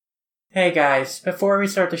Hey guys, before we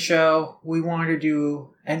start the show, we want to do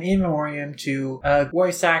an in memoriam to a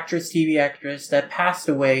voice actress, TV actress that passed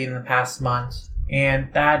away in the past month,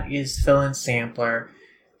 and that is Phyllis Sampler.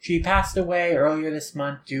 She passed away earlier this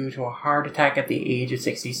month due to a heart attack at the age of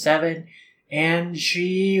 67, and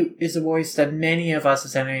she is a voice that many of us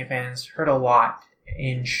as anime fans heard a lot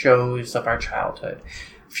in shows of our childhood.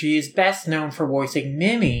 She is best known for voicing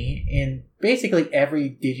Mimi in basically every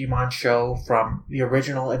Digimon show from the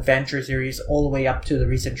original Adventure series all the way up to the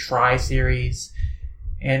recent Try series,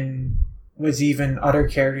 and was even other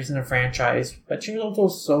characters in the franchise. But she was also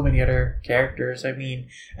so many other characters. I mean,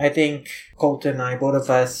 I think Colton and I, both of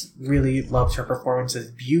us, really loved her performance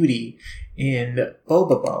as Beauty in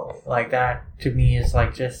Bobobo. Like, that to me is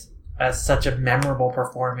like just such a memorable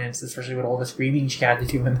performance, especially with all the screaming she had to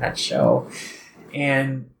do in that show.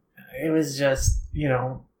 And it was just,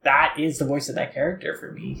 that is the voice of that character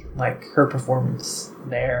for me. Like, her performance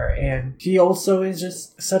there. And she also is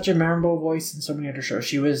just such a memorable voice in so many other shows.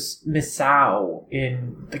 She was Misao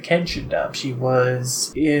in the Kenshin dub. She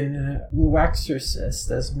was in Wu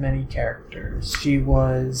Exorcist as many characters. She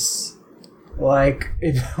was, like,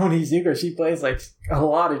 in Onizuka, she plays, like, a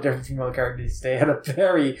lot of different female characters. They had a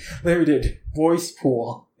very limited voice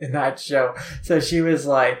pool in that show. So she was,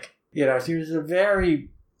 like, she was a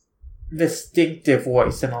very distinctive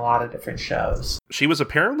voice in a lot of different shows. She was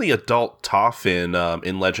apparently adult Toph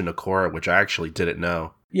in Legend of Korra, which I actually didn't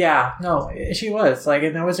know. Yeah, no, she was. Like,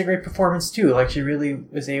 and that was a great performance too. Like, she really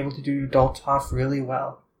was able to do adult Toph really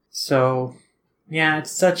well. So, yeah,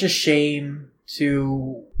 it's such a shame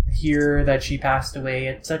to hear that she passed away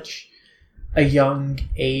at such a young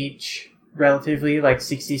age, relatively, like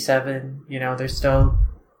 67. There's still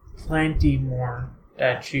plenty more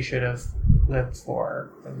that she should have lived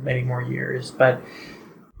for many more years. But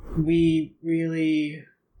we really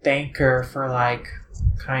thank her for, like,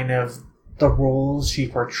 kind of the roles she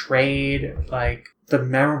portrayed, like, the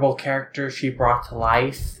memorable characters she brought to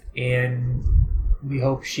life. And we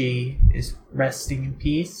hope she is resting in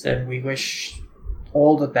peace, and we wish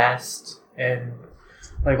all the best and,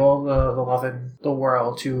 like, all the love in the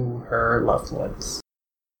world to her loved ones.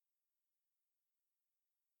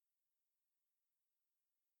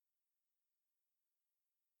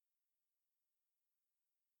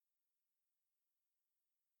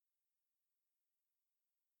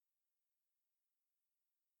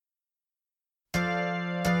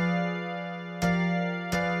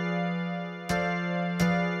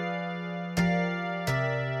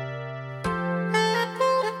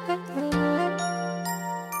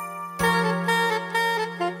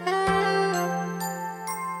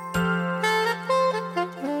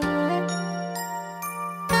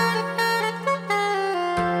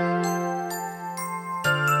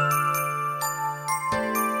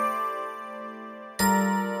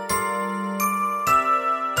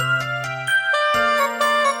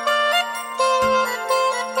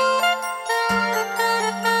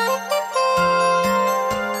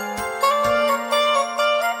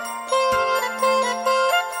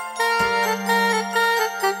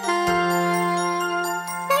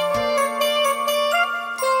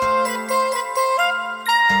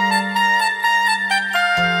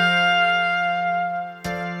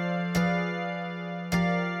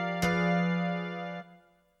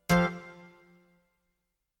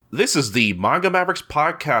 This is the Manga Mavericks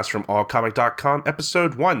podcast from allcomic.com,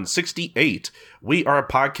 episode 168. We are a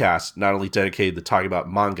podcast not only dedicated to talking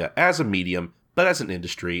about manga as a medium, but as an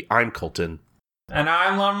industry. I'm Colton. And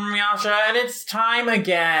I'm Lamyasha, and it's time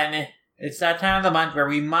again. It's that time of the month where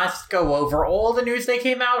we must go over all the news that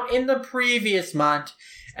came out in the previous month.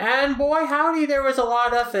 And boy, howdy, there was a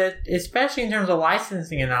lot of it, especially in terms of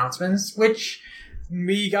licensing announcements, which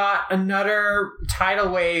we got another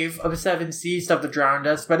tidal wave of 7 Seas stuff that drowned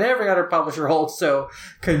us, but every other publisher also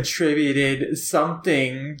contributed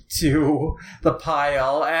something to the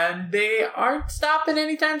pile, and they aren't stopping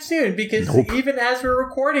anytime soon, because even as we're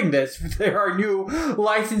recording this, there are new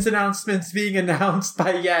license announcements being announced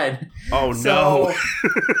by Yen. Oh, so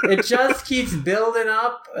it just keeps building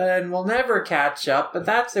up, and we'll never catch up, but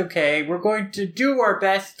that's okay. We're going to do our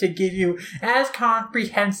best to give you as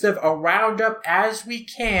comprehensive a roundup as we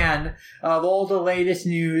can of all the latest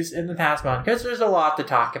news in the past month, because there's a lot to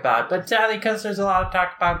talk about. But sadly, because there's a lot to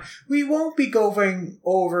talk about, we won't be going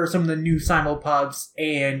over some of the new simulpubs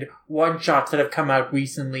and one-shots that have come out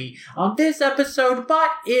recently on this episode,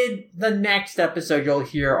 but in the next episode you'll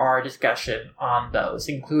hear our discussion on those,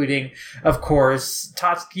 including, of course,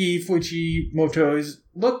 Tatsuki Fujimoto's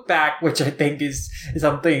Look Back, which I think is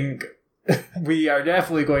something we are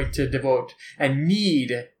definitely going to devote and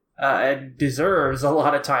need deserves a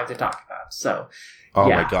lot of time to talk about. So, oh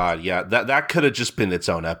my god, yeah, that could have just been its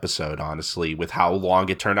own episode, honestly, with how long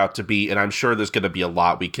it turned out to be. And I'm sure there's going to be a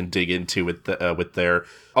lot we can dig into with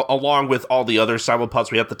along with all the other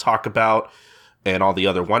simulpods we have to talk about and all the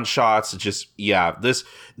other one shots. It's just, yeah,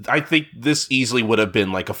 I think this easily would have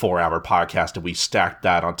been like a 4-hour podcast if we stacked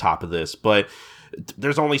that on top of this, but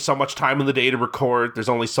there's only so much time in the day to record. There's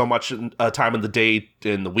only so much time in the day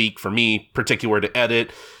in the week for me, particular, to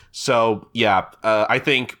edit. So yeah, I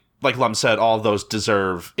think, like Lum said, all of those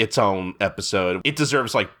deserve its own episode. It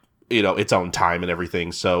deserves, like, its own time and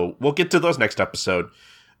everything. So we'll get to those next episode.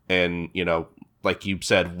 And, like you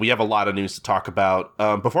said, we have a lot of news to talk about.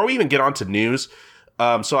 Before we even get on to news,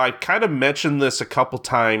 so I kind of mentioned this a couple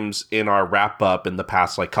times in our wrap up in the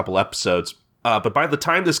past, like, couple episodes. But by the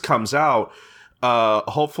time this comes out,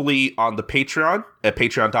 hopefully on the Patreon at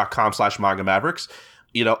patreon.com/Manga Mavericks,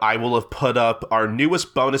 I will have put up our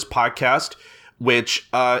newest bonus podcast, which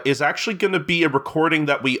is actually going to be a recording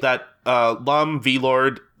that Lum,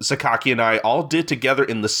 V-Lord, Sakaki, and I all did together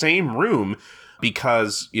in the same room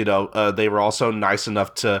because, they were also nice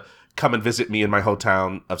enough to come and visit me in my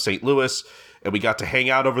hometown of St. Louis, and we got to hang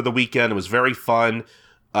out over the weekend. It was very fun.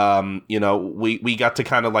 We got to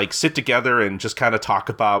kind of like sit together and just kind of talk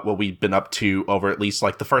about what we'd been up to over at least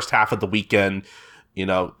like the first half of the weekend.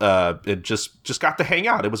 It just got to hang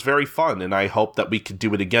out. It was very fun, and I hope that we could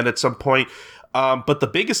do it again at some point. But the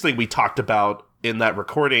biggest thing we talked about in that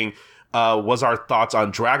recording was our thoughts on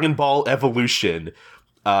Dragon Ball Evolution,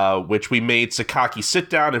 which we made Sakaki sit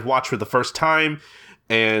down and watch for the first time,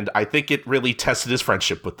 and I think it really tested his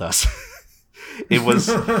friendship with us. It was,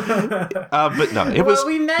 but no, it was. Well,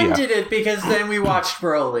 we mended it because then we watched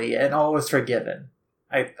Broly, and all was forgiven.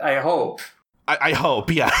 I hope. I hope,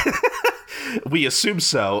 yeah. We assume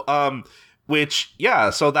so. Which, yeah.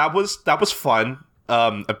 So that was fun.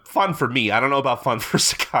 Fun for me. I don't know about fun for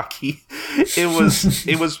Sakaki.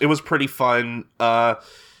 It was pretty fun.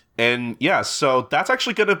 And yeah, so that's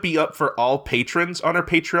actually going to be up for all patrons on our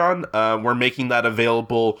Patreon. We're making that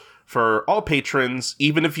available for all patrons.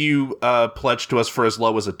 Even if you pledge to us for as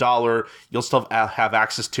low as $1, you'll still have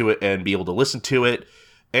access to it and be able to listen to it.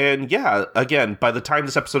 And yeah, again, by the time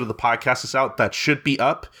this episode of the podcast is out, that should be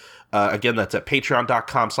up. Again, that's at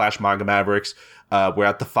patreon.com/Manga Mavericks. We're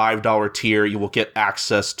at the $5 tier. You will get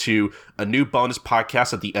access to a new bonus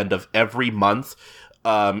podcast at the end of every month.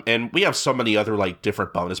 And we have so many other like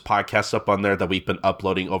different bonus podcasts up on there that we've been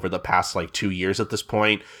uploading over the past like 2 years at this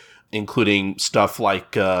point, including stuff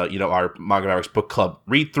like, our Manga Mavericks book club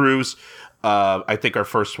read-throughs. I think our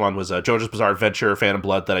first one was JoJo's Bizarre Adventure, Phantom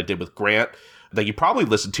Blood, that I did with Grant, that you probably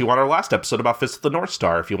listened to on our last episode about Fist of the North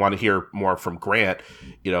Star. If you want to hear more from Grant,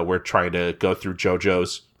 we're trying to go through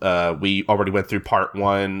JoJo's. We already went through part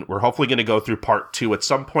 1. We're hopefully going to go through part 2 at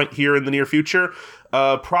some point here in the near future.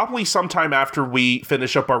 Probably sometime after we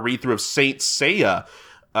finish up our read-through of Saint Seiya.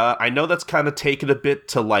 I know that's kind of taken a bit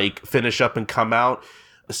to like finish up and come out.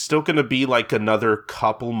 It's still going to be like another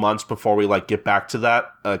couple months before we like get back to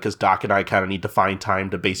that, because Doc and I kind of need to find time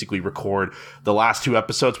to basically record the last 2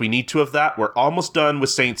 episodes. We need 2 of that. We're almost done with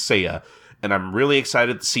Saint Seiya, and I'm really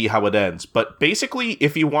excited to see how it ends. But basically,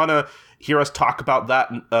 if you want to hear us talk about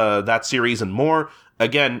that series and more,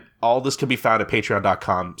 again, all this can be found at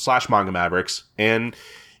patreon.com/Manga Mavericks. And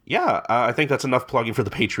yeah, I think that's enough plugging for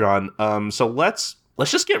the Patreon. So let's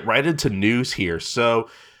just get right into news here. So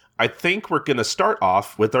I think we're going to start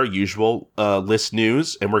off with our usual list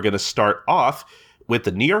news, and we're going to start off with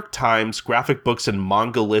the New York Times graphic books and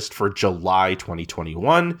manga list for July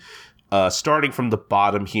 2021. Starting from the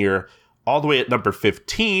bottom here, all the way at number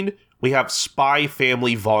 15, we have Spy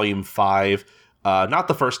Family Volume 5. Not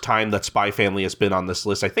the first time that Spy Family has been on this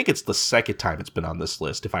list. I think it's the second time it's been on this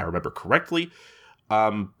list, if I remember correctly.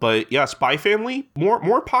 But yeah, Spy Family,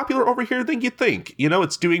 more popular over here than you'd think.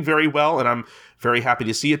 It's doing very well, and I'm very happy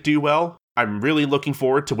to see it do well. I'm really looking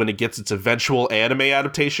forward to when it gets its eventual anime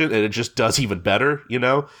adaptation, and it just does even better,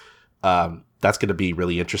 That's going to be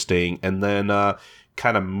really interesting. And then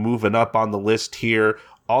kind of moving up on the list here,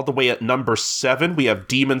 all the way at number 7, we have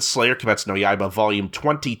Demon Slayer Kimetsu no Yaiba Volume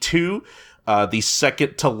 22, the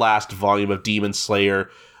second to last volume of Demon Slayer.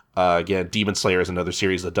 Again, Demon Slayer is another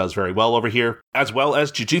series that does very well over here, as well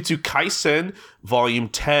as Jujutsu Kaisen Volume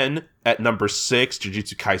 10 at number 6.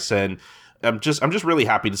 Jujutsu Kaisen, I'm just really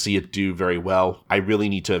happy to see it do very well. I really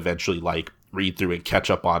need to eventually read through and catch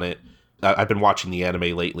up on it. I've been watching the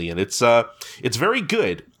anime lately, and it's very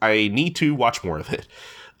good. I need to watch more of it.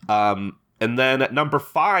 And then at number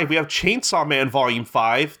 5, we have Chainsaw Man Volume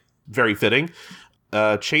 5. Very fitting.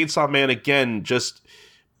 Chainsaw Man, again, just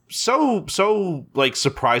so like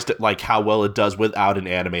surprised at like how well it does without an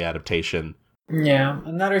anime adaptation. Yeah,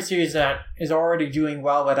 another series that is already doing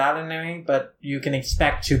well without anime, but you can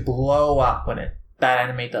expect to blow up when that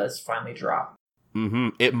anime does finally drop.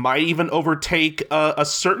 It might even overtake a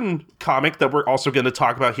certain comic that we're also going to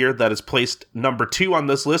talk about here that is placed number 2 on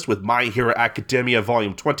this list with My Hero Academia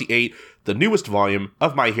Volume 28, the newest volume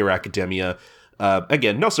of My Hero Academia.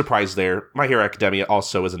 Again, no surprise there. My Hero Academia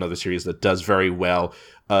also is another series that does very well,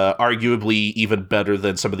 arguably even better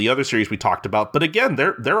than some of the other series we talked about. But again,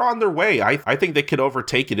 they're on their way. I think they could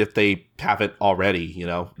overtake it if they haven't already. You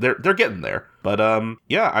know, they're getting there. But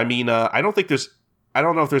yeah, I mean, I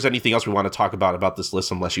don't know if there's anything else we want to talk about this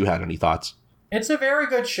list unless you had any thoughts. It's a very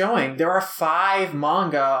good showing. There are 5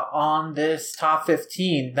 manga on this top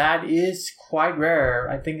 15. That is quite rare.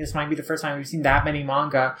 I think this might be the first time we've seen that many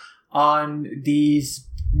manga on these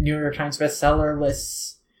New York Times bestseller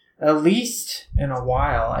lists, at least in a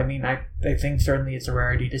while. I mean, I think certainly it's a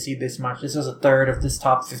rarity to see this much. This is a third of this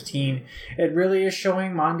top 15. It really is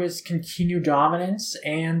showing manga's continued dominance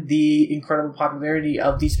and the incredible popularity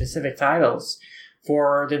of these specific titles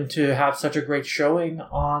for them to have such a great showing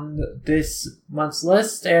on this month's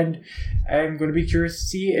list. And I'm going to be curious to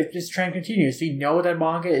see if this trend continues. We know that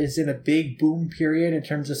manga is in a big boom period in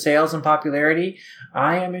terms of sales and popularity.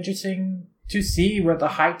 I am interested to see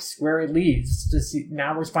where it leads. To see,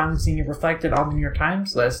 now we're finally seeing it reflected on the New York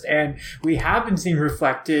Times list, and we have been seeing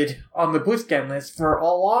reflected on the BookScan list for a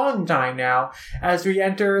long time now, as we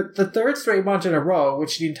enter the 3rd straight month in a row,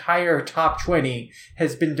 which the entire top 20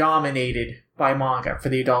 has been dominated by manga for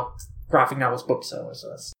the adult graphic novels booksellers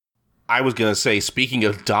list. I was going to say, speaking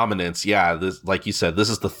of dominance, yeah, this, like you said, this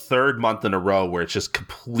is the 3rd month in a row where it's just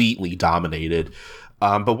completely dominated.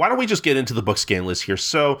 But why don't we just get into the BookScan list here?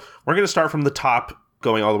 So we're going to start from the top,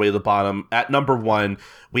 going all the way to the bottom. At number 1,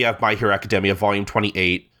 we have My Hero Academia Volume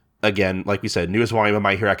 28. Again, like we said, newest volume of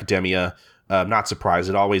My Hero Academia. Not surprised,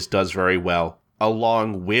 it always does very well.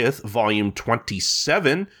 Along with Volume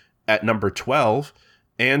 27 at number 12.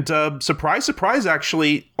 And surprise, surprise,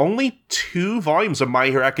 actually, only 2 volumes of My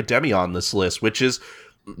Hero Academia on this list, which is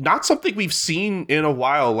not something we've seen in a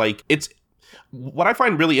while. Like, it's what I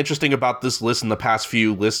find really interesting about this list and the past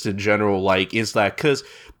few lists in general, like, is that because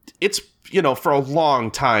it's, you know, for a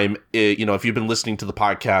long time, you know, if you've been listening to the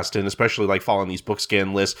podcast and especially like following these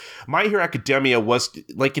BookScan lists, My Hero Academia was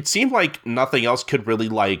like, it seemed like nothing else could really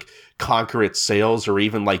like conquer its sales or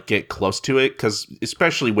even like get close to it. Because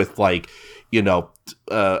especially with like, you know,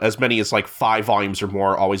 as many as like 5 volumes or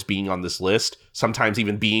more always being on this list, sometimes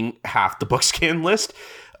even being half the BookScan list.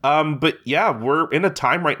 But yeah, we're in a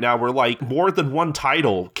time right now where like more than one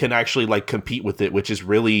title can actually like compete with it, which is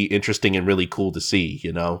really interesting and really cool to see,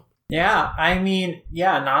 you know? Yeah, I mean,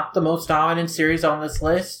 yeah, not the most dominant series on this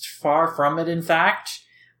list, far from it, in fact.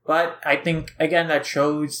 But I think, again, that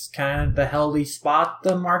shows kind of the healthy spot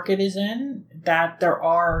the market is in, that there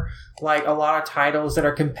are like a lot of titles that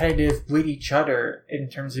are competitive with each other in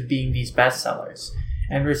terms of being these bestsellers.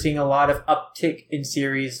 And we're seeing a lot of uptick in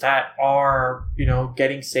series that are, you know,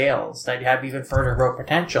 getting sales, that have even further growth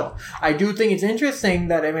potential. I do think it's interesting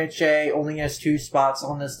that MHA only has 2 spots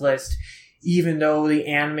on this list, even though the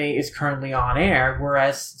anime is currently on air,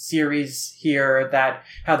 whereas series here that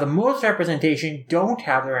have the most representation don't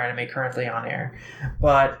have their anime currently on air.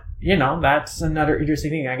 But, you know, that's another interesting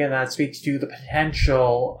thing. Again, that speaks to the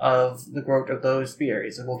potential of the growth of those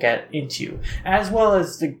series that we'll get into, as well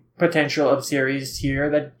as the potential of series here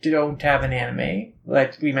that don't have an anime,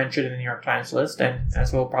 like we mentioned in the New York Times list, and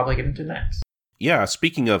as we'll probably get into next. Yeah,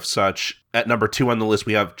 speaking of such, at number 2 on the list,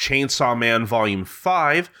 we have Chainsaw Man Volume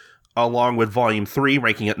 5, along with Volume 3,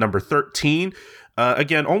 ranking at number 13.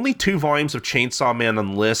 Again, only 2 volumes of Chainsaw Man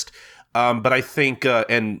on the list, but I think,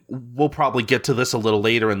 and we'll probably get to this a little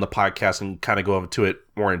later in the podcast and kind of go into it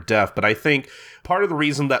more in depth, but I think part of the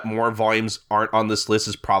reason that more volumes aren't on this list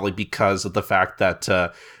is probably because of the fact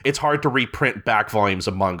that it's hard to reprint back volumes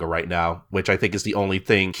of manga right now, which I think is the only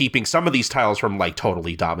thing keeping some of these titles from, like,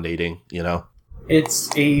 totally dominating, you know?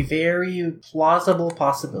 It's a very plausible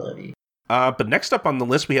possibility. But next up on the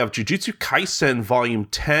list, we have Jujutsu Kaisen Volume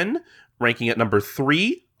 10, ranking at number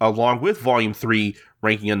 3, along with Volume 3,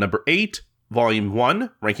 ranking at number 8, Volume 1,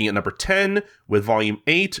 ranking at number 10, with Volume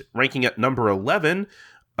 8, ranking at number 11,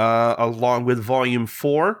 along with Volume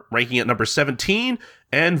 4, ranking at number 17,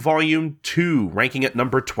 and Volume 2, ranking at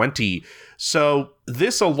number 20. So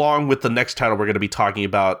this, along with the next title we're going to be talking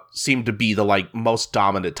about, seem to be the like most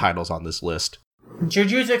dominant titles on this list.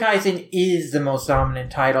 Jujutsu Kaisen is the most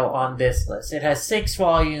dominant title on this list. It has 6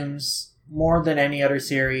 volumes, more than any other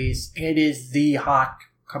series. It is the hot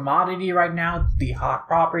commodity right now, the hot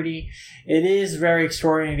property. It is very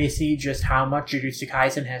extraordinary to see just how much Jujutsu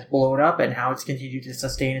Kaisen has blown up and how it's continued to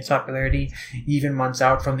sustain its popularity even months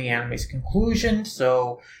out from the anime's conclusion.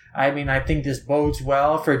 So, I mean, I think this bodes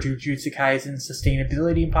well for Jujutsu Kaisen's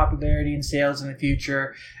sustainability and popularity and sales in the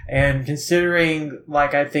future. And considering,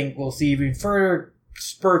 like, I think we'll see even further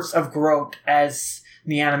spurts of growth as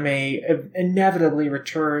the anime inevitably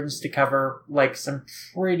returns to cover, like, some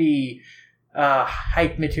pretty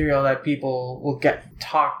hype material that people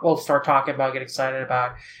will start talking about, get excited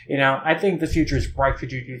about. You know, I think the future is bright for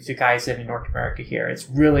Jujutsu Kaisen in North America here. It's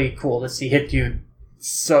really cool to see it do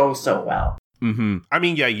so well. Mm-hmm. I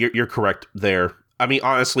mean, yeah, you're correct there. I mean,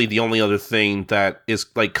 honestly, the only other thing that is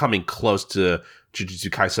like coming close to Jujutsu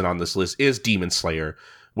Kaisen on this list is Demon Slayer,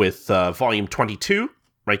 with Volume 22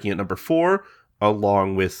 ranking at number 4,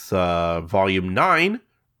 along with Volume 9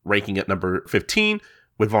 ranking at number 15,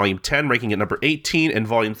 with Volume 10 ranking at number 18, and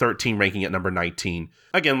Volume 13 ranking at number 19.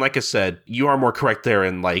 Again, like I said, you are more correct there,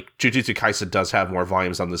 and like Jujutsu Kaisen does have more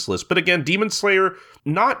volumes on this list, but again, Demon Slayer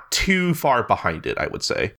not too far behind it, I would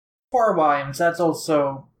say. 4 volumes, that's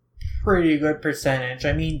also pretty good percentage.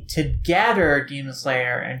 I mean, together, Demon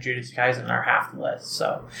Slayer and Jujutsu Kaisen are half the list,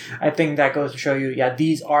 so I think that goes to show you, yeah,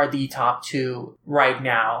 these are the top 2 right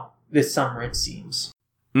now, this summer, it seems.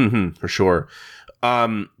 Mm-hmm, for sure.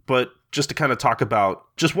 But just to kind of talk about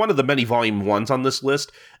just one of the many Volume 1s on this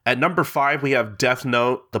list, at number 5, we have Death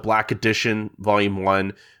Note, the Black Edition, Volume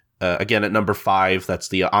 1. Again, at number 5, that's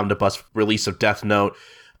the omnibus release of Death Note.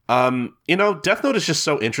 You know, Death Note is just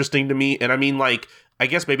so interesting to me, and I mean, like, I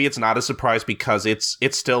guess maybe it's not a surprise because it's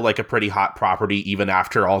still, like, a pretty hot property even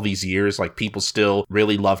after all these years. Like, people still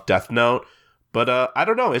really love Death Note. But, I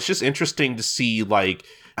don't know, it's just interesting to see, like,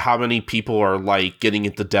 how many people are, like, getting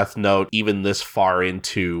into Death Note even this far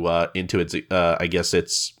into its, I guess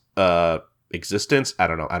its, existence. I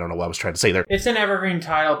don't know what I was trying to say there. It's an evergreen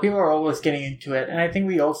title. People are always getting into it. And I think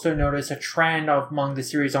we also notice a trend among the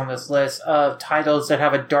series on this list of titles that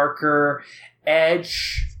have a darker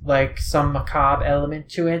edge, like some macabre element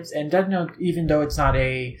to it. And Death Note, even though it's not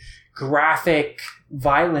a graphic,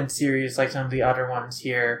 violent series like some of the other ones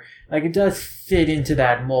here, like, it does fit into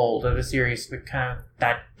that mold of a series with kind of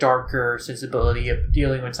that darker sensibility of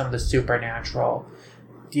dealing with some of the supernatural,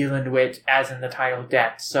 dealing with, as in the title,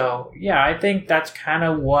 death. So, yeah, I think that's kind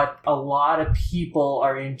of what a lot of people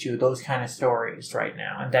are into, those kind of stories right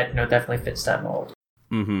now. And that, you know, definitely fits that mold.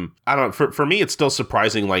 Mm-hmm. I don't know, for me, it's still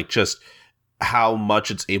surprising, like, just how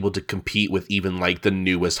much it's able to compete with even, like, the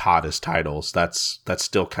newest, hottest titles. That's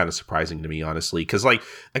still kind of surprising to me, honestly. Because, like,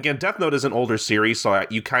 again, Death Note is an older series, so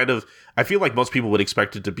I feel like most people would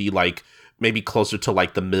expect it to be, like, maybe closer to,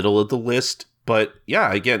 like, the middle of the list. But,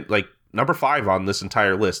 yeah, again, like, number 5 on this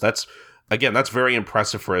entire list. That's very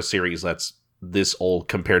impressive for a series that's this old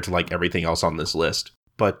compared to, like, everything else on this list.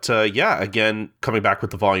 But, yeah, again, coming back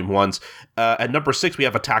with the Volume 1s. At number 6, we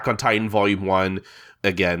have Attack on Titan Volume 1.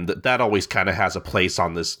 Again, that always kind of has a place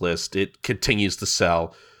on this list. It continues to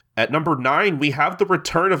sell. At number 9, we have the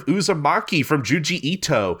return of Uzumaki from Junji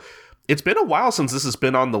Ito. It's been a while since this has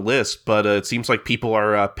been on the list, but it seems like people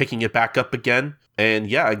are picking it back up again. And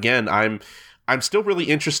yeah, again, I'm still really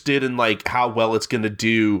interested in, like, how well it's going to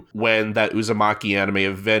do when that Uzumaki anime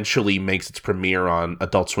eventually makes its premiere on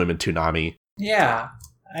Adult Swim and Toonami. Yeah.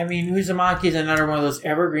 I mean, Uzumaki is another one of those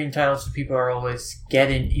evergreen titles that people are always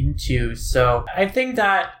getting into. So I think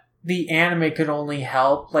that the anime could only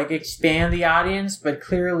help, like, expand the audience, but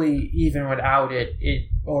clearly, even without it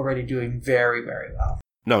already doing very, very well.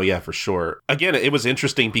 No, yeah, for sure. Again, it was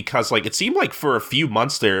interesting because, like, it seemed like for a few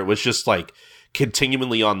months there, it was just, like,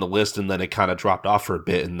 continually on the list, and then it kind of dropped off for a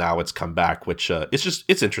bit, and now it's come back, which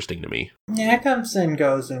it's interesting to me. Yeah, it comes and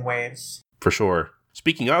goes in waves. For sure.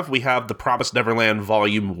 Speaking of, we have The Promised Neverland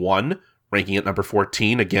Volume 1, ranking at number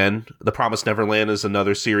 14. Again, The Promised Neverland is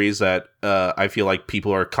another series that I feel like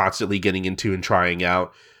people are constantly getting into and trying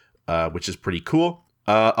out, which is pretty cool.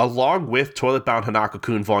 Along with Toilet Bound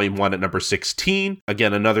Hanako-kun Volume 1 at number 16.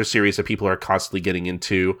 Again, another series that people are constantly getting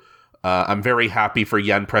into. I'm very happy for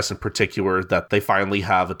Yen Press in particular that they finally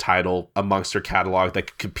have a title amongst their catalog that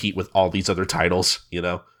can compete with all these other titles, you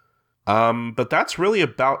know? But that's really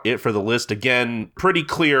about it for the list. Again, pretty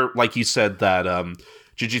clear, like you said, that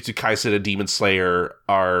Jujutsu Kaisen and Demon Slayer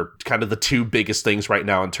are kind of the two biggest things right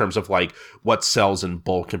now in terms of, like, what sells in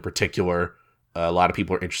bulk in particular. A lot of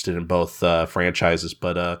people are interested in both franchises,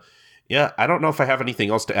 but yeah, I don't know if I have anything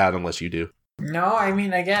else to add unless you do. No, I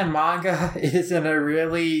mean, again, manga is in a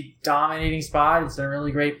really dominating spot. It's in a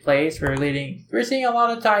really great place. We're seeing a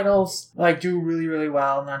lot of titles, like, do really, really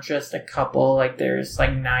well, not just a couple. Like, there's,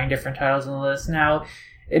 like, 9 different titles on the list now.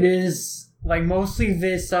 It is like mostly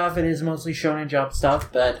Viz stuff. It is mostly Shonen Jump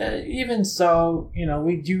stuff, but even so,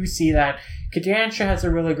 we do see that Kodansha has a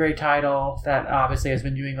really great title that obviously has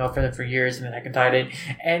been doing well for them for years in Attack on Titan,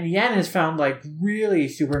 and Yen has found like really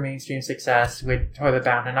super mainstream success with Toilet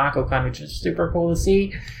Bound and Nako-kun, which is super cool to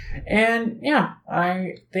see. And yeah,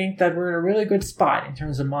 I think that we're in a really good spot in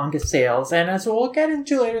terms of manga sales, and as we'll get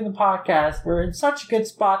into later in the podcast, we're in such a good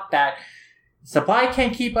spot that supply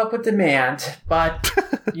can't keep up with demand, but,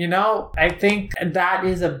 I think that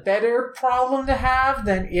is a better problem to have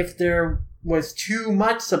than if there was too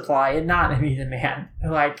much supply and not any demand,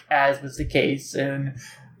 like as was the case in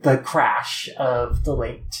the crash of the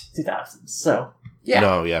late 2000s. So, yeah.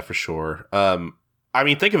 No, yeah, for sure. I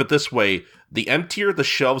mean, think of it this way. The emptier the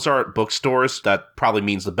shelves are at bookstores, that probably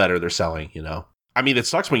means the better they're selling, I mean, it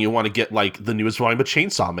sucks when you want to get, like, the newest volume of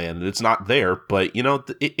Chainsaw Man, and it's not there, but,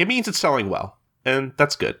 it means it's selling well, and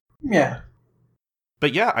that's good. Yeah.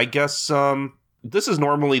 But yeah, I guess this is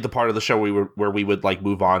normally the part of the show where we would, like,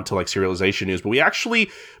 move on to, like, serialization news, but we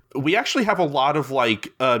actually have a lot of,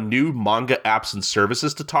 like, new manga apps and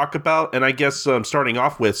services to talk about, and I guess starting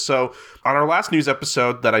off with, so on our last news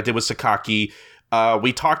episode that I did with Sakaki,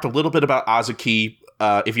 we talked a little bit about Azuki.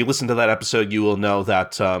 If you listen to that episode, you will know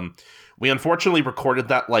that we unfortunately recorded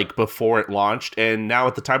that like before it launched, and now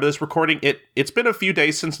at the time of this recording, it's been a few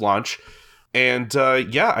days since launch. And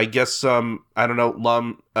yeah, I guess I don't know,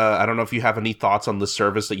 Lum. I don't know if you have any thoughts on the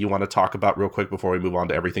service that you want to talk about real quick before we move on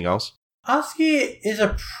to everything else. Azuki is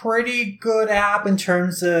a pretty good app in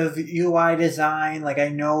terms of UI design. Like, I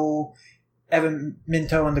know Evan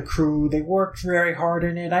Minto and the crew, they worked very hard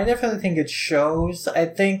in it. I definitely think it shows. I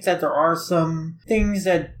think that there are some things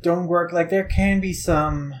that don't work. Like, there can be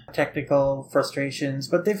some technical frustrations,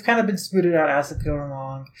 but they've kind of been smoothed out as it's going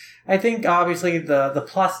along. I think, obviously, the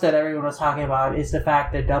plus that everyone was talking about is the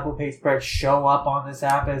fact that double page spreads show up on this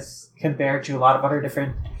app as compared to a lot of other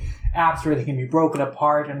different apps where they can be broken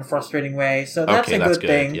apart in a frustrating way. So that's a good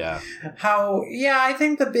thing. Yeah. I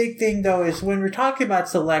think the big thing, though, is when we're talking about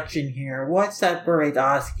selection here, what separates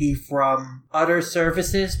Azuki from other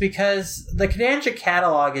services? Because the Kodansha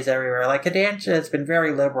catalog is everywhere. Like, Kodansha has been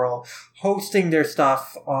very liberal, hosting their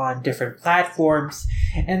stuff on different platforms.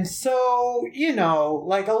 And so,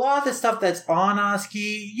 like a lot of the stuff that's on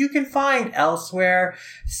Azuki, you can find elsewhere.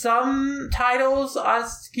 Some titles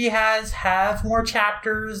Azuki have more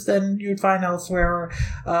chapters than you'd find elsewhere,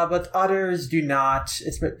 but others do not.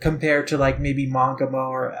 It's compared to like maybe Mangamo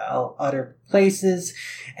or other places.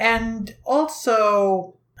 And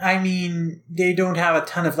also, I mean, they don't have a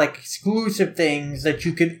ton of like exclusive things that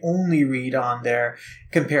you can only read on there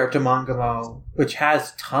compared to Mangamo, which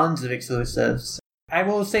has tons of exclusives. I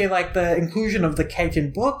will say, like, the inclusion of the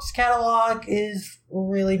Kaiten Books catalog is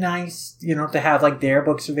really nice, to have like their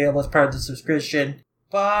books available as part of the subscription.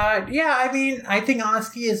 But yeah, I mean, I think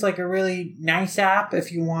Azuki is like a really nice app if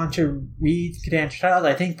you want to read Kodansha titles.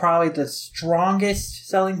 I think probably the strongest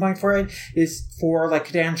selling point for it is for like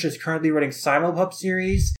Kodansha's currently running Simulpub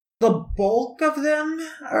series. The bulk of them,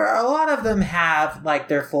 or a lot of them, have like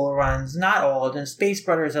their full runs. Not all of them. Space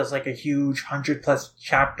Brothers has like a huge 100+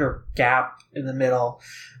 chapter gap in the middle.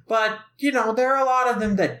 But, there are a lot of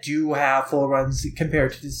them that do have full runs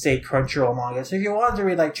compared to, say, Crunchyroll manga. So if you want to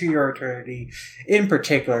read, like, To Your Eternity, in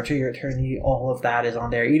particular, To Your Eternity, all of that is on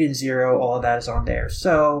there. Eden Zero, all of that is on there.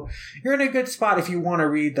 So you're in a good spot if you want to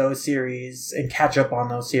read those series and catch up on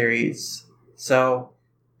those series. So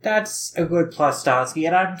that's a good plus to Azuki.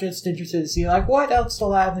 And I'm just interested to see, like, what else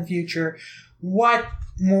they'll have in the future. What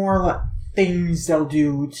more things they'll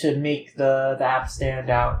do to make the app stand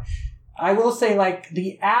out. I will say, like,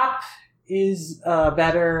 the app is a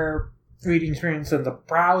better reading experience than the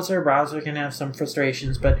browser. Browser can have some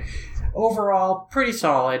frustrations, but overall, pretty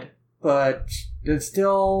solid. But it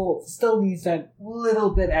still needs that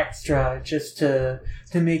little bit extra just to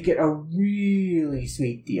make it a really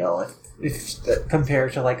sweet deal if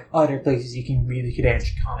compared to, like, other places you can read the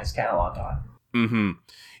Kodansha Comics catalog on. Mm-hmm.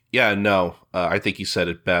 Yeah, no, I think you said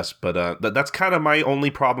it best, but that's kind of my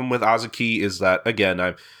only problem with Azuki is that,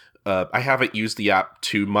 again, I haven't used the app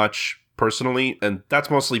too much personally, and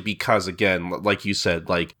that's mostly because, again, like you said,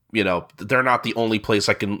 like, they're not the only place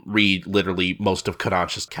I can read literally most of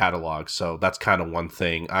Kodansha's catalog, so that's kind of one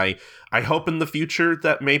thing. I hope in the future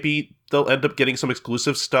that maybe they'll end up getting some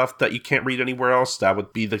exclusive stuff that you can't read anywhere else. That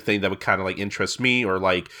would be the thing that would kind of, like, interest me, or,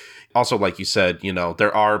 like, also, like you said,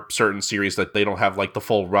 there are certain series that they don't have like the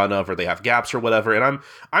full run of, or they have gaps or whatever. And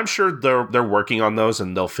I'm sure they're working on those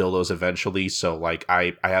and they'll fill those eventually. So like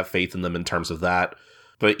I have faith in them in terms of that.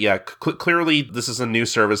 But yeah, clearly this is a new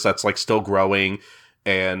service that's like still growing.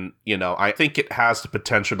 And, I think it has the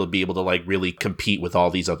potential to be able to, like, really compete with all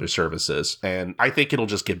these other services. And I think it'll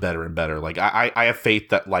just get better and better. Like, I have faith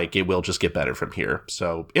that, like, it will just get better from here.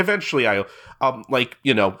 So eventually when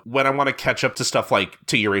I want to catch up to stuff like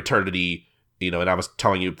To Your Eternity, and I was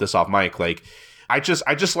telling you this off mic, like, I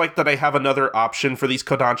just like that I have another option for these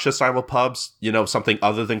Kodansha simulpubs, something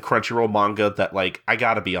other than Crunchyroll manga that, like, I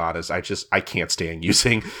gotta be honest, I can't stand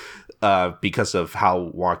using because of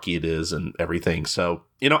how wonky it is and everything. So,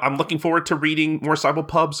 I'm looking forward to reading more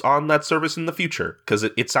simulpubs on that service in the future because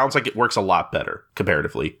it sounds like it works a lot better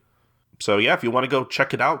comparatively. So yeah, if you want to go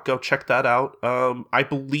check it out, go check that out. I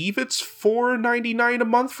believe it's $4.99 a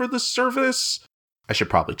month for the service. I should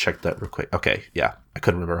probably check that real quick. Okay, yeah, I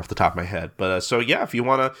couldn't remember off the top of my head. But so yeah, if you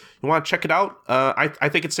wanna check it out, I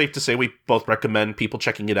think it's safe to say we both recommend people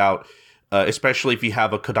checking it out, especially if you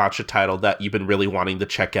have a Kodansha title that you've been really wanting to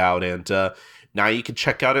check out, and now you can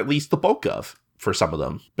check out at least the bulk of for some of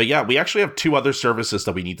them. But yeah, we actually have 2 other services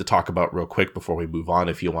that we need to talk about real quick before we move on.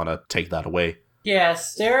 If you want to take that away.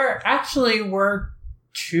 Yes, there actually were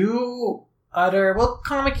 2 other. Well,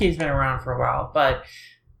 Comic-Key's been around for a while, but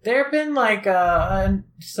there have been, like,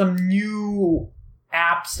 some new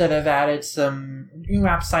apps that have added some new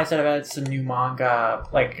app sites that have added some new manga,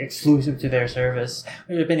 like, exclusive to their service,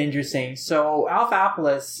 which have been interesting. So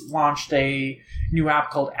Alphapolis launched a new app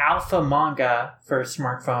called Alpha Manga for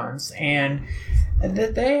smartphones, and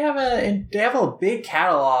they have a big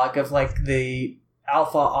catalog of, like, the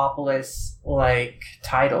Alphaopolis, like,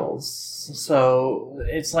 titles. So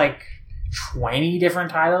it's like 20 different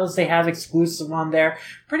titles they have exclusive on there.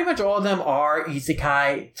 Pretty much all of them are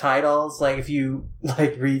isekai titles. Like, if you,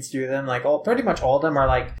 like, read through them, like, pretty much all of them are,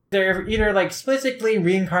 like, they're either, like, explicitly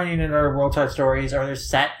reincarnated in other world type stories, or they're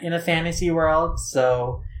set in a fantasy world.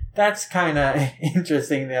 So that's kind of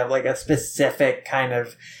interesting. They have, like, a specific kind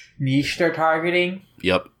of niche they're targeting.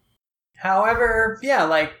 Yep. However, yeah,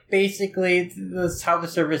 like, basically, this how the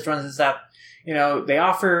service runs is that, they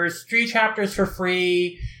offer 3 chapters for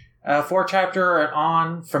free. 4 chapter and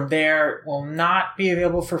on from there will not be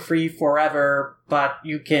available for free forever, but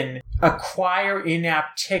you can acquire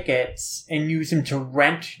in-app tickets and use them to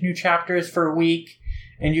rent new chapters for a week,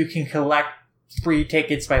 and you can collect free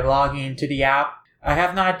tickets by logging into the app. I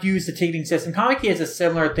have not used the ticketing system. Comic-Key has a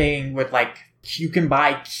similar thing with, like, you can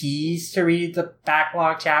buy keys to read the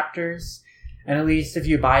backlog chapters, and at least if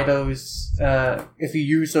you buy those, if you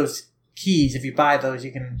use those keys, if you buy those,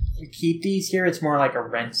 you can keep these. Here it's more like a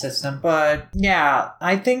rent system. But yeah,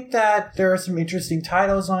 I think that there are some interesting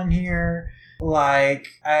titles on here. Like,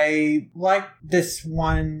 I like this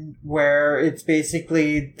one where it's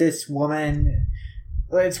basically this woman.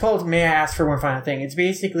 It's called May I Ask for One Final Thing. It's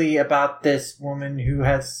basically about this woman who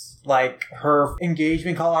has, like, her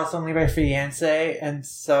engagement called off suddenly by fiancé, and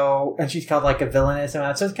she's called, like, a villainess and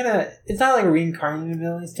that. So it's not like a reincarnated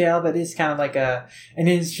villain's tale, but it's kind of like an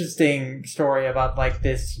interesting story about, like,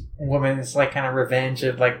 this woman's, like, kind of revenge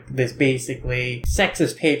of, like, this basically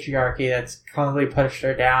sexist patriarchy that's constantly pushed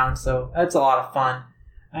her down. So that's a lot of fun.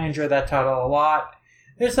 I enjoyed that title a lot.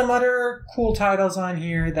 There's some other cool titles on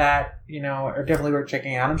here that, are definitely worth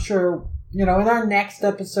checking out. I'm sure, in our next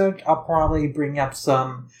episode, I'll probably bring up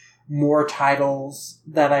some more titles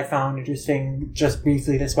that I found interesting just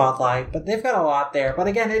briefly to spotlight. But they've got a lot there. But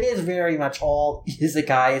again, it is very much all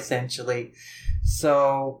isekai, essentially.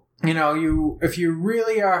 So, if you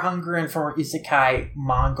really are hungering for isekai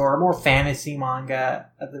manga or more fantasy manga,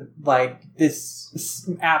 like, this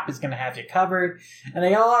app is going to have you covered. And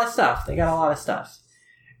they got a lot of stuff.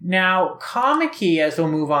 Now, Comic-Key, as we'll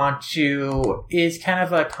move on to, is kind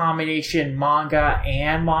of a combination manga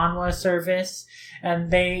and manhwa service. And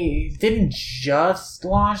they didn't just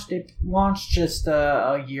launch, they launched just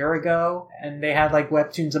a year ago. And they had, like,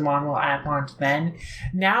 webtoons and manhwa at launch then.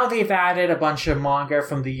 Now they've added a bunch of manga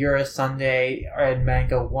from the Yura Sunday and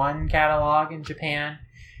Manga 1 catalog in Japan.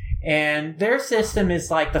 And their system is,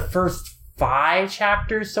 like, the first 5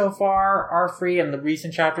 chapters so far are free, and the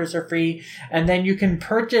recent chapters are free. And then you can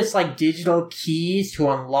purchase, like, digital keys to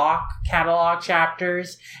unlock catalog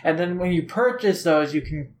chapters. And then when you purchase those, you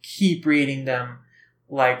can keep reading them,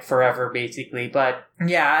 like, forever, basically. But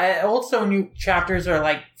yeah, also new chapters are,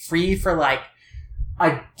 like, free for, like,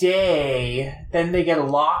 a day, then they get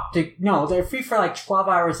locked. No, they're free for like 12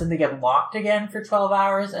 hours, then they get locked again for 12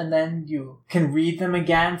 hours, and then you can read them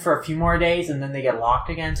again for a few more days, and then they get locked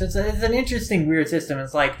again. So it's an interesting, weird system.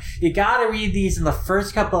 It's like, you gotta read these in the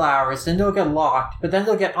first couple hours, then they'll get locked, but then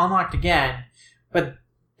they'll get unlocked again. But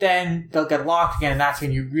then they'll get locked again, and that's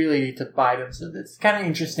when you really need to buy them. So it's kind of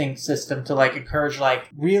interesting system to like encourage like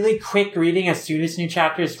really quick reading as soon as new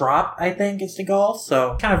chapters drop, I think is the goal.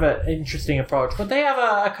 So kind of an interesting approach. But they have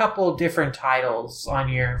a couple different titles on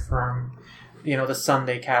here from, you know, the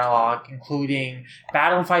Sunday catalog, including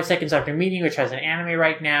Battle in 5 Seconds After Meeting, which has an anime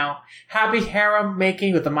right now, Happy Harem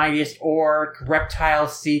Making with the Mightiest Orc, Reptile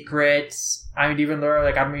Secrets, I'm Demon Lure,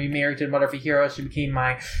 like I'm married to the mother of a hero, she became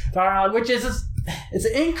my daughter, which is it's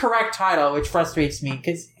an incorrect title, which frustrates me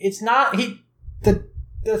because it's not the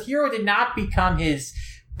hero did not become his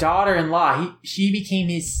daughter-in-law. She became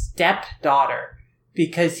his stepdaughter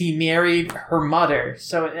because he married her mother.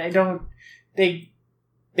 So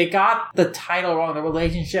they got the title wrong, the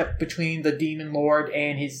relationship between the Demon Lord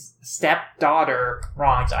and his stepdaughter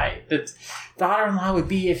wrong. The daughter-in-law would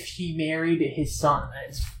be if she married his son.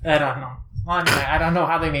 I don't know. I don't know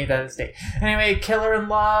how they made that mistake. Anyway, Killer in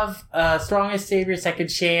Love, Strongest Savior, Second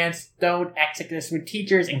Chance, Don't, Exodus with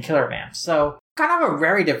Teachers, and Killer Vamp. So, kind of a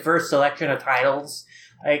very diverse selection of titles.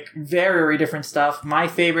 Like, very, very different stuff. My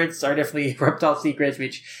favorites are definitely Reptile Secrets,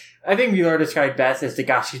 which I think Wheeler described best as the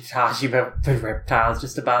Gashitashi with reptiles,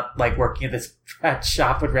 just about, like, working at this pet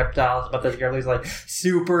shop with reptiles, about this girl who's, like,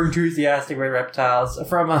 super enthusiastic with reptiles,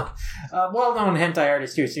 from a well-known hentai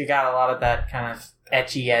artist, too, so you got a lot of that kind of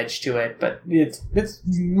etchy edge to it, but it's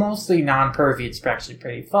mostly non-pervy. It's actually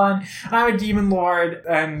pretty fun. I'm a Demon Lord,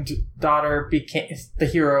 and the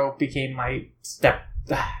hero became my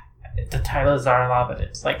the title is Zarla, but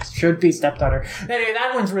it's like should be stepdaughter. Anyway,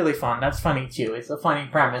 that one's really fun. That's funny too. It's a funny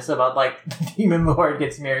premise about like the Demon Lord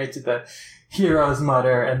gets married to the hero's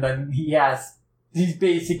mother, and then he's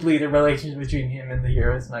basically the relationship between him and the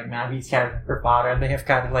hero's like now he's kind of her father, and they have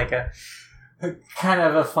kind of like a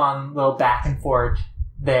fun little back and forth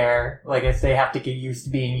there. Like as they have to get used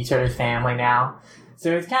to being each other's family now. So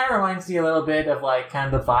it kind of reminds me a little bit of like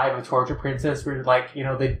kind of the vibe of Torture Princess, where like, you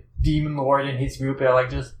know, the Demon Lord and his group are like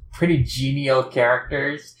just pretty genial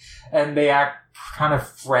characters, and they act kind of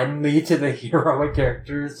friendly to the heroic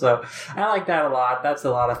characters. So I like that a lot. That's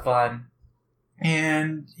a lot of fun.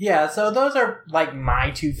 And yeah, so those are like my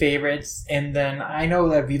two favorites. And then I know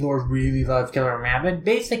that V-Lord really loves Killer Vamp. And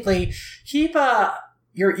basically, keep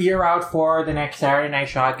your ear out for the next Saturday Night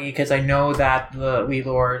Shoggy, because I know that the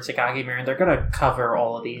V-Lord, Sakagi Mirren, they're going to cover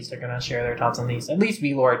all of these. They're going to share their thoughts on these. At least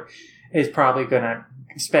V-Lord is probably going to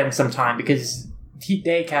spend some time because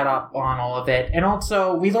they caught up on all of it. And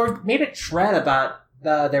also, V-Lord made a thread about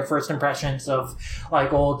their first impressions of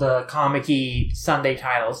like all the comic-y Sunday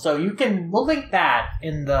titles. So we'll link that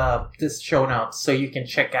in this show notes so you can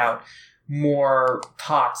check out more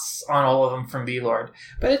thoughts on all of them from V-Lord.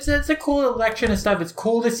 But it's a cool collection of stuff. It's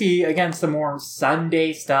cool to see, again, some more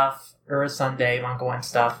Sunday stuff, or Sunday Manga One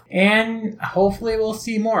stuff. And hopefully we'll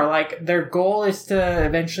see more. Like, their goal is to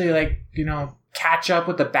eventually, like, you know, catch up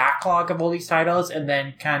with the backlog of all these titles and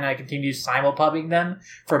then kind of continue simulpubbing them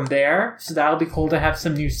from there. So that'll be cool to have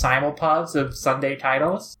some new simulpubs of Sunday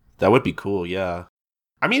titles. That would be cool, yeah.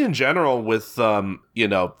 I mean, in general, with, you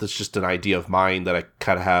know, that's just an idea of mine that I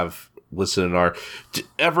kind of have listed in our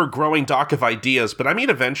ever-growing dock of ideas. But I mean,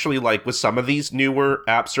 eventually, like, with some of these newer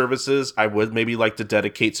app services, I would maybe like to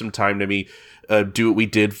dedicate some time to do what we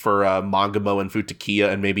did for Mangamo and Futakiya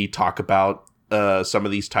and maybe talk about some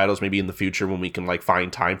of these titles maybe in the future when we can like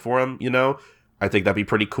find time for them, you know. I think that'd be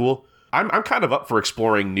pretty cool. I'm kind of up for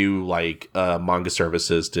exploring new like manga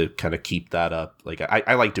services to kind of keep that up. Like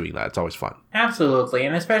I like doing that. It's always fun. Absolutely,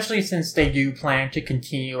 and especially since they do plan to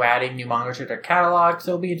continue adding new manga to their catalog,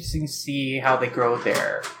 so it'll be interesting to see how they grow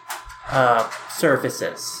their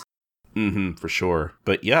services. For sure.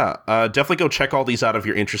 But yeah, definitely go check all these out if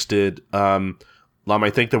you're interested. Lum,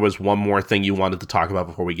 I think there was one more thing you wanted to talk about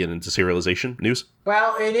before we get into serialization news.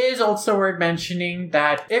 Well, it is also worth mentioning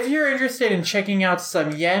that if you're interested in checking out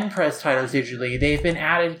some Yen Press titles digitally, they've been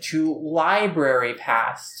added to Library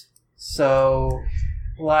Pass. So,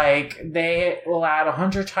 like, they will add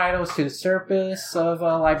 100 titles to the surface of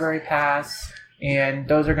Library Pass, and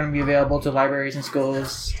those are going to be available to libraries and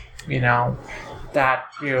schools, you know, that,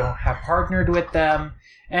 you know, have partnered with them.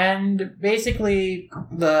 And basically,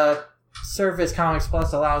 the Surface Comics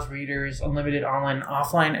Plus allows readers unlimited online and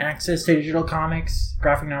offline access to digital comics,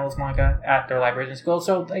 graphic novels, manga at their libraries and schools.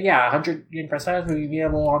 So yeah, 100 Yen Press titles will be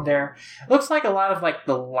available on there. Looks like a lot of like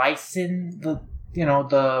the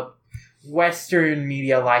Western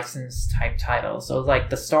media license type titles. So like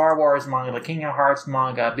the Star Wars manga, the Kingdom Hearts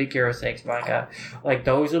manga, Big Hero 6 manga, like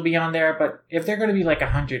those will be on there. But if they're going to be like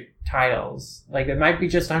 100 titles, like it might be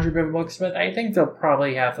just 100 books, but I think they'll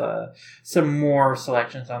probably have some more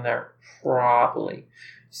selections on there. Probably.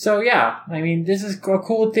 So yeah, I mean, this is a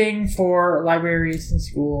cool thing for libraries and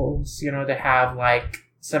schools, to have like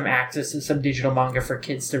some access to some digital manga for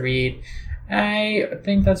kids to read. I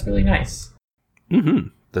think that's really nice. Mm-hmm.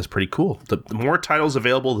 That's pretty cool. The more titles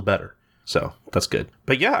available, the better. So that's good.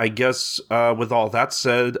 But yeah, I guess with all that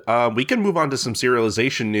said, we can move on to some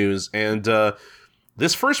serialization news. And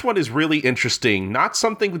this first one is really interesting. Not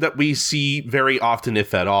something that we see very often,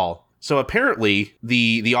 if at all. So apparently,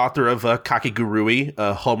 the author of Kakegurui,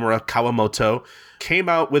 Homura Kawamoto, came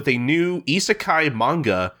out with a new isekai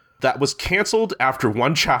manga that was canceled after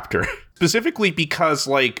one chapter. Specifically because,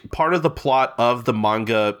 like, part of the plot of the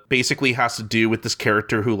manga basically has to do with this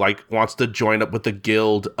character who, like, wants to join up with a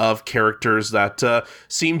guild of characters that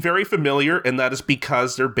seem very familiar, and that is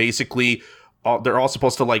because they're basically they're all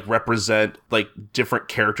supposed to, like, represent, like, different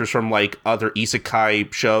characters from, like, other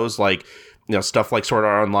isekai shows, like, stuff like Sword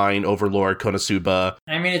Art Online, Overlord, Konosuba.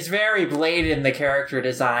 I mean, it's very blatant in the character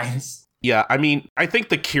designs. Yeah, I mean, I think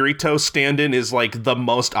the Kirito stand-in is, like, the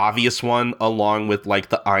most obvious one, along with, like,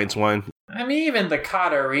 the Ainz one. I mean, even the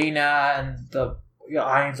Katarina and the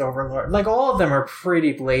Ainz Overlord, like, all of them are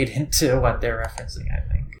pretty blatant to what they're referencing,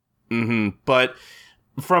 I think. Mm-hmm, but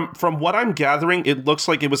from what I'm gathering, it looks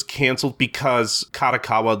like it was canceled because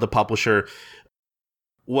Kadokawa, the publisher,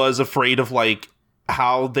 was afraid of, like,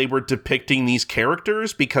 how they were depicting these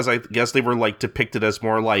characters, because I guess they were, like, depicted as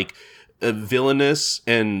more, like, villainous,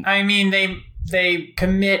 and I mean, they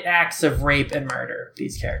commit acts of rape and murder,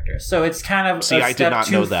 these characters, so it's kind of I did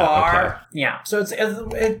not know that. Far. Okay. Yeah, so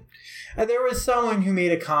there was someone who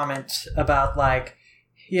made a comment about, like,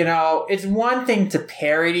 it's one thing to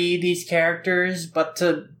parody these characters, but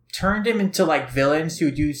to turn them into, like, villains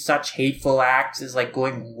who do such hateful acts is, like,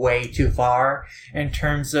 going way too far in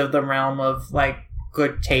terms of the realm of, like,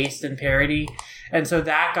 good taste and parody. And so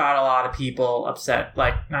that got a lot of people upset,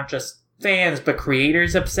 like, not just fans but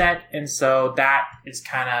creators upset, and so that is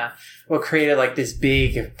kind of what created, like, this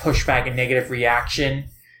big pushback and negative reaction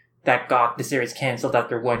that got the series canceled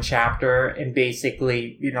after one chapter, and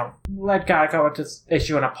basically, led Kadokawa to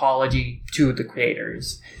issue an apology to the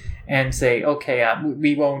creators and say, okay,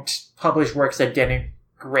 we won't publish works that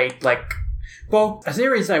denigrate, like, both a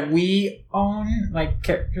series that we own, like,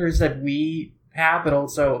 characters that we have, but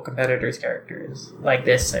also competitors' characters like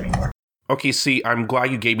this anymore. Okay, see, I'm glad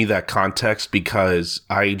you gave me that context, because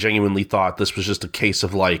I genuinely thought this was just a case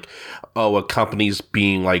of, like, oh, a company's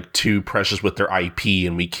being, like, too precious with their IP,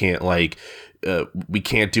 and we can't, like, we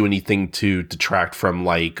can't do anything to detract from,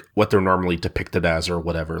 like, what they're normally depicted as or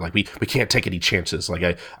whatever. Like, we can't take any chances.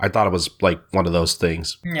 Like, I thought it was, like, one of those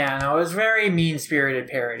things. Yeah, no, it was very mean-spirited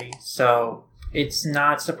parody, so it's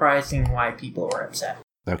not surprising why people were upset.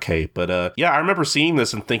 Okay, but yeah, I remember seeing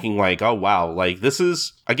this and thinking, like, oh wow, like, this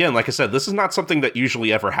is, again, like I said, this is not something that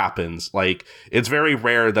usually ever happens. Like, it's very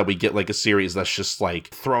rare that we get, like, a series that's just, like,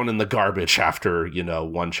 thrown in the garbage after,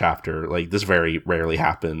 one chapter. Like, this very rarely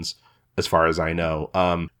happens, as far as I know.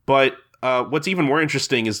 But what's even more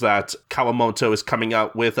interesting is that Kawamoto is coming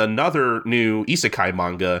out with another new isekai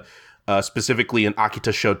manga, specifically in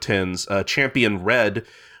Akita Shoten's Champion Red.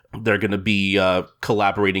 They're going to be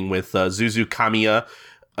collaborating with Zuzu Kamiya,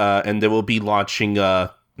 and they will be launching, I'm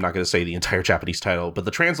not going to say the entire Japanese title, but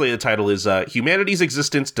the translated title is Humanity's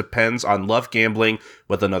Existence Depends on Love Gambling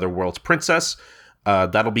with Another World's Princess.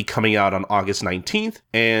 That'll be coming out on August 19th,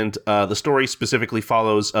 and the story specifically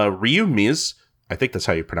follows Ryumiz, I think that's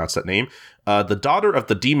how you pronounce that name, the daughter of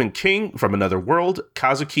the Demon King from another world.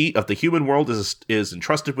 Kazuki of the human world is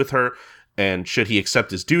entrusted with her, and should he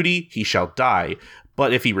accept his duty, he shall die.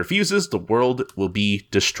 But if he refuses, the world will be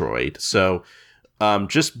destroyed. So,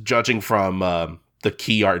 just judging from the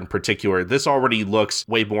key art in particular, this already looks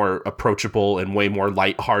way more approachable and way more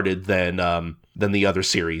lighthearted than the other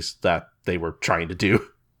series that they were trying to do.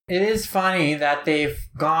 It is funny that they've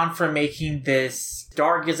gone from making this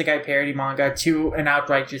dark isekai parody manga to an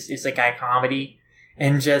outright just isekai comedy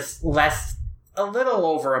in just a little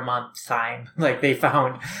over a month's time. Like, they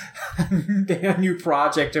found a new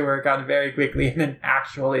project to work on very quickly and an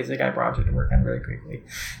actual isekai project to work on very quickly.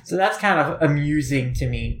 So that's kind of amusing to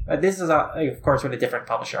me. But this is, of course, with a different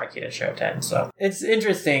publisher, Akita Shoten. So it's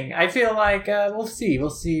interesting. I feel like we'll see. We'll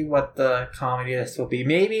see what the comedy of this will be.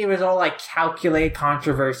 Maybe it was all, like, calculate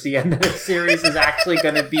controversy, and the series is actually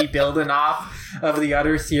going to be building off of the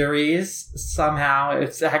other series. Somehow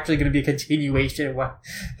it's actually going to be a continuation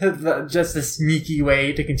of just a sneaky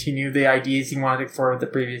way to continue the ideas he wanted for the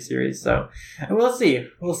previous series. So we'll see.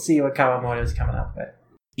 We'll see what Kawamoto is coming up with.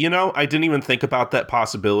 I didn't even think about that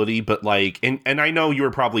possibility, but, like, and I know you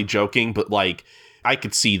were probably joking, but, like, I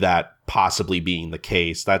could see that possibly being the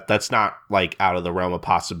case. That's not, like, out of the realm of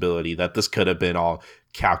possibility, that this could have been all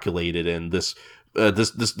calculated, and this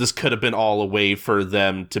could have been all a way for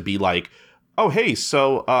them to be like, oh, hey,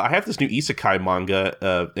 so I have this new isekai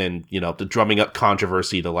manga, and, you know, the drumming up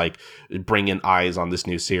controversy to, like, bring in eyes on this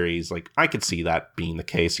new series. Like, I could see that being the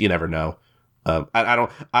case. You never know. I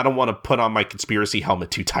don't want to put on my conspiracy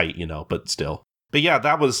helmet too tight, you know, but still. But yeah,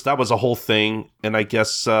 that was a whole thing. And I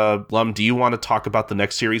guess, Lum, do you want to talk about the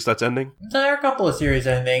next series that's ending? There are a couple of series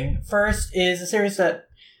ending. First is a series that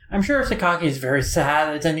I'm sure Sakaki is very sad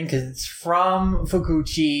that it's ending because it's from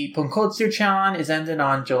Fukuchi. Ponkotsu-chan is ended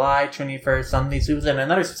on July 21st. Sunday Susan,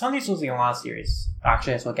 another Sunday Susan a lot of series.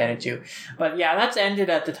 Actually, that's what we'll get into. But yeah, that's ended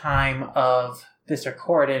at the time of this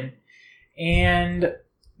recording. And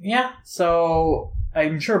yeah, so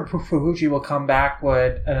I'm sure Fukuchi will come back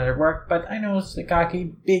with another work, but I know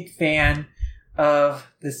Sakaki, big fan of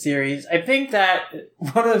the series. I think that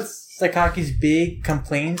one of Sakaki's big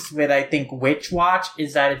complaints with, I think, Witch Watch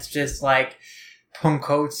is that it's just like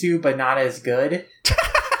Ponkotsu, but not as good.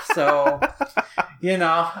 So, you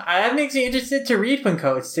know, that makes me interested to read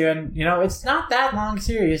Ponkotsu, and, you know, it's not that long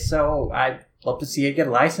series, so I'd love to see it get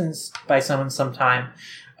licensed by someone sometime.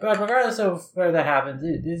 But regardless of where that happens,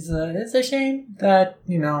 it's a shame that,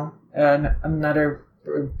 you know, another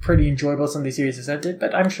pretty enjoyable Sunday series is ended,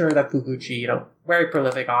 but I'm sure that Fukuchi, you know, very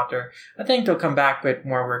prolific author, I think they'll come back with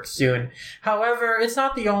more work soon. However, it's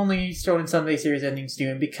not the only Shonen Sunday series ending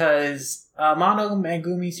soon, because Mono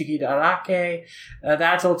Megumi Tsukida Arake,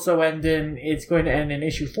 that's also ending. It's going to end in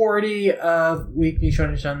issue 40 of Weekly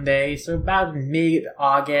Shonen Sunday, so about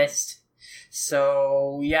mid-August.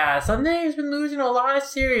 So, yeah, Sunday has been losing a lot of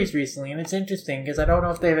series recently, and it's interesting, because I don't know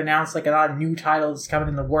if they've announced, like, a lot of new titles coming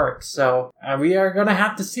in the works, so we are gonna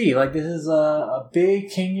have to see. Like, this is a big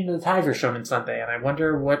changing of the tide for Shonen Sunday, and I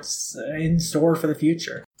wonder what's in store for the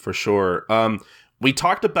future. For sure. We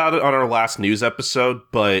talked about it on our last news episode,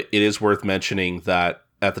 but it is worth mentioning that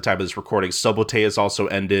at the time of this recording, Sobote has also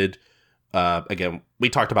ended. Again, we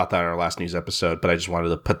talked about that in our last news episode, but I just wanted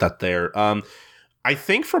to put that there. I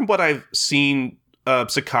think from what I've seen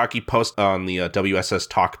Sakaki post on the WSS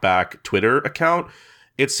Talkback Twitter account,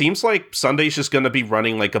 it seems like Sunday's just going to be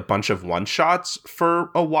running like a bunch of one-shots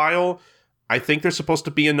for a while. I think there's supposed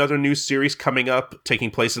to be another new series coming up,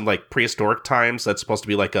 taking place in like prehistoric times. That's supposed to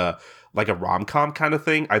be like a rom-com kind of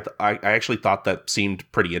thing. I actually thought that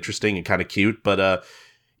seemed pretty interesting and kind of cute. But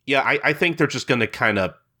yeah, I think they're just going to kind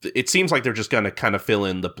of, it seems like they're just going to kind of fill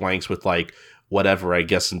in the blanks with like whatever, I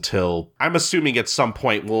guess, until I'm assuming at some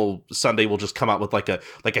point Sunday will just come out with like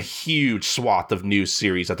a huge swath of new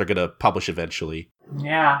series that they're going to publish eventually.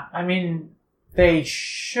 Yeah, I mean, they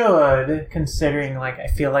should, considering like I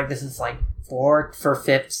feel like this is like fourth or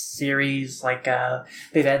fifth series, like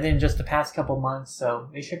they've ended in just the past couple months, so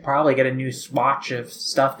they should probably get a new swatch of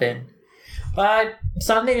stuff in. But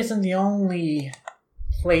Sunday isn't the only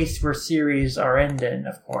place where series are ending,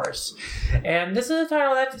 of course. And this is a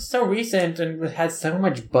title that's so recent and has so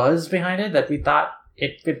much buzz behind it that we thought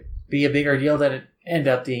it could be a bigger deal than it ended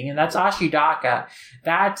up being, and that's Ashidaka.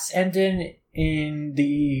 That's ending in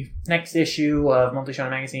the next issue of Monthly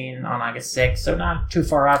Shonen Magazine on August 6th, so not too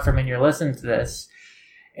far out from when you're listening to this.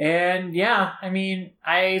 And yeah, I mean,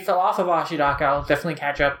 I fell off of Ashidaka. I'll definitely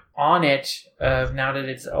catch up on it now that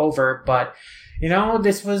it's over, but, you know,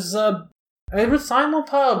 this was it was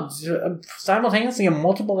simulpubbed simultaneously in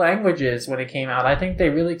multiple languages when it came out. I think they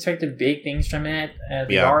really expected big things from it.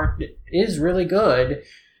 The art is really good,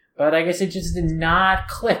 but I guess it just did not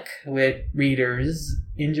click with readers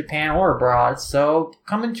in Japan or abroad. So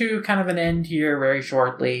coming to kind of an end here very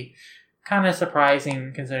shortly. Kind of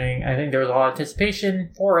surprising considering I think there was a lot of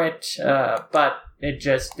anticipation for it, but it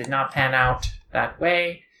just did not pan out that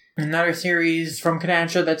way. Another series from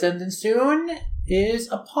Kodansha that's ending soon is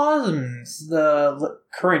Apossums, the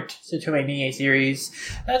current Satoe Nie series.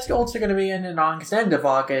 That's also going to be ending on the end of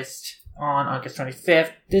August, on August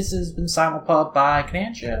 25th. This has been simulpub by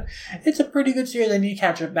Kodansha. It's a pretty good series. I need to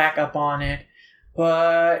catch back up on it.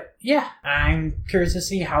 But yeah, I'm curious to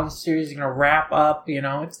see how the series is going to wrap up. You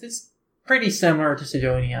know, it's pretty similar to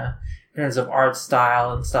Sidonia in terms of art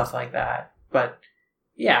style and stuff like that. But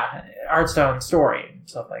yeah, art style and story and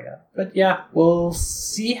stuff like that. But yeah, we'll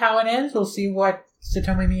see how it ends. We'll see what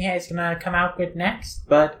Satoe Mihei is going to come out with next.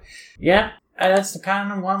 But yeah, that's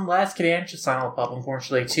kind of one last Kodansha simulpub,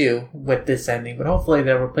 unfortunately, too, with this ending. But hopefully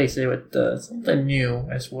they'll replace it with something new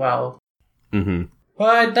as well. Mm-hmm.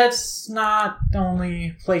 But that's not the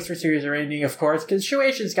only place where series are ending, of course, because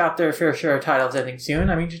Shueisha's got their fair share of titles ending soon.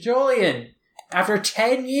 I mean, JoJolion, after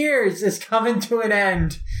 10 years, is coming to an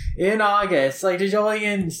end in August. Like,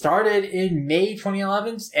 JoJolion started in May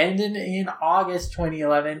 2011, ended in August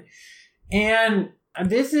 2011. And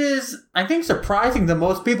This is, I think, surprising to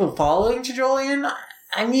most people following JoJolion.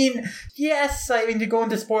 I mean, yes, to go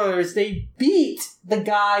into spoilers, they beat the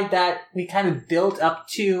guy that we kind of built up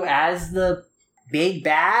to as the big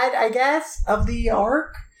bad, I guess, of the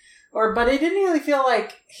arc. But it didn't really feel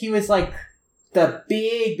like he was, like, the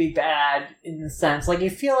big bad in the sense. Like, I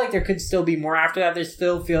feel like there could still be more after that. There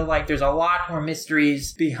still feel like there's a lot more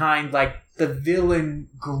mysteries behind, like, the villain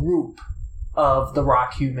group of the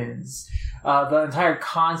Rock Humans. The entire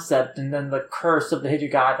concept, and then the curse of the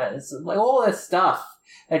Hijigata. It's like all that stuff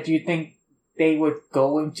that you think they would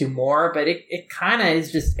go into more, but it kind of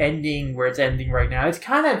is just ending where it's ending right now. It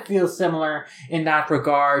kind of feels similar in that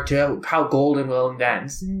regard to how Golden Wind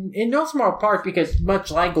ends. In no small part because, much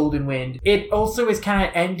like Golden Wind, it also is kind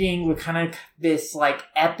of ending with kind of this, like,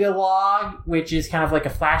 epilogue, which is kind of like a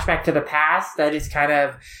flashback to the past that is kind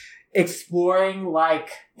of exploring, like,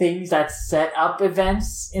 things that set up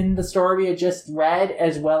events in the story we had just read,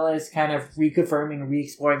 as well as kind of reconfirming and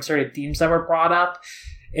re-exploring certain themes that were brought up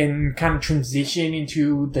and kind of transition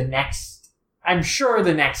into the next, I'm sure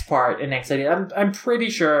the next part and next idea. I'm pretty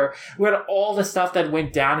sure with all the stuff that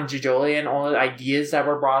went down in JoJolion, all the ideas that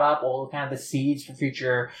were brought up, all kind of the seeds for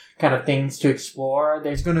future kind of things to explore,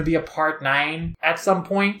 there's going to be a part 9 at some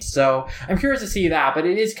point. So I'm curious to see that, but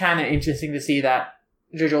it is kind of interesting to see that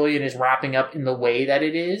JoJolion is wrapping up in the way that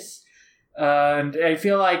it is. And I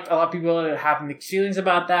feel like a lot of people have mixed feelings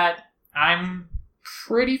about that. I'm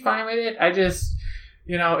pretty fine with it. I just,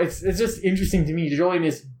 it's just interesting to me. JoJolion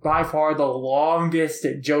is by far the longest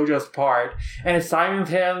JoJo's part, and it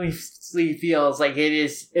simultaneously feels like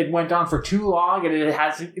it went on for too long, and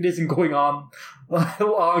it isn't going on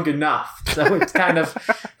long enough. So it's kind of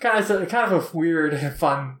a weird,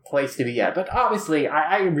 fun place to be at. But obviously,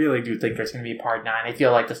 I really do think there's going to be part 9. I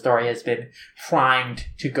feel like the story has been primed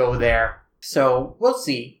to go there. So we'll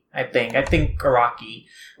see. I think Araki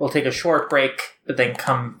will take a short break, but then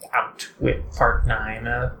come out with part 9,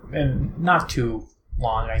 and not too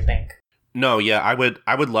long, I think. No, yeah, I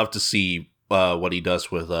would love to see what he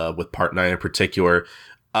does with part 9 in particular.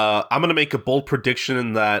 I'm gonna make a bold prediction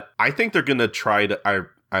in that I think they're gonna try to.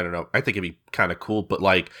 I don't know. I think it'd be kind of cool, but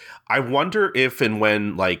like, I wonder if and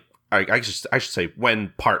when, like, I should say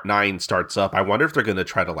when part 9 starts up, I wonder if they're gonna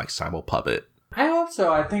try to, like, simulpub it. I hope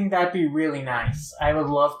so. I think that'd be really nice. I would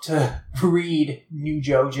love to read New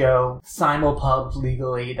JoJo simulpub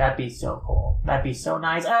legally. That'd be so cool. That'd be so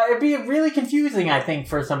nice. It'd be really confusing, I think,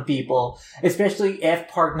 for some people, especially if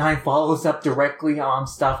part 9 follows up directly on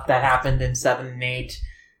stuff that happened in 7 and 8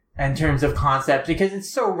 in terms of concept, because it's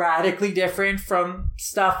so radically different from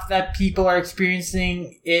stuff that people are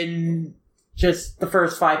experiencing in just the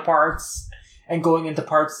first 5 parts and going into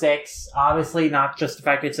part 6. Obviously, not just the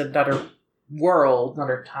fact it's another world,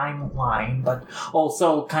 another timeline, but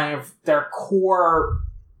also kind of their core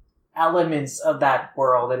elements of that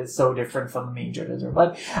world that is so different from the main JoJo.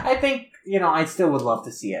 But I think, I still would love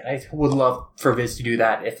to see it. I would love for Viz to do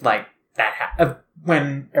that if, like,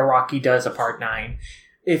 when Araki does a part 9.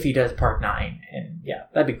 If he does part 9, and yeah,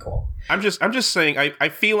 that'd be cool. I'm just saying. I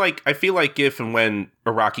feel like if and when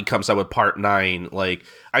Araki comes out with part 9, like,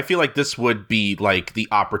 I feel like this would be like the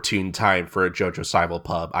opportune time for a JoJo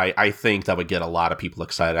simulpub. I think that would get a lot of people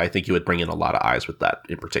excited. I think you would bring in a lot of eyes with that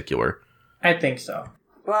in particular. I think so.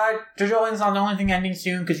 But JoJolion's not the only thing ending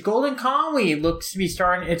soon, because Golden Kamuy looks to be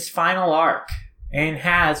starting its final arc. And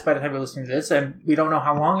has, by the time we're listening to this, and we don't know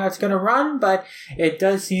how long that's going to run, but it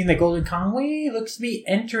does seem that Golden Kamuy looks to be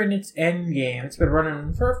entering its end game. It's been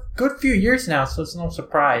running for a good few years now, so it's no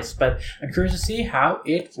surprise. But I'm curious to see how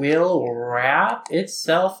it will wrap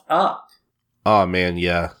itself up. Oh, man,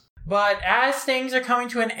 yeah. But as things are coming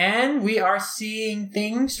to an end, we are seeing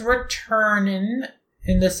things returning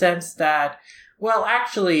in the sense that, well,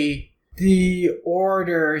 actually, the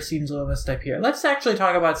order seems a little messed up here. Let's actually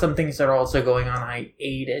talk about some things that are also going on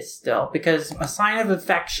hiatus still, because A Sign of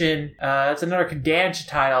Affection, that's another Kodansha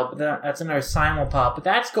title, but that's another simulpub, but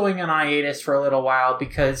that's going on hiatus for a little while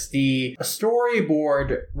because the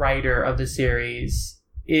storyboard writer of the series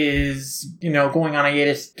is, going on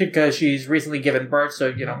hiatus because she's recently given birth,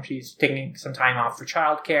 so, she's taking some time off for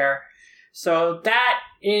childcare. So that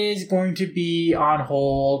is going to be on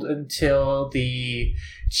hold until the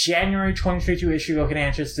January 2022 issue of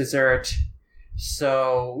Kodansha's Dessert.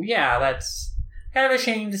 So, yeah, that's kind of a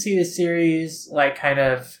shame to see this series, like, kind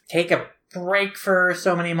of take a break for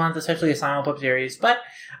so many months, especially a simulpub series. But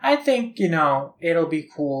I think, it'll be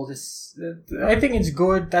cool. I think it's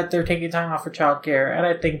good that they're taking time off for childcare, and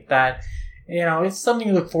I think that, it's something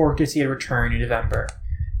to look forward to see it return in November.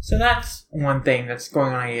 So that's one thing that's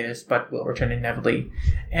going on hiatus, but will return inevitably.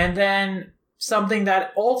 And then something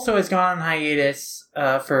that also has gone on hiatus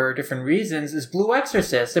for different reasons is Blue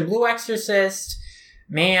Exorcist. And Blue Exorcist,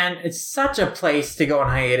 man, it's such a place to go on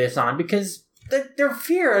hiatus on because they're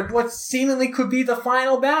fear of what seemingly could be the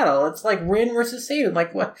final battle. It's like Rin versus Satan.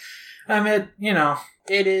 Like, what? I mean,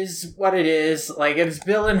 it is what it is. Like, it's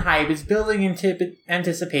building hype. It's building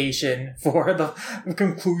anticipation for the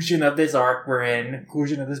conclusion of this arc we're in,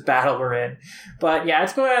 conclusion of this battle we're in. But yeah,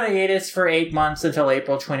 it's going on hiatus for 8 months until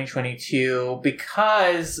April 2022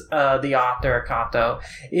 because the author, Kato,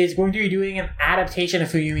 is going to be doing an adaptation of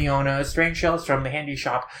Fuyumi Ono's Strange Tales from the Handy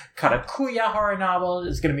Shop Karakuya horror novel.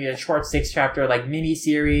 It's going to be a short 6-chapter, like,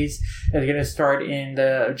 mini-series that's going to start in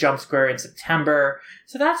the Jump Square in September.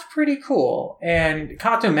 So that's pretty cool. And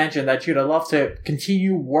Kato mentioned that she'd love to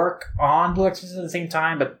continue work on Blue Exorcist at the same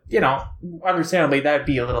time, but, understandably, that'd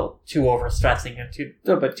be a little too overstressing and a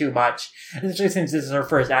little bit too much, especially since this is her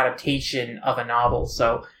first adaptation of a novel.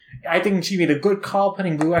 So I think she made a good call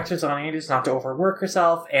putting Blue Exorcist on hiatus not to overwork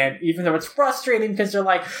herself. And even though it's frustrating because they're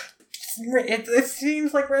like, it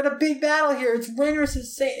seems like we're at a big battle here. It's Rin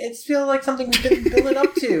versus Satan. It feels like something we've been building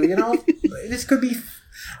up to, This could be...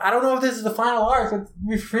 I don't know if this is the final arc, but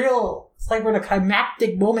we feel it's like we're in a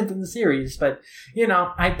climactic moment in the series. But,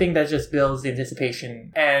 I think that just builds the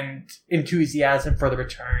anticipation and enthusiasm for the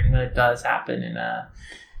return when it does happen in a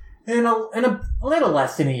little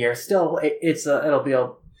less than a year. Still, it'll be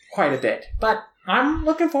quite a bit. But I'm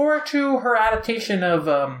looking forward to her adaptation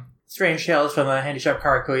of Strange Tales from the Handy Shop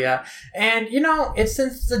Karakuya. And, it's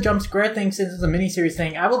since the Jump Square thing, since it's a miniseries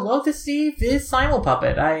thing, I would love to see Viz Simul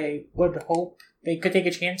Puppet. I would hope they could take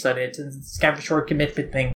a chance on it since it's kind of a short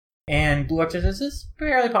commitment thing. And Blue Exorcist is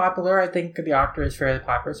fairly popular. I think the author is fairly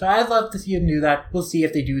popular. So I'd love to see them do that. We'll see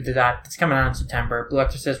if they do that. It's coming out in September. Blue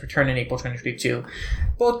Exorcist return in April 2022.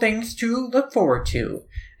 Both things to look forward to.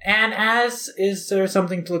 And is there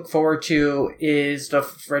something to look forward to is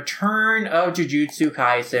the return of Jujutsu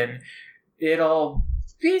Kaisen. It'll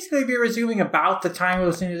basically be resuming about the time we're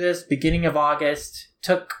listening to this, beginning of August.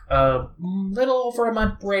 Took a little over a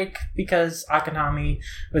month break because Akanami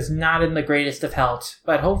was not in the greatest of health.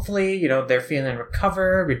 But hopefully, they're feeling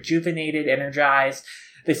recovered, rejuvenated, energized.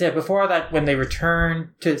 They said before that when they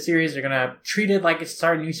return to the series, they're going to treat it like it's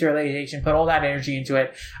a new serialization, put all that energy into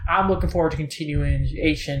it. I'm looking forward to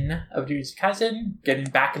continuation of Jujutsu Kaisen, getting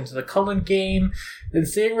back into the Cullen game, and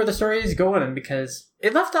seeing where the story is going, because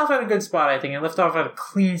it left off at a good spot, I think. It left off at a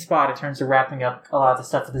clean spot in terms of wrapping up a lot of the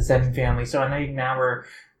stuff with the Zen family. So I think now we're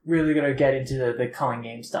really going to get into the Cullen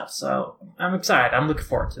game stuff. So I'm excited. I'm looking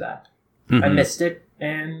forward to that. Mm-hmm. I missed it,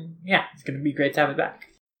 and yeah, it's going to be great to have it back.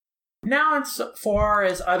 Now, as far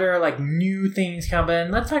as other, new things coming,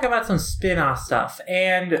 let's talk about some spin-off stuff.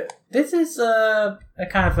 And this is a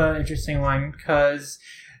kind of an interesting one, because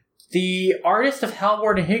the artist of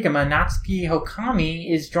Hellward and Higama, Natsuki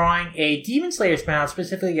Hokami, is drawing a Demon Slayer spin-off,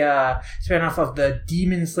 specifically a spin-off of the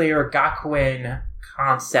Demon Slayer Gakuen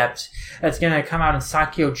concept that's going to come out in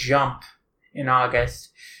Sakyo Jump in August.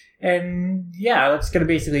 And yeah, that's going to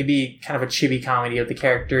basically be kind of a chibi comedy of the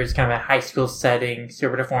characters, kind of a high school setting,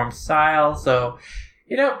 super deformed style. So,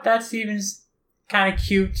 that seems kind of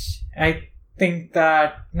cute. I think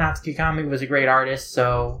that Natsuki Hokami was a great artist,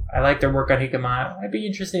 so I like their work on Higama. I'd be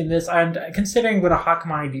interested in this. And considering what a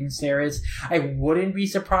Hakamani Demon Slayer is, I wouldn't be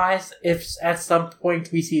surprised if at some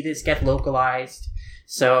point we see this get localized.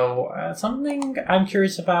 So, something I'm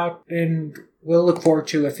curious about, and we'll look forward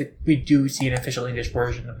to if we do see an official English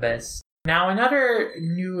version of this. Now, another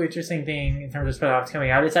new interesting thing in terms of spin-offs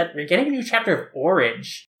coming out is that we're getting a new chapter of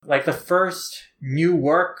Orange. Like the first new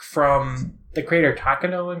work from the creator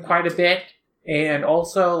Takano in quite a bit. And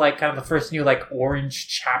also, kind of the first new, Orange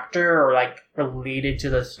chapter or, related to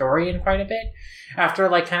the story in quite a bit. After,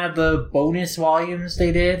 kind of the bonus volumes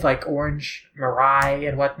they did, like Orange Mirai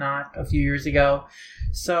and whatnot a few years ago.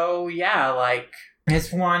 So, yeah,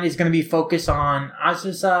 this one is going to be focused on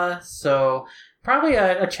Azusa, so probably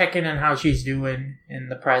a check-in on how she's doing in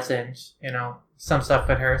the present, some stuff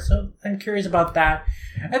with her. So I'm curious about that.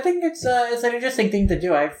 I think it's an interesting thing to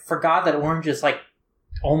do. I forgot that Orange is,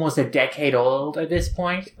 almost a decade old at this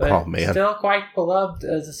point, but still quite beloved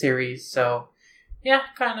as a series. So, yeah,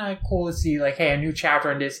 kind of cool to see, hey, a new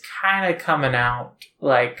chapter in this kind of coming out,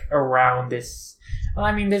 around this. Well,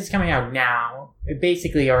 I mean, this is coming out now. It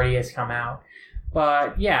basically already has come out.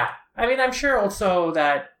 But, yeah, I mean, I'm sure also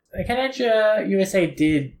that Kodansha USA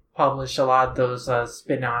did publish a lot of those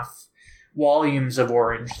spin-off volumes of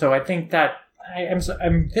Orange. So I think that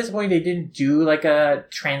I'm disappointed they didn't do like a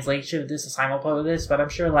translation of this, a simulpub of this, but I'm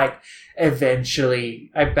sure like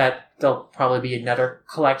eventually, I bet there'll probably be another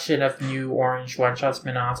collection of new Orange one-shot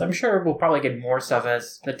spin-offs. I'm sure we'll probably get more stuff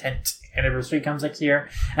as the 10th anniversary comes next year,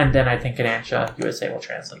 and then I think Kodansha USA will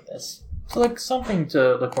translate this. So like something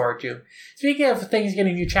to look forward to. Speaking of things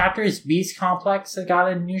getting new chapters, Beast Complex has got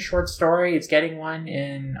a new short story. It's getting one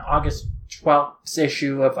in August 12th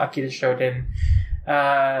issue of Akira Shoten.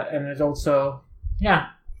 And there's also,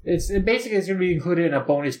 it basically is going to be included in a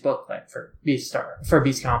bonus booklet for Beast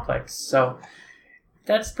Complex. So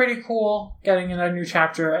that's pretty cool, getting another new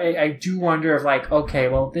chapter. I do wonder if, like, okay,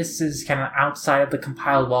 well, this is kind of outside of the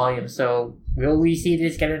compiled volume, so will we see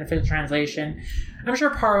this get an official translation? I'm sure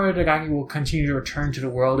Paru Itagaki will continue to return to the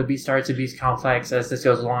world of Beastars and Beast Complex as this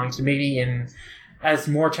goes along, so maybe as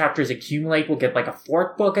more chapters accumulate, we'll get like a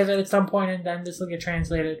fourth book of it at some point, and then this will get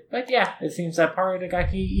translated. But yeah, it seems that Paru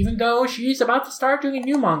Itagaki, even though she's about to start doing a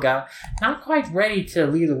new manga, not quite ready to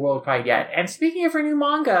leave the world quite yet. And speaking of her new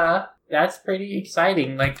manga, that's pretty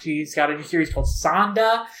exciting. Like, she's got a new series called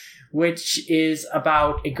Sanda, which is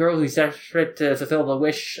about a girl who's desperate to fulfill the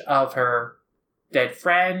wish of her dead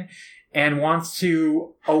friend and wants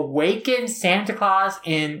to awaken Santa Claus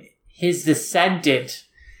and his descendant,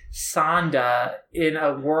 Sanda, in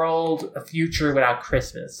a world, a future without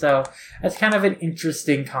Christmas. So that's kind of an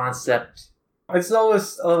interesting concept. It's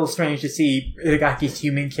always a little strange to see Itagaki's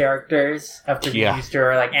human characters after being used to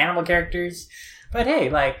her like animal characters. But hey,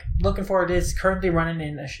 like, looking forward to this. Currently running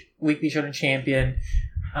in a Weekly Shonen Champion.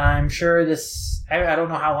 I'm sure this, I don't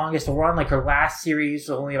know how long this will run. Like, her last series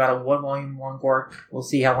was only about a 1-volume long work. We'll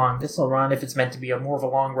see how long this will run, if it's meant to be more of a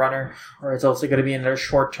long runner, or it's also going to be another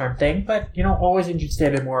short-term thing. But, always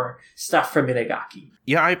interested in more stuff from Itagaki.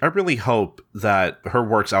 Yeah, I really hope that her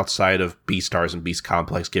works outside of Beastars and Beast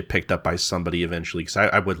Complex get picked up by somebody eventually, because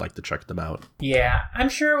I would like to check them out. Yeah, I'm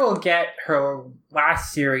sure we'll get her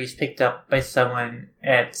last series picked up by someone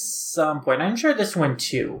at some point. I'm sure this one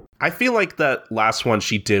too. I feel like that last one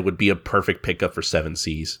she did would be a perfect pickup for 7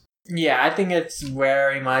 Seas. Yeah, I think it's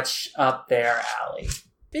very much up their alley.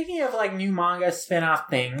 Speaking of like new manga spin-off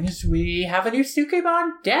things, we have a new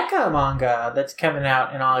Sukeban Deka manga that's coming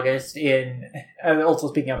out in August also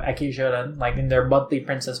speaking of Akira Shoten, like in their monthly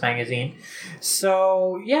Princess magazine.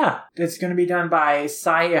 So yeah, it's going to be done by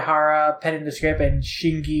Sai Ihara, penning the script, and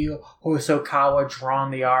Shingi Hosokawa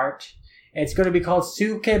drawing the art. It's going to be called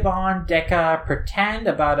Sukeban Deka Pretend,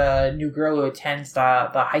 about a new girl who attends the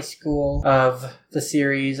high school of the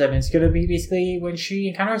series. I mean, it's going to be basically when she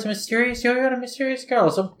encounters a mysterious yo-yo and a mysterious girl.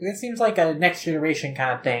 So it seems like a next generation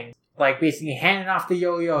kind of thing. Like, basically handing off the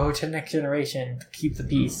yo-yo to next generation to keep the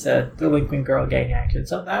peace, delinquent girl gang action.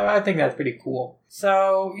 So I think that's pretty cool.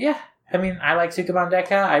 So, yeah. I mean, I like Sukeban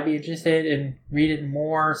Deka. I'd be interested in reading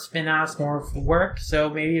more spin-offs, more work. So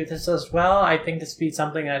maybe if this does well, I think this would be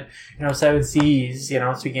something that, 7 Seas,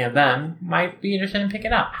 speaking of them, might be interested in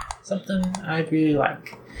picking up. Something I'd really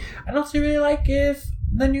like. I'd also really like if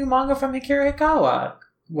the new manga from Akira Hikawa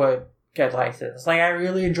would get licensed. Like, I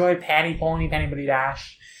really enjoyed Panty Pony, Panty Buddy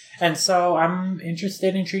Dash. And so I'm interested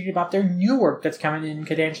and intrigued about their new work that's coming in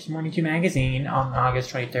Kodansha's Morning 2 magazine on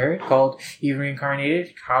August 23rd called Even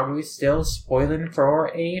Reincarnated, Kaoru is Still Spoiling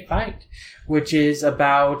for a Fight, which is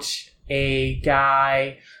about a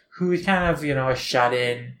guy who's kind of, a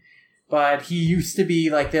shut-in, but he used to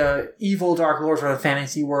be like the evil Dark Lord from the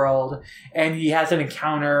fantasy world, and he has an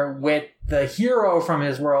encounter with the hero from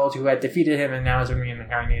his world who had defeated him and now is a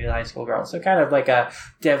reincarnated high school girl. So kind of like a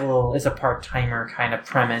devil is a part-timer kind of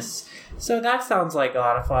premise. So that sounds like a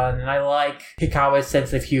lot of fun, and I like Hikawa's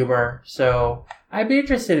sense of humor. So I'd be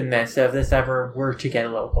interested in this if this ever were to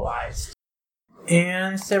get localized.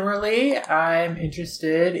 And similarly, I'm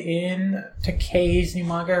interested in Takei's new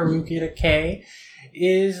manga. Haruki Takei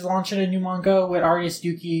is launching a new manga with artist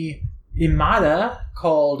Yuki Imada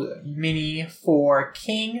called Mini 4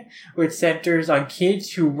 King, which centers on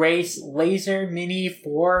kids who race laser Mini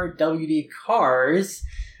 4 WD cars.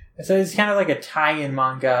 So it's kind of like a tie-in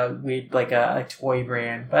manga with like a toy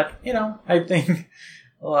brand. But, I think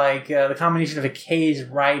like the combination of Takei's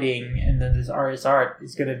writing and then this artist's art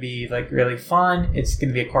is going to be like really fun. It's going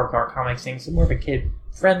to be a Core Comics thing, so more of a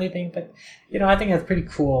kid-friendly thing. But, I think that's pretty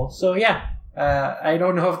cool. So yeah. I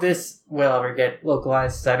don't know if this will ever get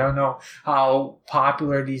localized. I don't know how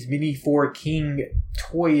popular these Mini 4 King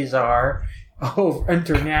toys are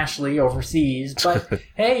internationally, overseas. But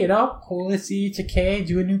hey, cool to see Takei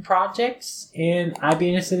doing new projects, and I'd be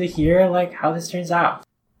interested to hear like how this turns out.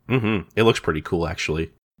 Mm-hmm. It looks pretty cool,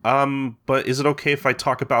 actually. But is it okay if I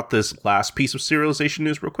talk about this last piece of serialization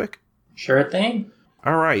news real quick? Sure thing.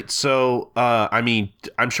 All right, so, I mean,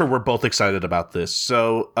 I'm sure we're both excited about this.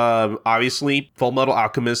 So, obviously, Full Metal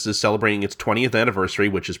Alchemist is celebrating its 20th anniversary,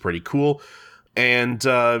 which is pretty cool. And,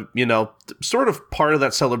 sort of part of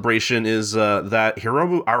that celebration is that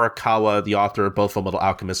Hiromu Arakawa, the author of both Full Metal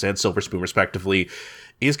Alchemist and Silver Spoon, respectively,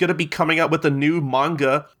 is going to be coming out with a new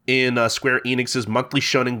manga in Square Enix's monthly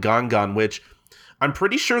Shonen Gangan, which I'm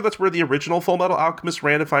pretty sure that's where the original Full Metal Alchemist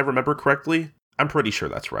ran, if I remember correctly. I'm pretty sure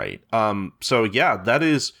that's right. So yeah,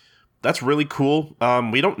 that's really cool.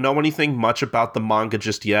 We don't know anything much about the manga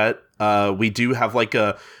just yet. We do have like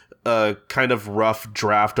a kind of rough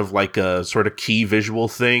draft of like a sort of key visual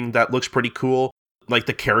thing that looks pretty cool. Like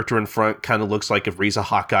the character in front kind of looks like if Riza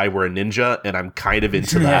Hawkeye were a ninja, and I'm kind of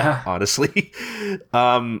into that, honestly.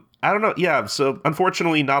 I don't know. Yeah, so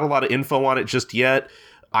unfortunately, not a lot of info on it just yet.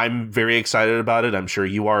 I'm very excited about it. I'm sure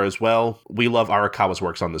you are as well. We love Arakawa's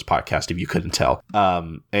works on this podcast, if you couldn't tell.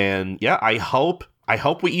 And yeah, I hope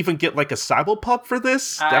we even get like a Cyberpunk for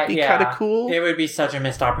this. That'd be kind of cool. It would be such a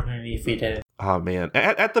missed opportunity if we did it. Oh man.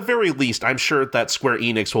 At the very least, I'm sure that Square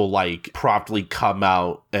Enix will like promptly come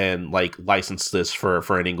out and like license this for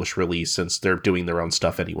an English release, since they're doing their own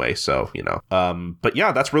stuff anyway. So, but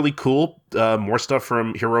yeah, that's really cool. More stuff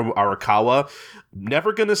from Hiromu Arakawa.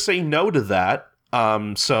 Never gonna say no to that.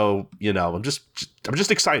 So, I'm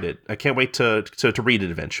just excited. I can't wait to read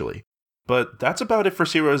it eventually. But that's about it for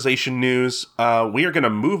serialization news. We are going to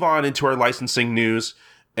move on into our licensing news.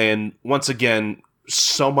 And once again,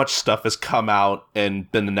 so much stuff has come out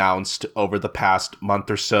and been announced over the past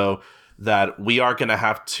month or so that we are going to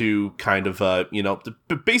have to kind of,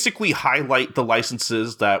 basically highlight the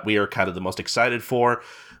licenses that we are kind of the most excited for.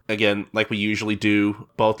 Again, like we usually do,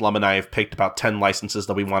 both Lum and I have picked about 10 licenses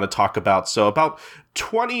that we want to talk about. So about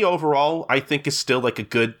 20 overall, I think, is still like a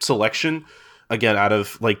good selection. Again, out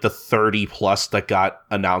of like the 30 plus that got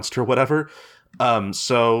announced or whatever. Lum,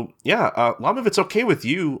 if it's okay with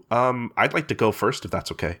you, I'd like to go first if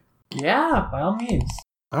that's okay. Yeah, by all means.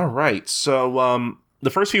 All right. So the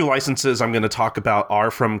first few licenses I'm going to talk about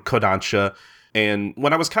are from Kodansha. And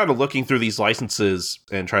when I was kind of looking through these licenses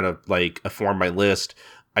and trying to like form my list,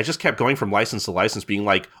 I just kept going from license to license, being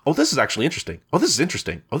like, "Oh, this is actually interesting. Oh, this is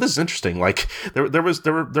interesting. Oh, this is interesting." Like there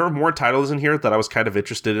were more titles in here that I was kind of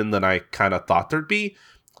interested in than I kind of thought there'd be.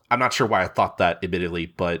 I'm not sure why I thought that,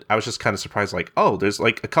 admittedly, but I was just kind of surprised. Like, oh, there's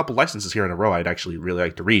like a couple licenses here in a row I'd actually really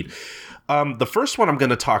like to read. The first one I'm going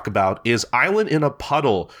to talk about is Island in a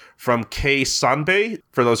Puddle from Kei Sanbei.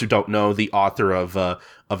 For those who don't know, the author of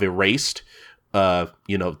Erased. A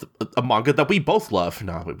manga that we both love.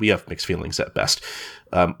 No, we have mixed feelings at best.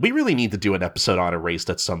 We really need to do an episode on Erased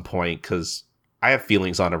at some point, because I have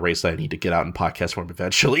feelings on Erased that I need to get out in podcast form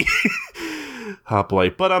eventually. Oh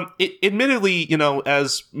boy. But admittedly,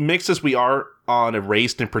 as mixed as we are on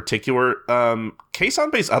Erased in particular, Kei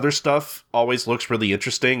Sanbei's other stuff always looks really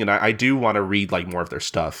interesting, and I do want to read like more of their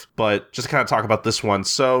stuff. But just to kind of talk about this one.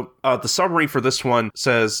 So the summary for this one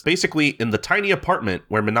says, basically, in the tiny apartment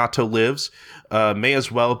where Minato lives, may as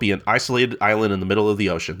well be an isolated island in the middle of the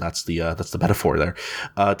ocean. That's the metaphor there.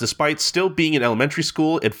 Despite still being in elementary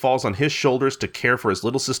school, it falls on his shoulders to care for his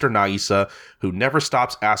little sister Nagisa, who never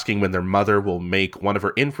stops asking when their mother will make one of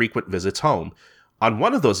her infrequent visits home. On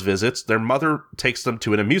one of those visits, their mother takes them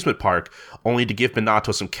to an amusement park, only to give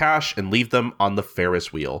Minato some cash and leave them on the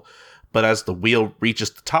Ferris wheel. But as the wheel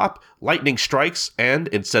reaches the top, lightning strikes, and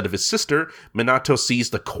instead of his sister, Minato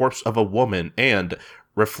sees the corpse of a woman and,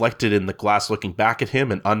 reflected in the glass looking back at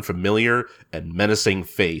him, an unfamiliar and menacing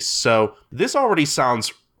face. So this already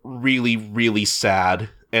sounds really, really sad,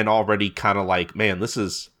 and already kind of like, man, this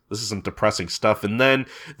is some depressing stuff. And then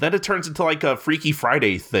it turns into like a Freaky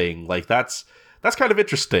Friday thing. Like that's kind of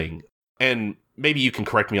interesting. And maybe you can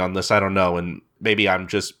correct me on this, I don't know, and maybe I'm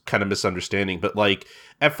just kind of misunderstanding, but like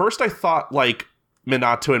at first I thought like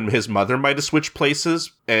Minato and his mother might have switched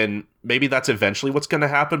places, and maybe that's eventually what's going to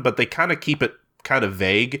happen, but they kind of keep it kind of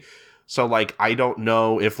vague. So like I don't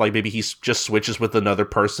know if like maybe he just switches with another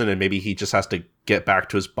person and maybe he just has to get back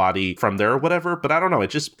to his body from there or whatever, but I don't know,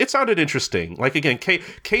 it sounded interesting. Like again, Kei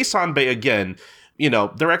Sanbei, again,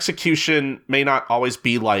 their execution may not always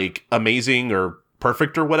be like amazing or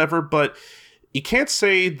perfect or whatever, but you can't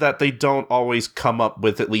say that they don't always come up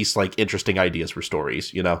with at least like interesting ideas for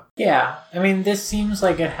stories, Yeah, I mean, this seems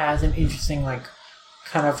like it has an interesting like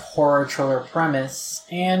kind of horror thriller premise,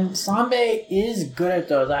 and Sanbei is good at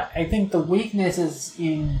those. I think the weakness is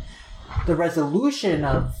in the resolution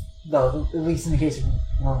of those, at least in the case of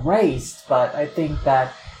Erased, but I think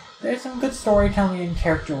that there's some good storytelling and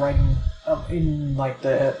character writing in like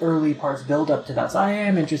the early parts build up to that. So I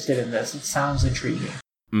am interested in this. It sounds intriguing.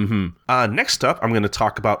 Next up, I'm going to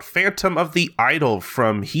talk about Phantom of the Idol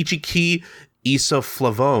from Hijiki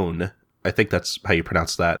Isoflavone. I think that's how you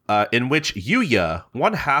pronounce that, in which Yuya,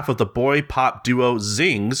 one half of the boy pop duo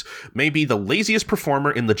Zings, may be the laziest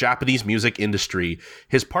performer in the Japanese music industry.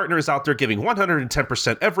 His partner is out there giving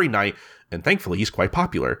 110% every night, and thankfully he's quite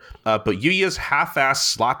popular. But Yuya's half-assed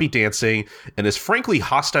sloppy dancing and his frankly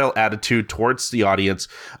hostile attitude towards the audience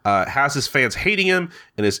has his fans hating him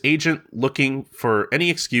and his agent looking for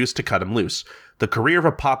any excuse to cut him loose. The career of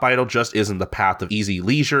a pop idol just isn't the path of easy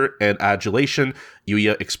leisure and adulation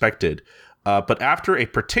Yuya expected. But after a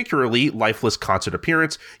particularly lifeless concert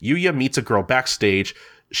appearance, Yuya meets a girl backstage.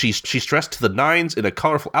 She's dressed to the nines in a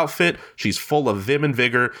colorful outfit, she's full of vim and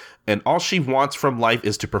vigor, and all she wants from life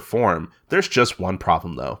is to perform. There's just one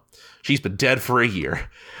problem, though. She's been dead for a year.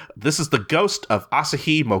 This is the ghost of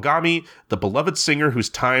Asahi Mogami, the beloved singer whose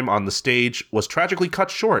time on the stage was tragically cut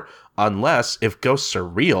short, unless, if ghosts are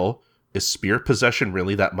real, is spirit possession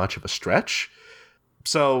really that much of a stretch?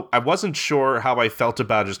 So I wasn't sure how I felt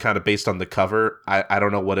about it just kind of based on the cover. I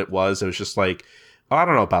don't know what it was. It was just like, oh, I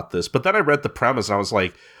don't know about this. But then I read the premise and I was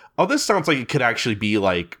like, oh, this sounds like it could actually be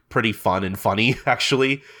like pretty fun and funny,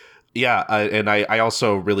 actually. Yeah, and I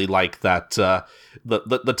also really like that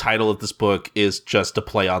the title of this book is just a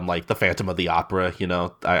play on like the Phantom of the Opera, you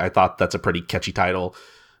know. I thought that's a pretty catchy title.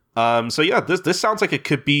 So yeah, this sounds like it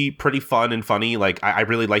could be pretty fun and funny. Like, I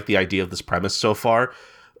really like the idea of this premise so far.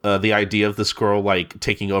 The idea of this girl, like,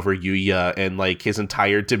 taking over Yuya and, like, his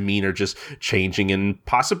entire demeanor just changing and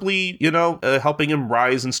possibly, you know, helping him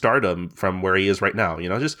rise in stardom from where he is right now. You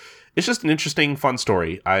know, it's just an interesting, fun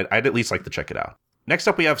story. I'd at least like to check it out. Next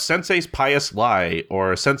up, we have Sensei's Pious Lie,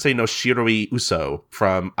 or Sensei no Shiroi Uso,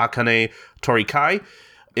 from Akane Torikai,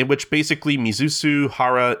 in which basically Mizusu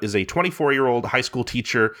Hara is a 24-year-old high school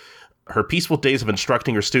teacher. Her peaceful days of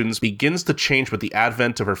instructing her students begins to change with the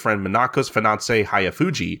advent of her friend Minako's fiancé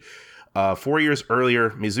Hayafuji. 4 years earlier,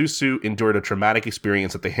 Mizusu endured a traumatic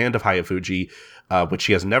experience at the hand of Hayafuji, which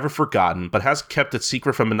she has never forgotten, but has kept it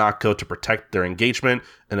secret from Minako to protect their engagement,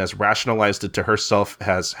 and has rationalized it to herself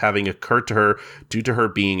as having occurred to her due to her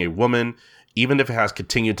being a woman, even if it has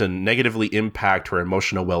continued to negatively impact her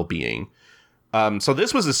emotional well-being. So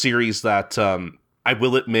this was a series that I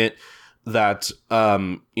will admit that,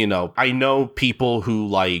 you know, I know people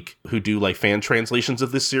who do fan translations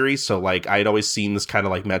of this series. So like I'd always seen this kind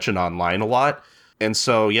of like mentioned online a lot. And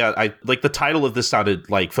so, yeah, I like the title of this sounded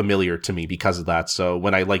like familiar to me because of that. So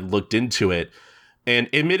when I like looked into it, and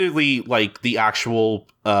admittedly, like the actual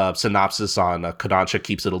synopsis on Kodansha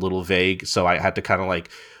keeps it a little vague. So I had to kind of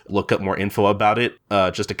like look up more info about it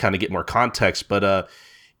just to kind of get more context. But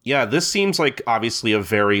yeah, this seems like obviously a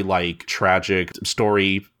very like tragic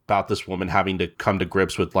story about this woman having to come to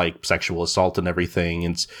grips with like sexual assault and everything.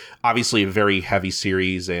 And it's obviously a very heavy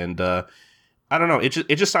series, and I don't know, it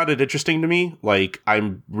just sounded interesting to me. Like,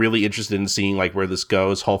 I'm really interested in seeing like where this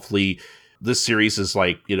goes. Hopefully this series is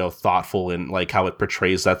like, you know, thoughtful in like how it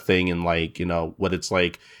portrays that thing, and like, you know, what it's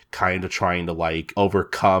like kind of trying to like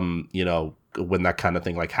overcome, you know, when that kind of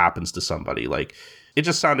thing like happens to somebody. Like, it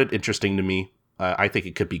just sounded interesting to me. I think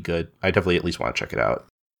it could be good. I definitely at least want to check it out.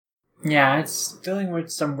 Yeah, it's dealing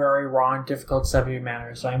with some very raw and difficult subject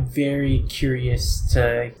matter, so I'm very curious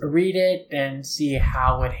to read it and see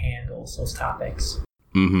how it handles those topics.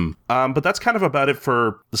 But that's kind of about it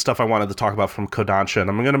for the stuff I wanted to talk about from Kodansha, and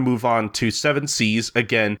I'm going to move on to Seven Seas.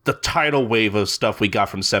 Again, the tidal wave of stuff we got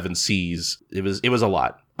from Seven Seas, it was a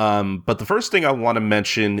lot. But the first thing I want to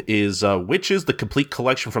mention is Witches, the complete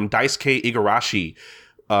collection from Daisuke Igarashi,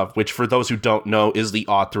 which, for those who don't know, is the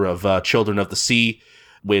author of Children of the Sea,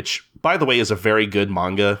 which, by the way, is a very good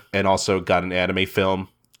manga and also got an anime film.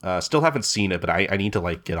 Still haven't seen it, but I need to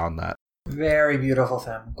like get on that. Very beautiful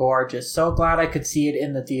film. Gorgeous. So glad I could see it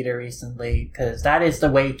in the theater recently, because that is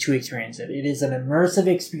the way to experience it. It is an immersive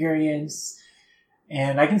experience,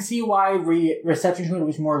 and I can see why reception to it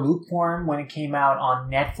was more lukewarm when it came out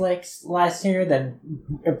on Netflix last year than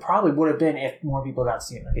it probably would have been if more people got to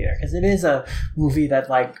see it in the theater, because it is a movie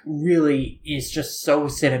that like really is just so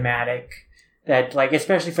cinematic that, like,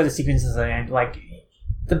 especially for the sequences at the end, like,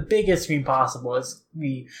 the biggest screen possible is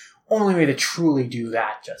the only way to truly do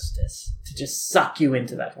that justice, to just suck you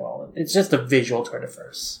into that world. It's just a visual tour de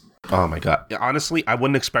force. Oh my god. Honestly, I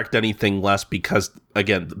wouldn't expect anything less because,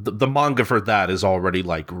 again, the manga for that is already,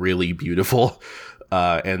 like, really beautiful.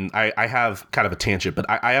 And I have kind of a tangent, but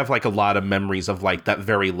I have, like, a lot of memories of, like, that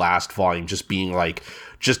very last volume just being, like,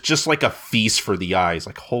 just like a feast for the eyes.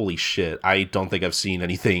 Like, holy shit, I don't think I've seen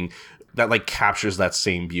anything that like captures that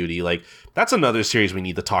same beauty. Like, that's another series we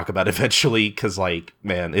need to talk about eventually, because like,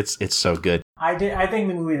 man, it's so good. I think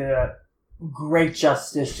the movie did a great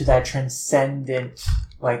justice to that transcendent,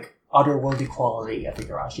 like, otherworldly quality of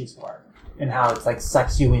Igarashi's work. And how it's, like,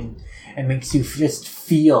 sucks you in and makes you just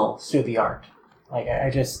feel through the art. Like, I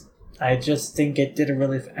just think it did a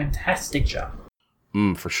really fantastic job.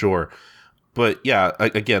 For sure. But yeah,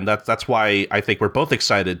 again, that's why I think we're both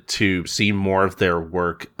excited to see more of their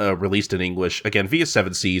work released in English, again, via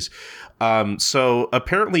Seven Seas. So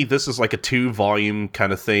apparently this is like a 2-volume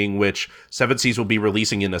kind of thing, which Seven Seas will be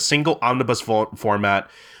releasing in a single omnibus format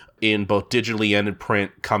in both digitally and in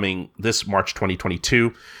print coming this March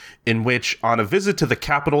 2022, in which, on a visit to the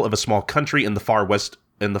capital of a small country in the far west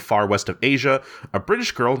of Asia, a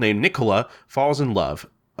British girl named Nicola falls in love.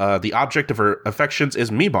 The object of her affections is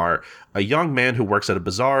Mimar, a young man who works at a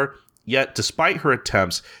bazaar, yet despite her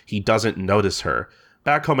attempts, he doesn't notice her.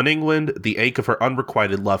 Back home in England, the ache of her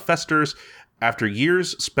unrequited love festers. After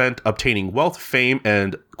years spent obtaining wealth, fame,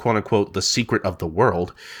 and quote-unquote the secret of the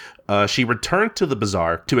world, she returned to the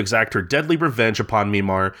bazaar to exact her deadly revenge upon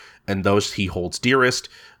Mimar and those he holds dearest.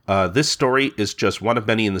 This story is just one of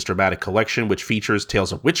many in this dramatic collection, which features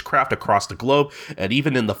tales of witchcraft across the globe and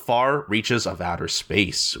even in the far reaches of outer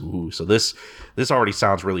space. Ooh, so this already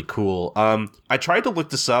sounds really cool. I tried to look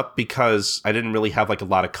this up because I didn't really have like a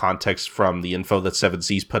lot of context from the info that Seven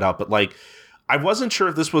Seas put out, but like I wasn't sure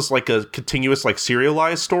if this was like a continuous like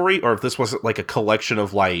serialized story or if this was like a collection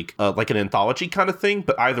of like an anthology kind of thing.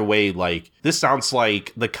 But either way, like this sounds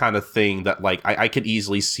like the kind of thing that like I could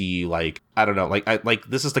easily see, like, I don't know, like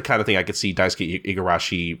this is the kind of thing I could see Daisuke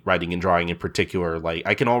Igarashi writing and drawing in particular. Like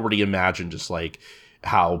I can already imagine just like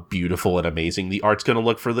how beautiful and amazing the art's going to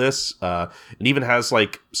look for this. It even has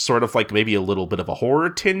like sort of like maybe a little bit of a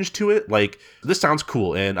horror tinge to it. Like this sounds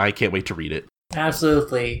cool and I can't wait to read it.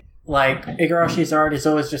 Absolutely. Like, Igarashi's art is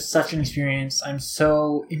always just such an experience. I'm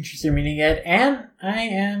so interested in reading it, and I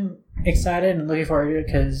am excited and looking forward to it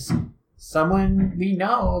because someone we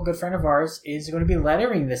know, a good friend of ours, is going to be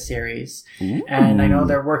lettering this series. Ooh. And I know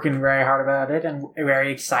they're working very hard about it and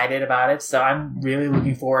very excited about it, so I'm really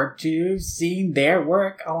looking forward to seeing their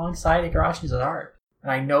work alongside Igarashi's art.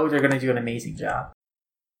 And I know they're going to do an amazing job.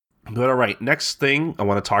 But all right, next thing I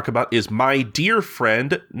want to talk about is my dear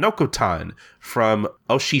friend Nokotan from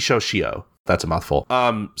Oshishoshio. That's a mouthful.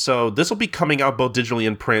 So this will be coming out both digitally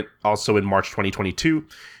and print also in March 2022,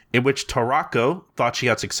 in which Torako thought she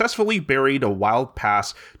had successfully buried a wild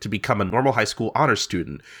past to become a normal high school honor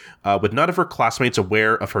student, with none of her classmates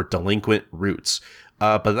aware of her delinquent roots.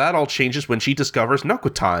 But that all changes when she discovers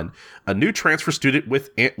Nokotan, a new transfer student with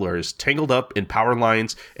antlers, tangled up in power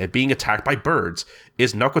lines and being attacked by birds.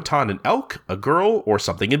 Is Nokotan an elk, a girl, or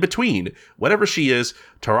something in between? Whatever she is,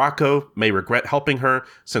 Torako may regret helping her,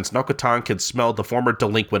 since Nokotan can smell the former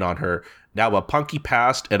delinquent on her. Now a punky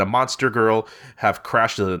past and a monster girl have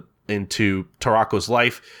crashed into Torako's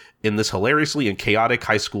life in this hilariously and chaotic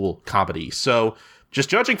high school comedy. So, just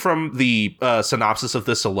judging from the synopsis of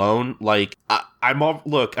this alone, like, I'm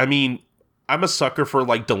a sucker for,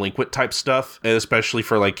 like, delinquent type stuff, and especially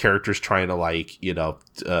for, like, characters trying to, like, you know,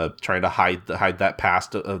 trying to hide that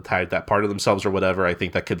past, hide that part of themselves or whatever. I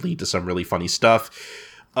think that could lead to some really funny stuff.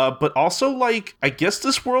 But also, like, I guess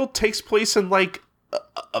this world takes place in, like,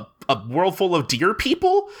 a world full of deer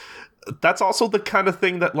people? That's also the kind of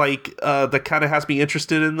thing that, like, that kind of has me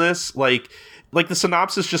interested in this. Like the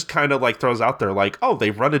synopsis just kind of like throws out there like, oh, they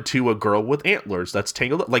run into a girl with antlers that's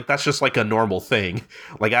tangled up. Like that's just like a normal thing.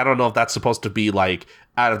 Like I don't know if that's supposed to be like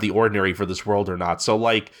out of the ordinary for this world or not. So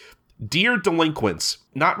like dear delinquents,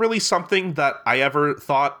 not really something that I ever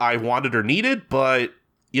thought I wanted or needed, but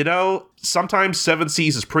you know, sometimes Seven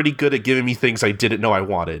Seas is pretty good at giving me things I didn't know I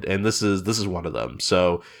wanted, and this is one of them.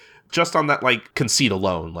 So just on that like conceit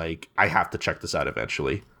alone, like I have to check this out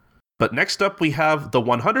eventually. But next up, we have The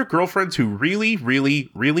 100 Girlfriends Who Really, Really,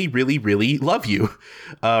 Really, Really, Really Love You.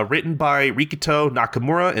 Written by Rikito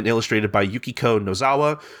Nakamura and illustrated by Yukiko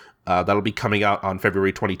Nozawa. That'll be coming out on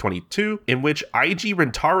February 2022, in which Eiji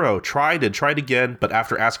Rentaro tried and tried again, but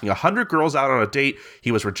after asking 100 girls out on a date,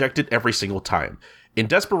 he was rejected every single time. In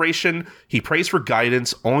desperation, he prays for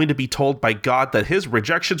guidance, only to be told by God that his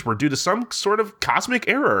rejections were due to some sort of cosmic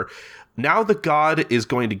error. Now the god is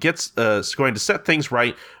going to set things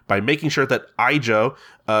right by making sure that Aijo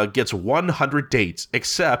gets 100 dates,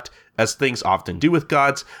 except, as things often do with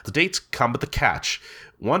gods, the dates come with a catch.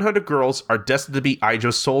 100 girls are destined to be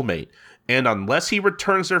Aijo's soulmate, and unless he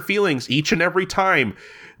returns their feelings each and every time,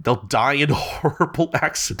 they'll die in horrible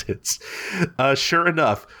accidents. Sure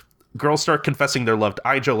enough, girls start confessing their love to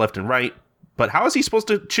Aijo left and right, But how is he supposed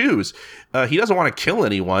to choose? He doesn't want to kill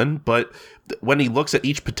anyone, but when he looks at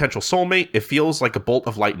each potential soulmate, it feels like a bolt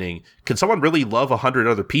of lightning. Can someone really love 100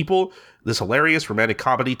 other people? This hilarious romantic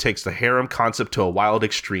comedy takes the harem concept to a wild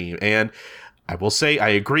extreme. And I will say, I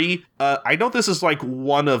agree. I know this is like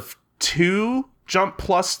one of 2 Jump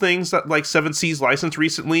Plus things that like Seven Seas licensed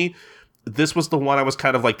recently. This was the one I was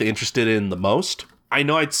kind of like interested in the most. I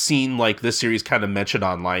know I'd seen like this series kind of mentioned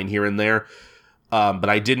online here and there. But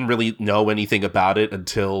I didn't really know anything about it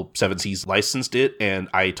until Seven Seas licensed it, and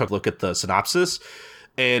I took a look at the synopsis.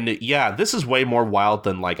 And yeah, this is way more wild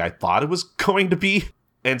than like I thought it was going to be.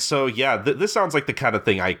 And so yeah, this sounds like the kind of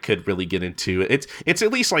thing I could really get into. It's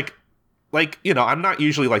at least like you know, I'm not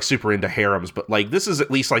usually like super into harems, but like this is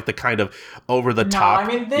at least like the kind of over the top.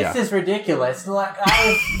 No, I mean this is ridiculous. Like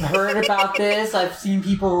I've heard about this. I've seen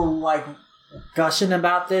people like gushing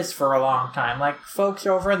about this for a long time. Like folks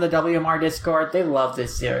over in the WMR Discord, they love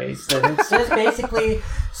this series. And it's just basically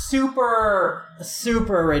super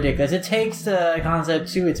ridiculous. It takes the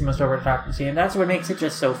concept to its most over the top extreme, and that's what makes it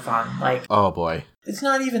just so fun. Like, oh boy, it's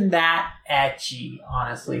not even that ecchi,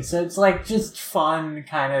 honestly. So it's like just fun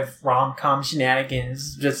kind of rom-com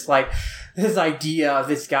shenanigans. Just like this idea of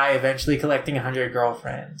this guy eventually collecting 100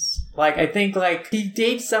 girlfriends. Like, I think, like, he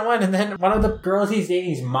dates someone, and then one of the girls he's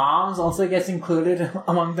dating's moms also gets included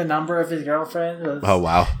among the number of his girlfriends. Oh,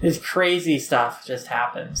 wow. This crazy stuff just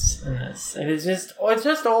happens in this. And it's just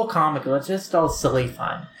all comical. It's just all silly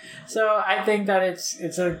fun. So I think that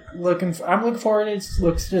I'm looking forward to it. It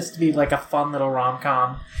looks just to be like a fun little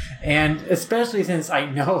rom-com. And especially since I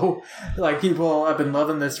know, like, people have been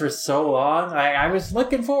loving this for so long, I was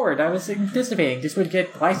looking forward. I was anticipating this would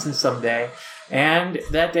get licensed someday. And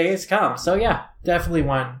that day has come. So yeah, definitely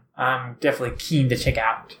one I'm definitely keen to check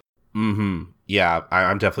out. Mm-hmm. Yeah,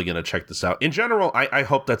 I'm definitely going to check this out. In general, I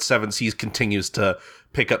hope that Seven Seas continues to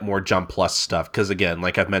pick up more Jump Plus stuff. Because again,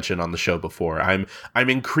 like I've mentioned on the show before, I'm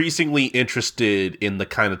increasingly interested in the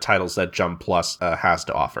kind of titles that Jump Plus has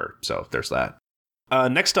to offer. So there's that.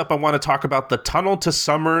 Next up, I want to talk about The Tunnel to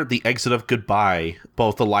Summer, The Exit of Goodbye.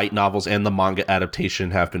 Both the light novels and the manga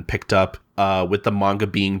adaptation have been picked up, with the manga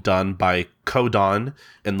being done by Kodan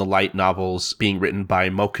and the light novels being written by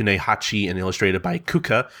Mokune Hachi and illustrated by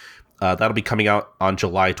Kuka. That'll be coming out on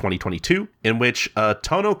July 2022, in which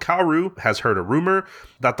Tono Kaoru has heard a rumor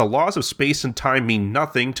that the laws of space and time mean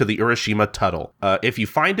nothing to the Urashima Tuttle. If you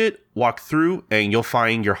find it, walk through and you'll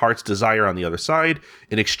find your heart's desire on the other side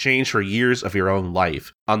in exchange for years of your own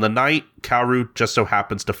life. On the night, Kaoru just so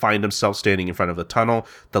happens to find himself standing in front of the tunnel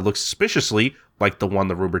that looks suspiciously like the one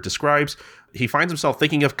the rumor describes. He finds himself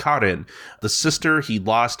thinking of Karen, the sister he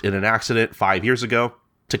lost in an accident 5 years ago.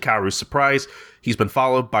 To Kaoru's surprise, he's been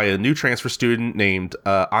followed by a new transfer student named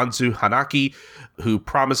Anzu Hanaki, who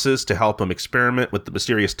promises to help him experiment with the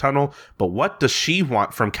mysterious tunnel. But what does she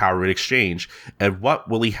want from Kaoru in exchange? And what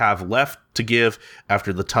will he have left to give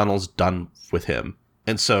after the tunnel's done with him?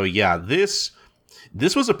 And so, yeah, this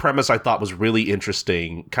was a premise I thought was really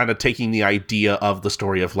interesting, kind of taking the idea of the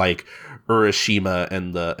story of like Urashima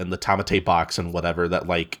and the Tamate box and whatever that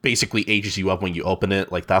like basically ages you up when you open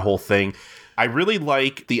it, like that whole thing. I really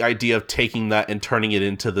like the idea of taking that and turning it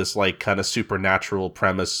into this like kind of supernatural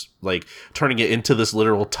premise, like turning it into this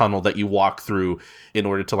literal tunnel that you walk through in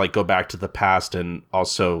order to like go back to the past, and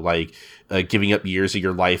also like giving up years of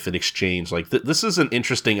your life in exchange. Like this is an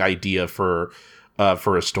interesting idea for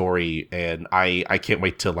a story, and I can't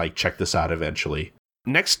wait to like check this out eventually.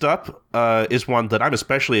 Next up is one that I'm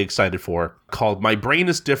especially excited for, called My Brain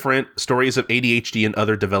is Different, Stories of ADHD and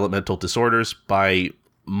Other Developmental Disorders by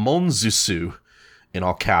Monzusu, in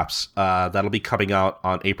all caps. That'll be coming out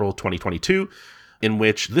on April 2022, in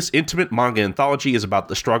which this intimate manga anthology is about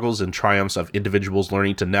the struggles and triumphs of individuals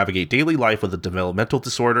learning to navigate daily life with a developmental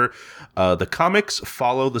disorder. The comics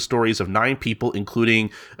follow the stories of 9 people,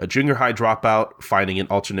 including a junior high dropout finding an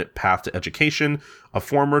alternate path to education, a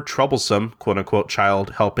former troublesome, quote-unquote,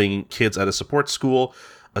 child helping kids at a support school,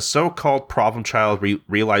 a so-called problem child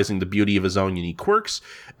realizing the beauty of his own unique quirks,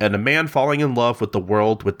 and a man falling in love with the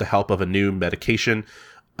world with the help of a new medication.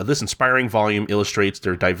 This inspiring volume illustrates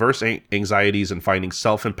their diverse anxieties and finding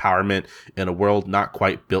self-empowerment in a world not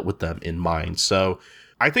quite built with them in mind. So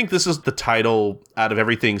I think this is the title out of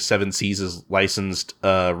everything Seven Seas has licensed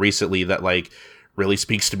recently that like really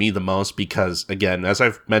speaks to me the most, because again, as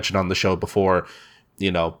I've mentioned on the show before,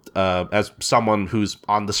 you know, as someone who's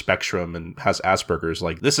on the spectrum and has Asperger's,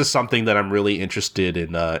 like this is something that I'm really interested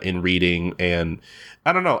in reading. And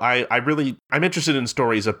I don't know, I'm interested in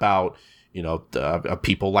stories about, you know,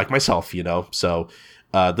 people like myself, you know, so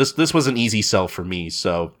this was an easy sell for me.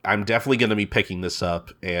 So I'm definitely going to be picking this up,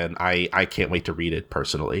 and I can't wait to read it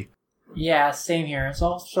personally. Yeah, same here. It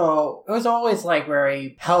was always like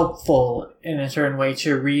very helpful in a certain way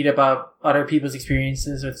to read about other people's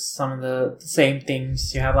experiences with some of the same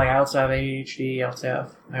things you have. Like, I also have ADHD, I also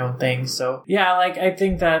have my own things. So yeah, like, I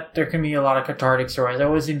think that there can be a lot of cathartic stories. I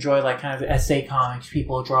always enjoy like kind of essay comics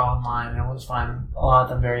people draw online. I always find a lot of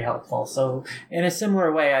them very helpful. So in a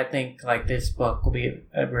similar way, I think like this book will be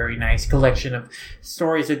a very nice collection of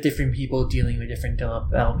stories of different people dealing with different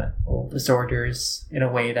developmental disorders in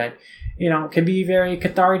a way that, can be very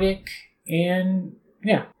cathartic, and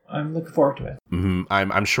yeah, I'm looking forward to it. Mm-hmm.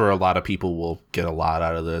 I'm sure a lot of people will get a lot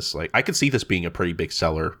out of this. Like, I could see this being a pretty big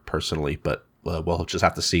seller personally, but we'll just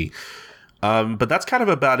have to see. But that's kind of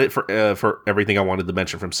about it for everything I wanted to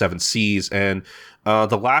mention from Seven Seas. And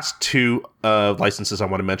the last two licenses I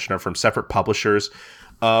want to mention are from separate publishers.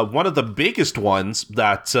 One of the biggest ones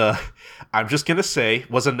that I'm just gonna say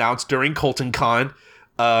was announced during Colton Con,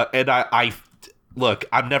 and I look,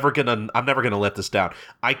 I'm never gonna let this down.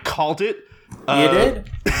 I called it. You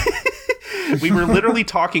did? We were literally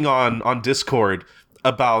talking on Discord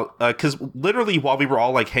about because literally while we were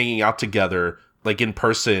all like hanging out together, like in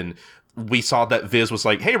person, we saw that Viz was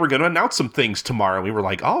like, "Hey, we're going to announce some things tomorrow." And we were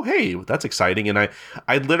like, "Oh, hey, that's exciting!" And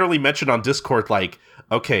I literally mentioned on Discord like,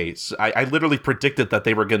 "Okay," so I literally predicted that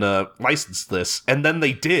they were going to license this, and then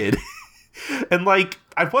they did. And like,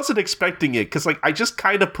 I wasn't expecting it because like I just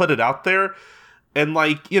kind of put it out there. And,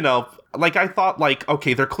 like, like, I thought, like,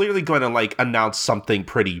 okay, they're clearly going to, like, announce something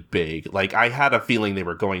pretty big. Like, I had a feeling they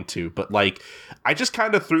were going to. But, like, I just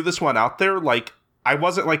kind of threw this one out there. Like, I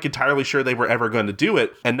wasn't, like, entirely sure they were ever going to do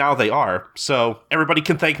it. And now they are. So, everybody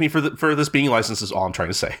can thank me for this being licensed is all I'm trying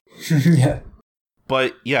to say. Yeah.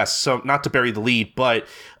 But, yes, so not to bury the lead, but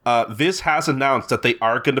Viz has announced that they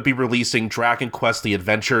are going to be releasing Dragon Quest: The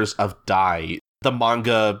Adventures of Dai, the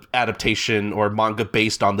manga adaptation or manga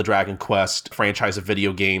based on the Dragon Quest franchise of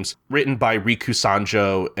video games, written by Riku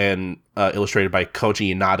Sanjo and illustrated by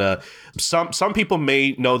Koji Inada. Some people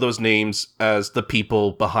may know those names as the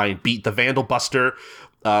people behind Beat the Vandal Buster,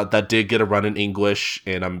 that did get a run in English,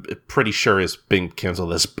 and I'm pretty sure it's been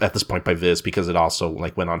canceled at this point by Viz because it also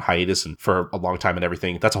like went on hiatus and for a long time and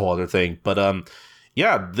everything. That's a whole other thing. But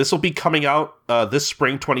yeah, this will be coming out this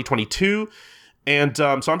spring 2022. And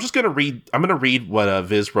so I'm going to read what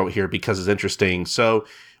Viz wrote here because it's interesting. So,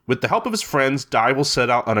 with the help of his friends, Dai will set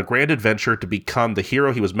out on a grand adventure to become the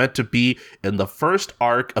hero he was meant to be in the first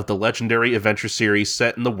arc of the legendary adventure series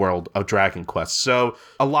set in the world of Dragon Quest. So,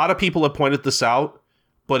 a lot of people have pointed this out,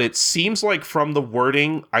 but it seems like from the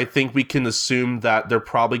wording, I think we can assume that they're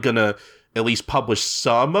probably going to at least publish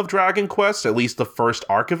some of Dragon Quest, at least the first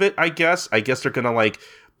arc of it, I guess. I guess they're going to, like,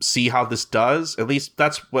 see how this does. At least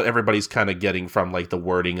that's what everybody's kind of getting from like the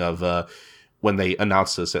wording of when they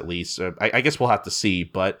announce this, at least. I guess we'll have to see,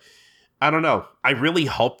 but I don't know. I really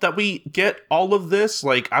hope that we get all of this.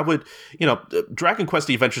 Like, I would, Dragon Quest: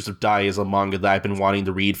 The Adventures of Dai is a manga that I've been wanting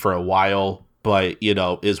to read for a while, but,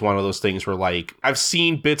 is one of those things where, like, I've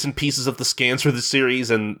seen bits and pieces of the scans for the series,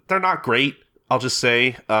 and they're not great, I'll just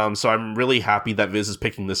say. So I'm really happy that Viz is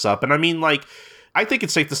picking this up. And I mean, like, I think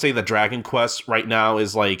it's safe to say that Dragon Quest right now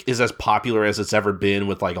is as popular as it's ever been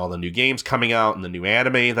with like all the new games coming out and the new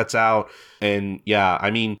anime that's out. And yeah,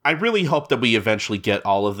 I mean, I really hope that we eventually get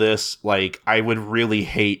all of this. Like, I would really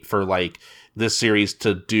hate for like this series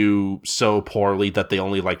to do so poorly that they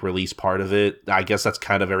only like release part of it. I guess that's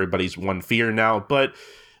kind of everybody's one fear now, but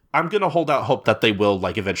I'm going to hold out hope that they will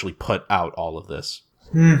like eventually put out all of this.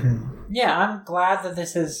 Mm-hmm. Yeah, I'm glad that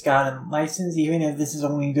this has gotten licensed, even if this is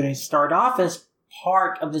only going to start off as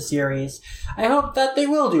part of the series. I hope that they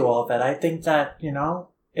will do all of it. I think that,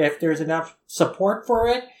 if there's enough support for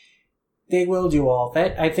it, they will do all of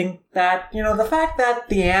it. I think that, the fact that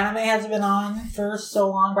the anime has been on for so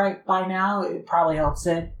long right by now, it probably helps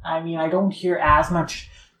it. I mean, I don't hear as much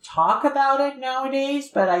talk about it nowadays,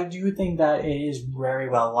 but I do think that it is very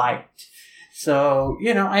well liked. So,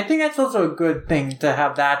 I think that's also a good thing to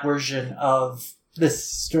have that version of the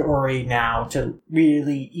story now to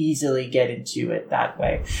really easily get into it that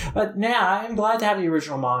way. But yeah, I'm glad to have the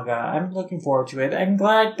original manga. I'm looking forward to it. I'm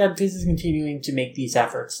glad that this is continuing to make these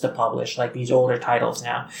efforts to publish like these older titles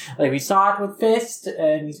now. Like we saw it with Fist,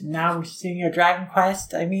 and now we're seeing a Dragon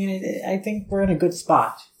Quest. I mean, I think we're in a good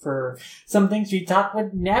spot for some things we thought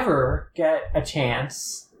would never get a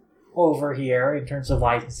chance over here in terms of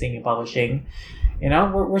licensing and publishing.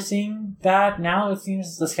 We're seeing that now. It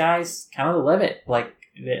seems the sky's kind of the limit. Like,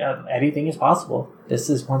 anything is possible. This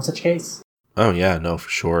is one such case. Oh, yeah, no, for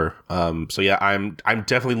sure. So, yeah, I'm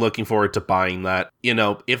definitely looking forward to buying that.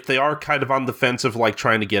 If they are kind of on the fence of, like,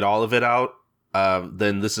 trying to get all of it out,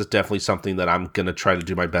 then this is definitely something that I'm going to try to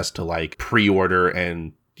do my best to, like, pre-order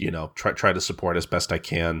and, try to support as best I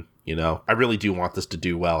can. I really do want this to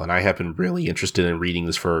do well, and I have been really interested in reading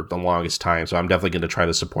this for the longest time, so I'm definitely going to try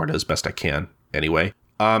to support it as best I can anyway.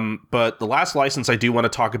 But the last license I do want to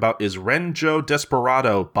talk about is Renjo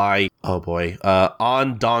Desperado by,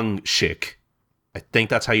 An Dong-shik. I think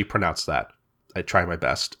that's how you pronounce that. I try my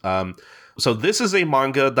best. So this is a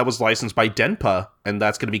manga that was licensed by Denpa, and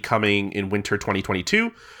that's going to be coming in winter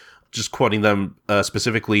 2022. Just quoting them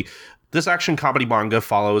specifically, this action comedy manga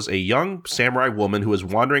follows a young samurai woman who is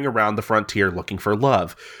wandering around the frontier looking for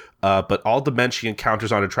love. But all the men she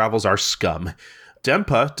encounters on her travels are scum.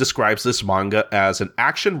 Denpa describes this manga as an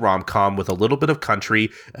action rom-com with a little bit of country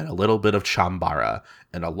and a little bit of chambara,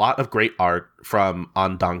 and a lot of great art from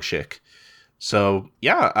An Dong-shik. So,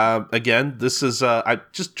 yeah, again, this is, I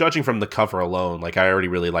just judging from the cover alone, like, I already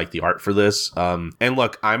really like the art for this. And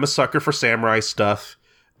look, I'm a sucker for samurai stuff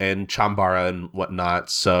and chambara and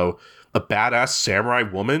whatnot, so a badass samurai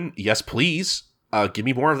woman, yes, please. Give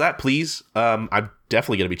me more of that, please. I'm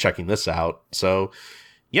definitely going to be checking this out. So,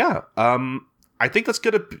 yeah, I think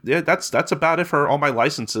that's about it for all my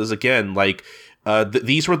licenses. Again, like,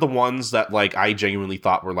 these were the ones that, like, I genuinely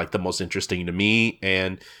thought were, like, the most interesting to me,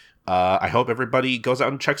 and I hope everybody goes out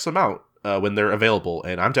and checks them out when they're available,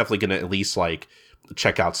 and I'm definitely going to at least, like,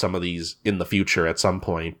 check out some of these in the future at some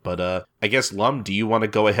point. But I guess, Lum, do you want to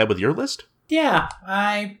go ahead with your list? Yeah,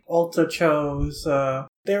 I also chose,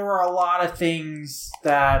 there were a lot of things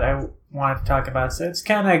that I wanted to talk about, so it's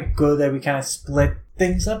kind of good that we kind of split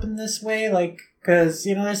things up in this way, like, because,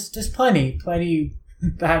 there's plenty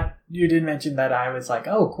that you did mention that I was like,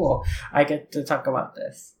 oh, cool, I get to talk about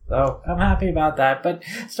this. So I'm happy about that. But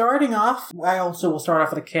starting off, I also will start off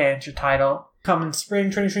with a cancer title. Coming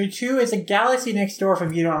spring 2022 is A Galaxy Next Door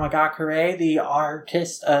from Yuno Amagakure, the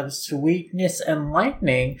artist of Sweetness and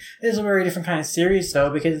Lightning. This is a very different kind of series,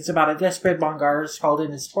 though, because it's about a desperate manga artist called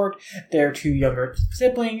in to support their two younger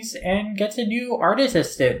siblings and gets a new art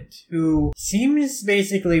assistant who seems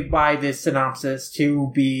basically by this synopsis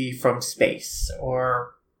to be from space,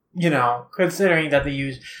 or, considering that they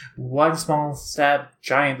use one small step,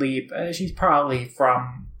 giant leap, she's probably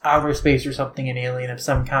from outer space or something, an alien of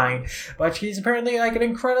some kind. But she's apparently like an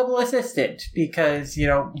incredible assistant because,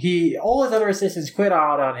 all his other assistants quit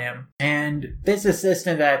out on him. And this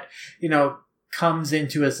assistant that, comes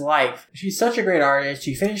into his life, she's such a great artist.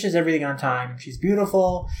 She finishes everything on time. She's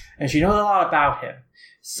beautiful and she knows a lot about him.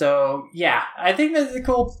 So, yeah, I think that's a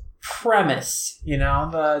cool premise,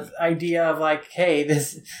 the idea of like, hey,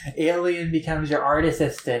 this alien becomes your art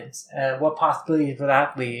assistant. What possibilities would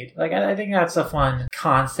that lead? Like, I think that's a fun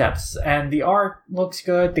concept, and the art looks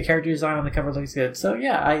good. The character design on the cover looks good. So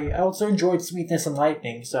yeah, I also enjoyed Sweetness and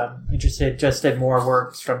Lightning, so I'm interested just in more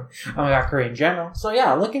works from Amagakure in general. So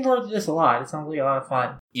yeah, looking forward to this a lot. It sounds like a lot of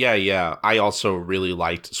fun. Yeah. I also really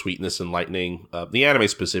liked Sweetness and Lightning, the anime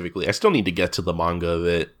specifically. I still need to get to the manga of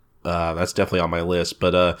it. That's definitely on my list,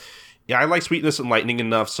 but yeah, I like Sweetness and Lightning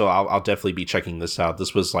enough, so I'll definitely be checking this out.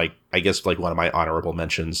 This was one of my honorable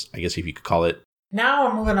mentions, I guess if you could call it. Now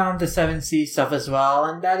we're moving on to 7C stuff as well,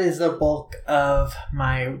 and that is the bulk of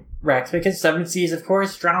my recs, because 7Cs, of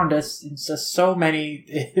course, drowned us into so many,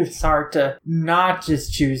 it's hard to not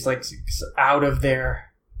just choose like out of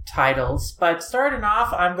their titles. But starting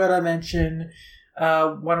off, I'm going to mention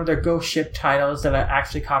one of their Ghost Ship titles that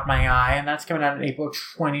actually caught my eye, and that's coming out in April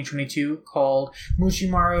 2022, called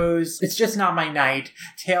Mushimaru's It's Just Not My Night,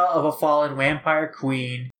 Tale of a Fallen Vampire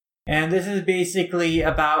Queen. And this is basically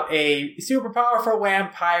about a super powerful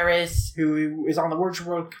vampiress who is on the verge of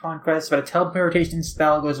world conquest, but a teleportation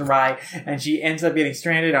spell goes awry, and she ends up getting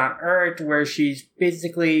stranded on Earth, where she's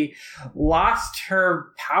basically lost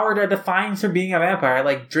her power that defines her being a vampire,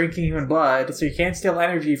 like drinking human blood, so you can't steal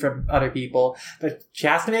energy from other people, but she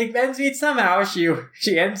has to make ends meet somehow.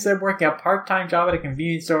 She ends up working a part-time job at a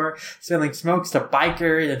convenience store, selling smokes to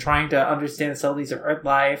bikers and trying to understand the subtleties of Earth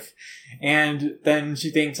life. And then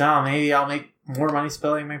she thinks, oh, maybe I'll make more money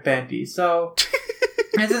spilling my panties. So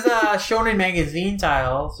this is a Shonen Magazine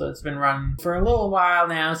title, so it's been run for a little while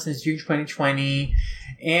now, since June 2020.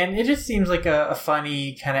 And it just seems like a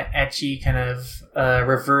funny, kind of ecchi, kind of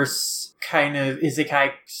reverse kind of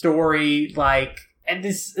isekai story, like. And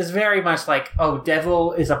this is very much like, oh,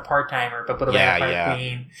 Devil is a part-timer, but a vampire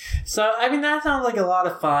queen. So, I mean, that sounds like a lot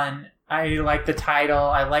of fun. I like the title.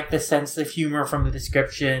 I like the sense of humor from the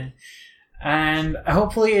description. And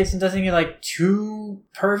hopefully it doesn't get like too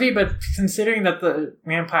pervy, but considering that the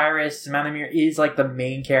vampiress Manamir is like the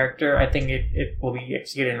main character, I think it will be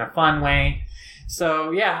executed in a fun way. So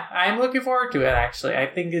yeah, I'm looking forward to it actually. I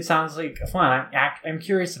think it sounds like fun. I'm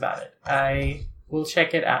curious about it. I will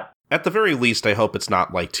check it out. At the very least, I hope it's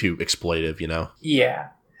not like too exploitive, Yeah.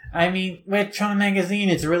 I mean, with Shonen Magazine,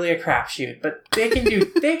 it's really a crapshoot, but they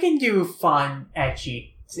can do fun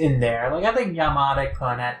ecchi in there. Like, I think Yamada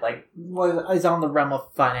Clanet, is on the realm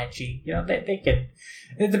of fun ecchi. They can.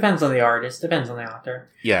 It depends on the artist, depends on the author.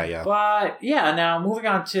 Yeah. But yeah, now moving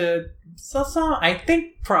on to some I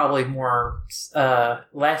think probably more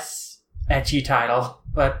less ecchi title.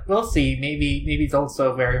 But we'll see. Maybe it's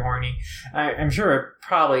also very horny. I'm sure it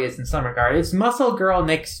probably is in some regard. It's Muscle Girl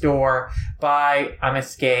Next Door by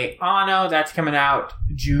Amiske Ano. That's coming out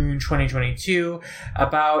June 2022.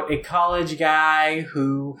 About a college guy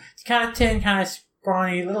who is kind of thin, kind of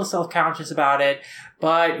scrawny, a little self-conscious about it.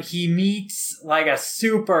 But he meets like a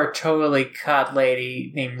super totally cut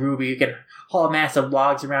lady named Ruby who can haul massive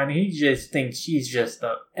logs around, and he just thinks she's just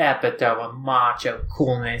the epitome of macho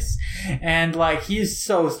coolness. And like, he's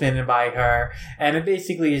so smitten by her, and it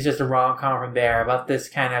basically is just a rom-com from there about this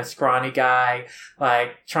kind of scrawny guy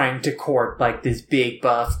like trying to court like this big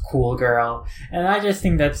buff cool girl. And I just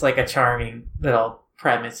think that's like a charming little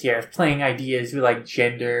premise here, playing ideas with like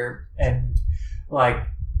gender and like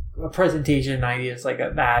presentation ideas like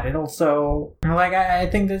that. And also, like, I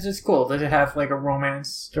think this is cool to have like a romance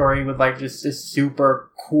story with like just this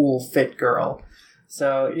super cool fit girl.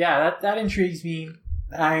 So yeah, that intrigues me.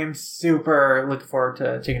 I am super looking forward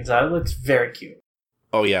to Chicken's Out. It looks very cute.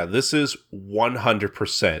 Oh yeah, this is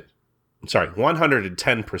 100%. Sorry,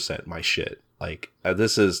 110% my shit. Like,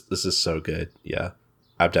 this is so good. Yeah,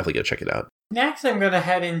 I'm definitely gonna check it out. Next, I'm going to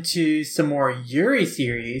head into some more Yuri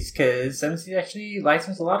series, because MSC actually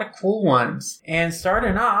licensed a lot of cool ones. And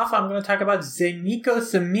starting off, I'm going to talk about Zeniko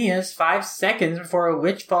Sumiya's 5 Seconds Before a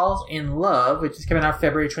Witch Falls in Love, which is coming out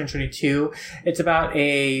February 2022. It's about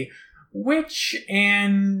a witch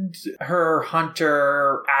and her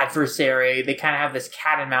hunter adversary. They kind of have this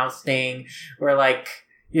cat and mouse thing where, like,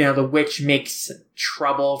 the witch makes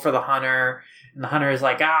trouble for the hunter. And the hunter is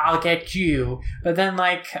like, I'll get you. But then,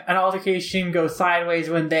 like, an altercation goes sideways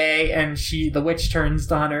one day, and the witch turns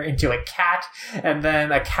the hunter into a cat. And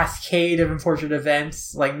then a cascade of unfortunate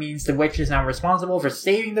events, like, means the witch is now responsible for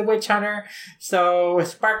saving the witch hunter. So,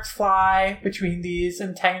 sparks fly between these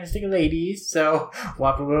antagonistic ladies. So,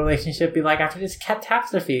 what will the relationship be like after this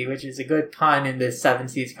catastrophe? Which is a good pun in this 7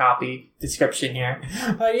 Seas copy description here.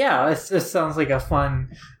 But yeah, this sounds like a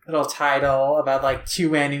fun little title about like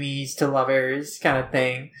 2 enemies to lovers kind of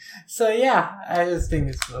thing. So yeah, I just think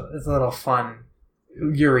it's a little fun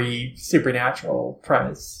Yuri supernatural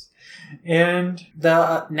premise. And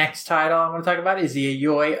the next title I'm going to talk about is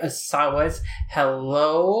Yayoi Asawa's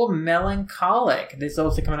Hello Melancholic. This is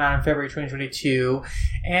also coming out in February 2022,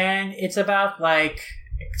 and it's about like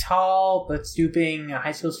tall but stooping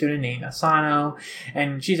high school student named Asano,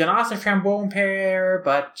 and she's an awesome trombone player,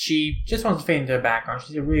 but she just wants to fade into the background.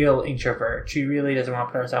 She's a real introvert. She really doesn't want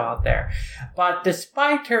to put herself out there. But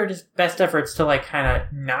despite her best efforts to like kind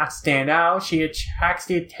of not stand out, she attracts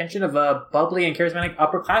the attention of a bubbly and charismatic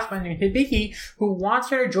upperclassman named Hibiki, who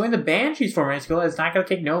wants her to join the band she's forming in school and is not going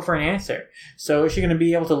to take no for an answer. So is she going to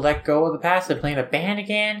be able to let go of the past and play in a band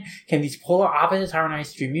again? Can these polar opposites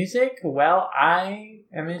harmonize through music? Well, I'm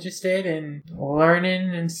interested in learning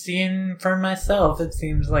and seeing for myself. It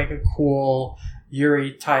seems like a cool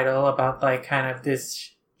Yuri title about like kind of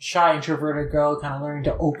this shy introverted girl kind of learning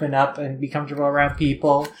to open up and be comfortable around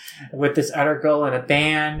people with this other girl in a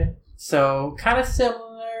band. So kind of similar,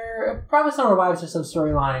 probably some vibes to some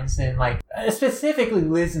storylines in like specifically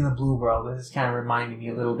Liz in the Blue World. This is kind of reminding me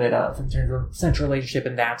a little bit of in terms of central relationship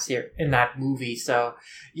in that movie. So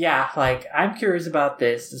yeah, like I'm curious about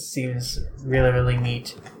this. This seems really, really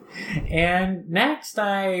neat. And next,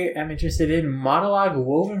 I am interested in Monologue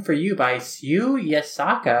Woven for You by Sue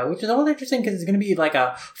Yasaka, which is all interesting because it's going to be like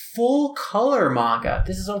a full color manga.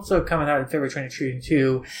 This is also coming out in February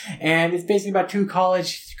 2022, and it's basically about 2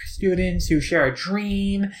 college students who share a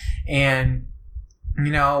dream, and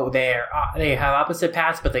they have opposite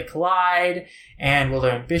paths, but they collide, and will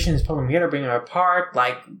their ambitions pull them together, bring them apart?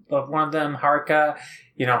 Like, one of them, Haruka,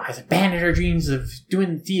 has abandoned her dreams of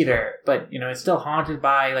doing theater, but, is still haunted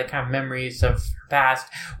by, like, kind of memories of her past,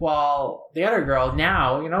 while the other girl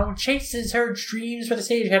now, chases her dreams for the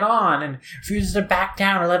stage head on and refuses to back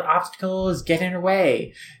down or let obstacles get in her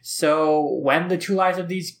way. So, when the 2 lives of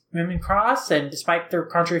these women cross, and despite their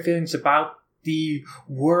contrary feelings about the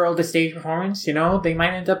world of stage performance, they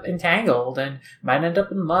might end up entangled and might end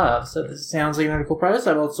up in love. So this sounds like another cool premise.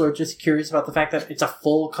 I'm also just curious about the fact that it's a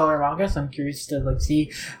full color manga, so I'm curious to like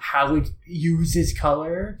see how it uses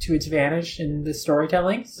color to its advantage in the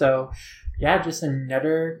storytelling. So yeah, just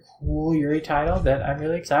another cool Yuri title that I'm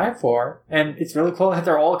really excited for. And it's really cool that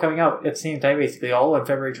they're all coming out at the same time, basically, all in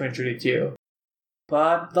February 2022.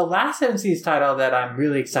 But the last Seven Seas title that I'm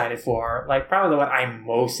really excited for, like probably the one I'm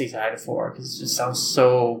most excited for, because it just sounds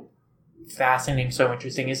so fascinating, so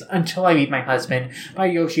interesting, is Until I Meet My Husband by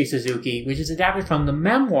Yoshi Suzuki, which is adapted from the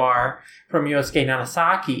memoir from Ryosuke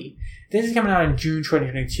Nagasaki. This is coming out in June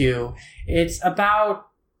 2022. It's about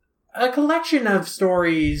a collection of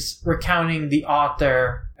stories recounting the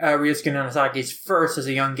author, Ryosuke Nagasaki's first as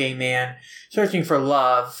a young gay man, searching for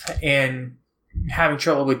love and having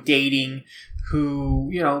trouble with dating, who,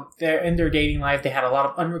 in their dating life, they had a lot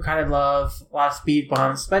of unrequited love, a lot of speed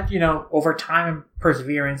bumps, but, over time and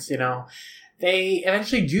perseverance, they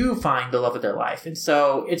eventually do find the love of their life. And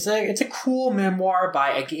so it's a cool memoir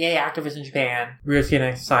by a gay activist in Japan, Ryosuke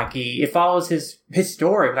Nagasaki. It follows his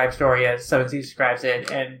historic life story, as Seven Seas describes it.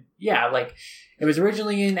 And yeah, it was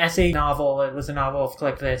originally an essay novel. It was a novel of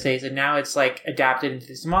collected essays, and now it's adapted into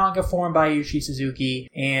this manga form by Yoshi Suzuki.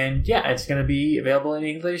 And yeah, it's going to be available in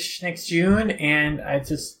English next June, and I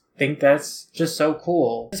just think that's just so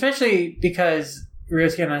cool. Especially because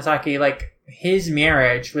Ryosuke Nagasaki, his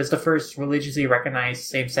marriage was the first religiously recognized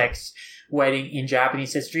same-sex wedding in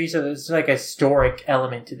Japanese history, so there's a historic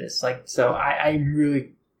element to this. So I'm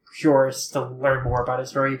really curious to learn more about his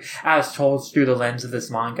story as told through the lens of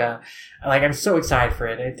this manga. I'm so excited for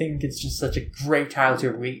it. I think it's just such a great title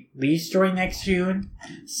to release during next June.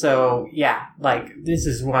 So yeah, this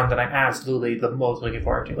is one that I'm absolutely the most looking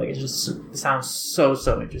forward to. It just sounds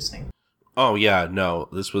so interesting. Oh yeah, no,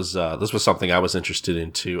 this was something I was interested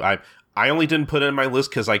in too. I only didn't put it in my list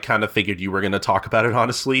because I kind of figured you were going to talk about it,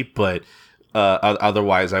 honestly, but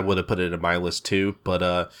otherwise I would have put it in my list too.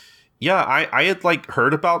 But yeah, I had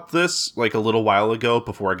heard about this a little while ago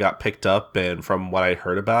before it got picked up, and from what I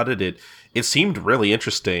heard about it, it seemed really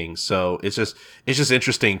interesting. So it's just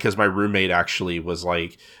interesting because my roommate actually was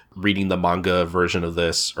reading the manga version of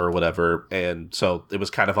this or whatever, and so it was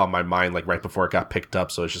kind of on my mind right before it got picked up.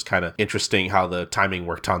 So it's just kind of interesting how the timing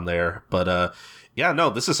worked on there. But yeah, no,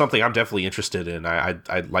 this is something I'm definitely interested in.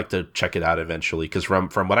 I'd like to check it out eventually because from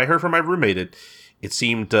what I heard from my roommate, it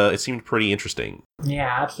seemed pretty interesting.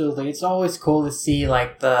 Yeah, absolutely. It's always cool to see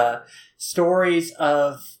the stories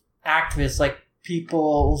of activists,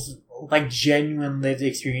 people's genuine lived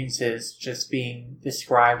experiences just being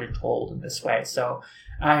described and told in this way. So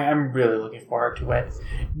I'm really looking forward to it.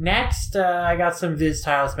 Next, I got some Viz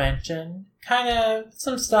titles mentioned. Kind of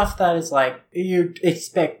some stuff that is you'd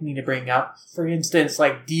expect me to bring up. For instance,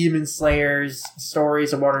 Demon Slayer's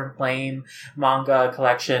Stories of Water and Flame manga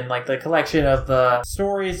collection, the collection of the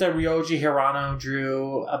stories that Ryoji Hirano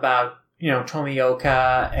drew about,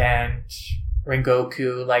 Tomioka and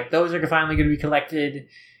Rengoku. Those are finally going to be collected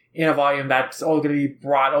in a volume that's all going to be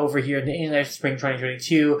brought over here into English spring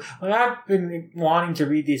 2022. I've been wanting to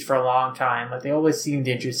read these for a long time. They always seemed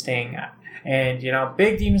interesting. And,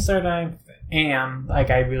 big Demon Slayer that I am, I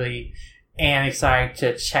really am excited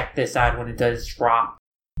to check this out when it does drop.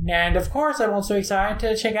 And, of course, I'm also excited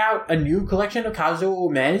to check out a new collection of Kazuo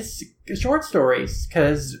Ume's short stories,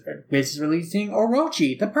 because Viz is releasing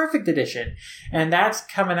Orochi, the Perfect Edition. And that's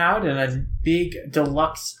coming out in a big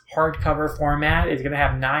deluxe hardcover format. It's going to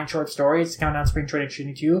have 9 short stories coming out spring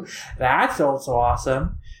 2022. That's also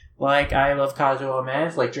awesome. I love Kazuo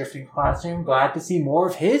Ume's, Drifting Classroom. Glad to see more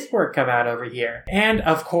of his work come out over here. And,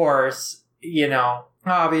 of course,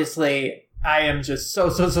 obviously, I am just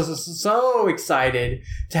so excited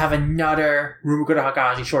to have another Rumiko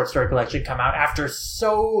Takahashi short story collection come out after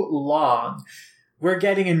so long. We're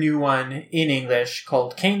getting a new one in English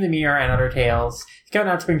called Kane the Mirror and Other Tales. It's coming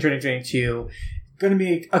out spring 2022. Going to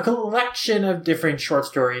be a collection of different short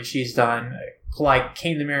stories she's done,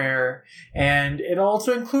 Kane the Mirror, and it'll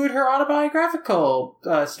also include her autobiographical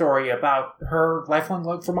story about her lifelong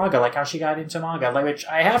love for manga, how she got into manga, which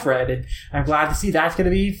I have read, and I'm glad to see that's going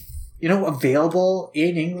to be, available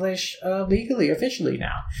in English legally, officially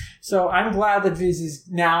now. So I'm glad that Viz is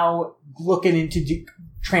now looking into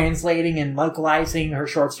translating and localizing her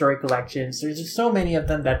short story collections. There's just so many of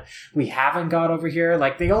them that we haven't got over here.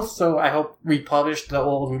 They also, I hope, republished the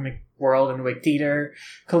old Rumik World and Wig Theater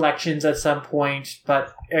collections at some point.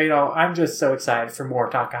 But, I'm just so excited for more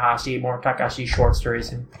Takahashi short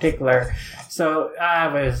stories in particular. So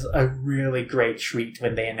that was a really great treat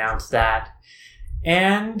when they announced that.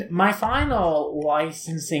 And my final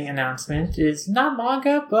licensing announcement is not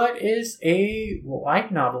manga, but is a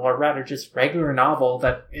light novel, or rather just regular novel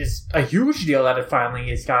that is a huge deal that it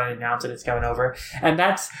finally is gotten announced that it's coming over. And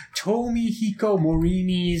that's Tomihiko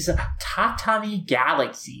Morimi's Tatami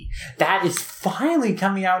Galaxy. That is finally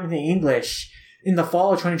coming out into English in the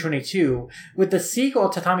fall of 2022, with the sequel,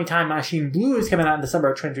 Tatami Time Machine Blues, coming out in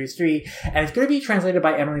December of 2023, and it's going to be translated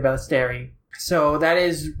by Emily Ballesteri. So that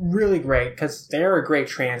is really great because they're a great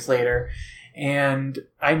translator. And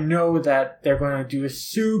I know that they're going to do a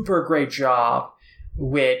super great job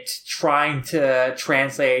with trying to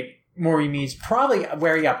translate Morimi's probably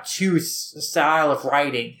very obtuse style of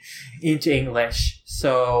writing into English.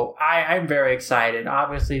 So I'm very excited.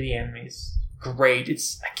 Obviously, the anime is great.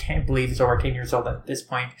 I can't believe it's over 10 years old at this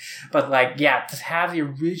point. But to have the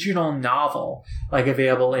original novel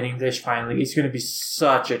available in English finally is going to be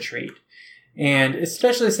such a treat. And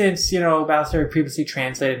especially since, Battlestar previously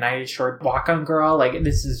translated 90 Short Walk-On Girl,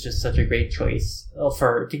 this is just such a great choice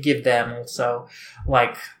to give them also,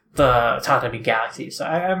 the Tatami Galaxy. So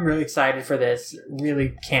I'm really excited for this.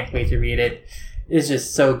 Really can't wait to read it. It's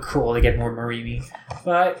just so cool to get more Morimi.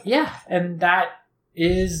 But yeah, and that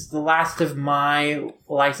is the last of my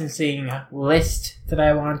licensing list that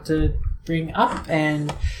I want to bring up.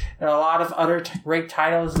 And there are a lot of other great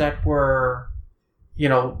titles that were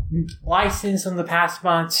licensed in the past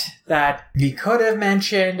month that we could have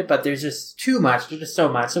mentioned, but there's just too much. There's just so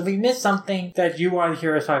much. So if we missed something that you want to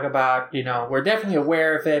hear us talk about, we're definitely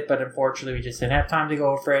aware of it, but unfortunately we just didn't have time to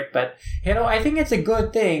go over it. But, I think it's a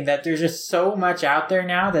good thing that there's just so much out there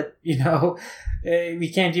now that,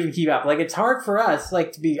 we can't even keep up. It's hard for us,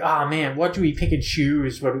 to be, oh man, what do we pick and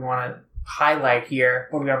choose? What do we want to highlight here,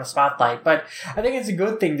 what do we want to spotlight? But I think it's a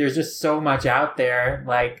good thing. There's just so much out there.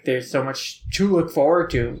 There's so much to look forward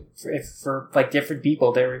to for different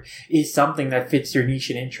people. There is something that fits your niche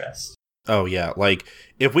and interest. Oh yeah,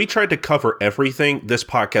 if we tried to cover everything, this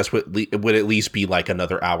podcast would at least be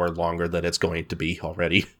another hour longer than it's going to be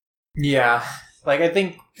already. Yeah, I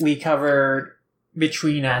think we covered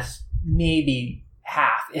between us maybe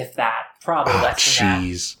half, if that. Probably less than that.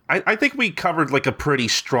 Jeez. I think we covered a pretty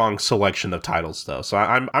strong selection of titles, though, so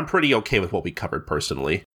I'm pretty okay with what we covered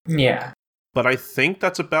personally. Yeah. But I think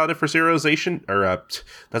that's about it for serialization, or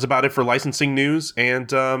that's about it for licensing news,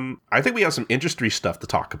 and I think we have some industry stuff to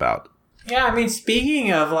talk about. Yeah,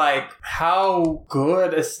 speaking of how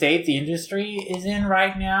good a state the industry is in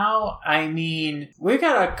right now, we've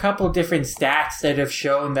got a couple different stats that have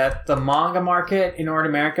shown that the manga market in North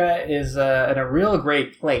America is in a real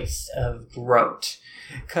great place of growth.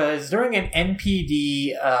 Because during an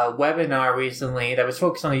NPD webinar recently that was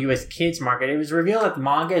focused on the US kids market, it was revealed that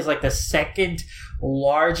manga is the second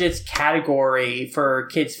largest category for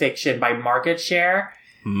kids fiction by market share.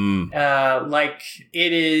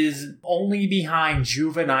 It is only behind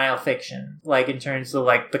juvenile fiction, in terms of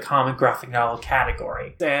the comic graphic novel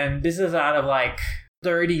category. And this is out of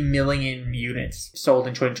 30 million units sold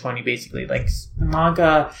in 2020, basically.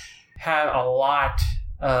 Manga had a lot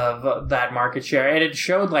of that market share, and it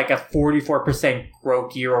showed a 44%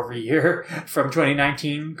 growth year over year from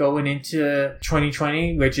 2019 going into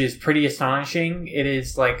 2020, which is pretty astonishing. It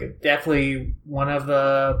is definitely one of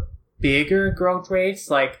the bigger growth rates,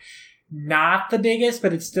 not the biggest,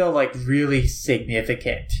 but it's still really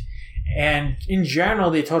significant. And in general,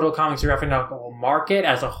 the total comics graphic novel market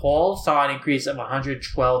as a whole saw an increase of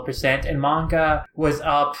 112%, and manga was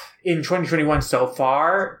up in 2021 so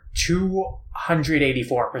far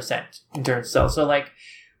 284% in terms of sales. So it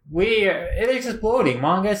is exploding.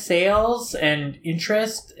 Manga sales and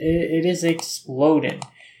interest, it is exploding.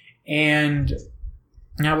 And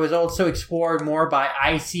that was also explored more by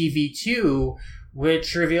ICV2,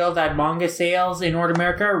 which revealed that manga sales in North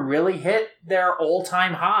America really hit their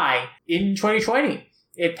all-time high in 2020.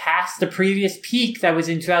 It passed the previous peak that was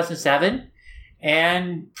in 2007,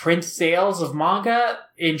 and print sales of manga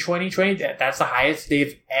in 2020, that's the highest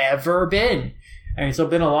they've ever been. It's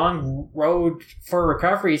been a long road for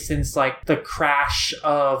recovery since the crash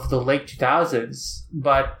of the late 2000s.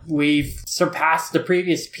 But we've surpassed the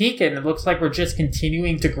previous peak, and it looks like we're just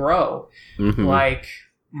continuing to grow. Mm-hmm.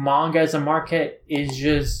 Manga as a market is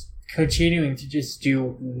just continuing to just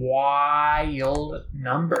do wild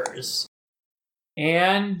numbers.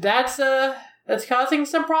 And that's causing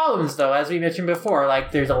some problems, though, as we mentioned before.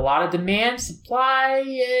 There's a lot of demand, supply,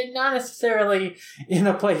 not necessarily in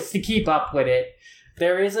a place to keep up with it.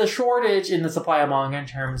 There is a shortage in the supply of manga in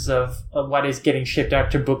terms of what is getting shipped out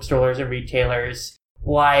to bookstores and retailers.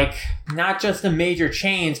 Not just the major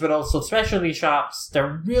chains, but also specialty shops.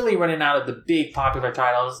 They're really running out of the big popular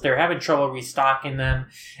titles. They're having trouble restocking them.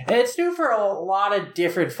 And it's due for a lot of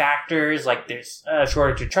different factors. There's a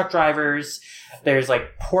shortage of truck drivers. There's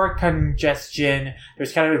port congestion.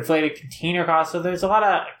 There's kind of inflated container costs. So there's a lot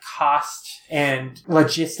of cost and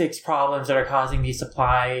logistics problems that are causing these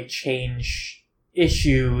supply chain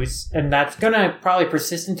issues, and that's gonna probably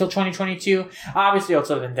persist until 2022. Obviously,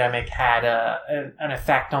 also the pandemic had an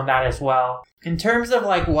effect on that as well. In terms of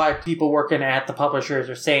what people working at the publishers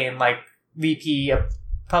are saying, VP of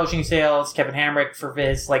publishing sales, Kevin Hamrick for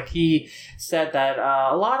Viz, like he said that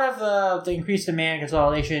a lot of the increased demand and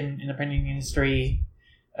consolidation in the printing industry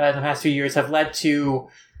in the past few years have led to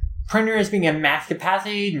printers being at max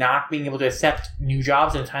capacity, not being able to accept new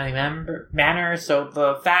jobs in a timely manner. So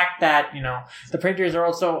the fact that, the printers are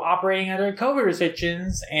also operating under COVID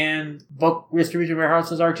restrictions and book distribution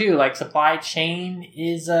warehouses are too, like supply chain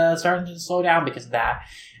is starting to slow down because of that.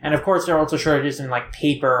 And of course, there are also shortages in like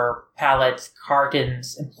paper, pallets,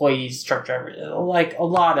 cartons, employees, truck drivers, like a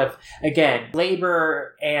lot of, again,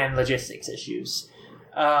 labor and logistics issues.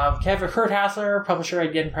 Kurt Hassler, publisher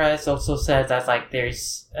at Yen Press, also said that like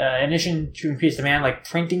there's in addition to increased demand, like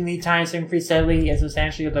printing lead times increased steadily and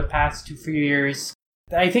substantially over the past 2 years.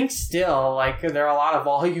 I think still, like, there are a lot of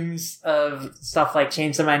volumes of stuff like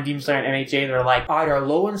Chainsaw Man, Demon Slayer, and MHA that are like either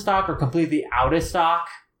low in stock or completely out of stock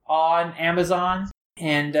on Amazon.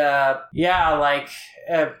 And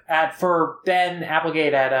for Ben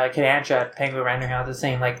Applegate at Kodansha at Penguin Random House is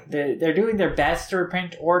saying like they're doing their best to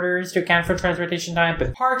reprint orders to account for transportation time,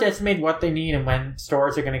 but hard to estimate what they need and when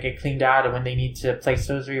stores are going to get cleaned out and when they need to place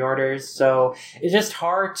those reorders. So it's just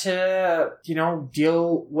hard to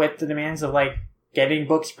deal with the demands of like getting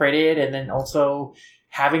books printed and then also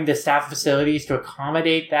having the staff facilities to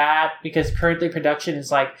accommodate that, because currently production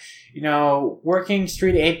is like working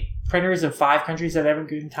 3 to 8 printers in 5 countries at every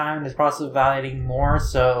given time, in this process of validating more.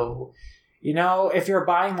 So, if you're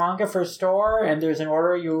buying manga for a store and there's an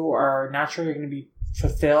order you are not sure you're going to be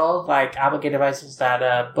fulfilled, like Applegate advises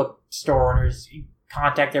that bookstore owners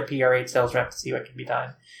contact their PR8 sales rep to see what can be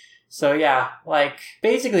done. So yeah, like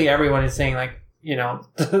basically everyone is saying like,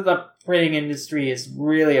 the printing industry is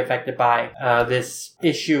really affected by this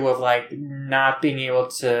issue of like not being able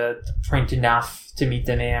to print enough to meet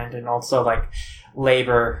demand, and also like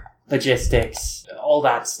labor, logistics, all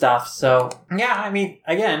that stuff. So yeah, I mean,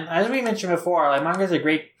 again, as we mentioned before, like manga is a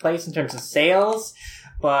great place in terms of sales,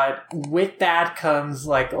 but with that comes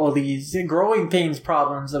like all these growing pains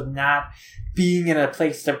problems of not being in a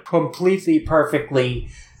place to completely perfectly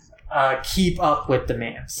keep up with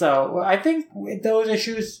demand. So I think those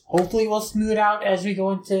issues hopefully will smooth out as we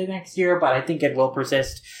go into next year, but I think it will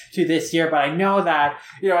persist to this year. But I know that,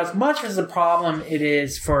 as much as a problem it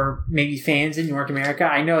is for maybe fans in North America,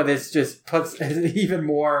 I know this just puts even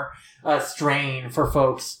more strain for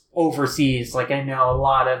folks overseas. Like I know a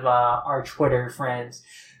lot of our Twitter friends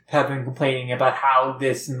have been complaining about how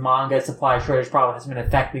this manga supply shortage problem has been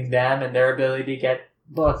affecting them and their ability to get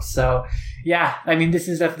books. So yeah, I mean, this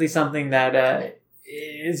is definitely something that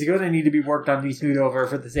is going to need to be worked on, be smoothed over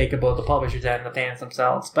for the sake of both the publishers and the fans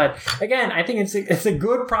themselves. But again, I think it's a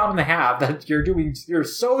good problem to have, that you're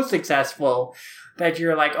so successful that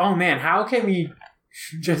you're like, oh man, how can we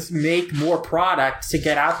just make more product to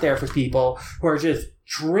get out there for people who are just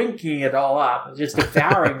drinking it all up, just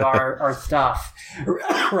devouring our stuff,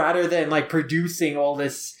 rather than like producing all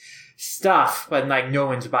this stuff but like no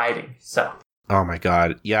one's biting. So oh my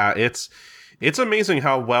god, yeah, it's amazing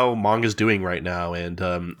how well manga's doing right now. And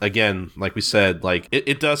again, like we said, like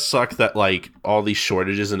it does suck that like all these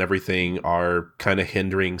shortages and everything are kind of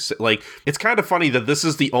hindering. Like it's kind of funny that this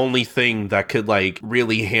is the only thing that could like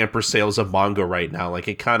really hamper sales of manga right now. Like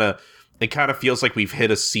it kind of feels like we've hit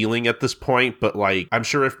a ceiling at this point. But like I'm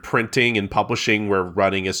sure if printing and publishing were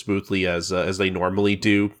running as smoothly as they normally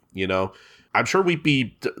do, I'm sure we'd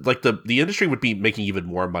be like the industry would be making even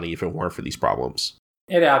more money if it weren't for these problems.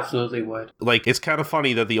 It absolutely would. Like, it's kind of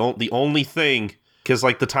funny that the only thing, because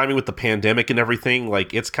like the timing with the pandemic and everything,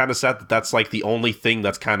 like it's kind of sad that that's like the only thing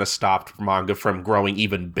that's kind of stopped manga from growing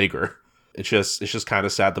even bigger. It's just kind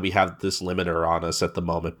of sad that we have this limiter on us at the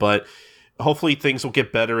moment. But hopefully things will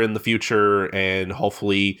get better in the future, and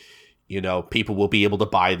hopefully, people will be able to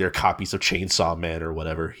buy their copies of Chainsaw Man or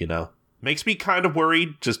whatever, Makes me kind of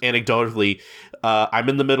worried, just anecdotally. I'm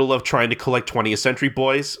in the middle of trying to collect 20th Century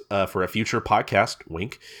Boys for a future podcast,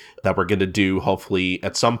 wink, that we're going to do hopefully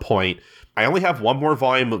at some point. I only have one more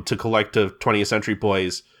volume to collect of 20th Century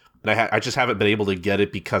Boys, and I just haven't been able to get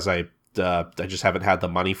it because I just haven't had the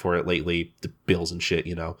money for it lately, the bills and shit,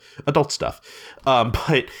 adult stuff.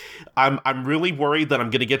 But I'm really worried that I'm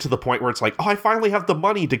going to get to the point where it's like, oh, I finally have the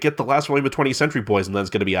money to get the last volume of 20th Century Boys, and then it's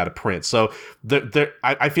going to be out of print. So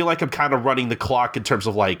I feel like I'm kind of running the clock in terms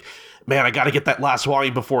of like, man, I got to get that last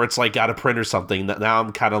volume before it's like out of print or something. Now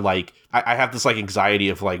I'm kind of like, I have this like anxiety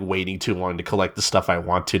of like waiting too long to collect the stuff I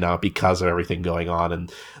want to now because of everything going on,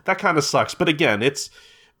 and that kind of sucks. But again, it's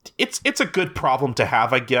a good problem to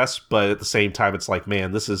have, I guess, but at the same time, it's like,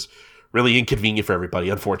 man, this is really inconvenient for everybody,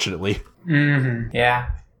 unfortunately. Mm-hmm.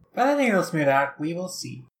 Yeah. But I think it'll smooth out. We will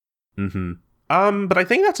see. Mm-hmm. But I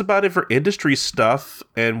think that's about it for industry stuff,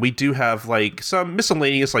 and we do have like some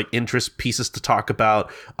miscellaneous like interest pieces to talk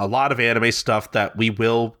about, a lot of anime stuff that we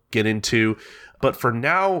will get into. But for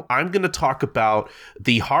now, I'm going to talk about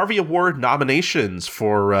the Harvey Award nominations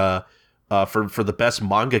for the best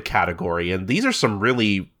manga category, and these are some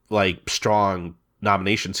really like strong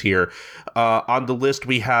nominations here. On the list,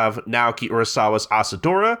 we have Naoki Urasawa's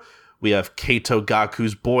Asadora, we have Keito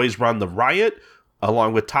Gaku's Boys Run the Riot,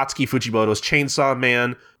 along with Tatsuki Fujimoto's Chainsaw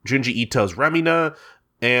Man, Junji Ito's Remina,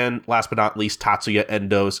 and last but not least, Tatsuya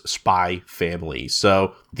Endo's Spy Family.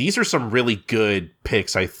 So these are some really good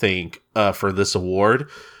picks, I think, for this award.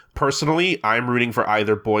 Personally, I'm rooting for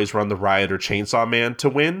either Boys Run the Riot or Chainsaw Man to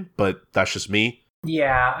win, but that's just me.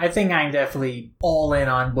 Yeah, I think I'm definitely all in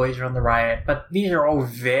on Boys Run the Riot, but these are all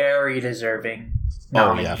very deserving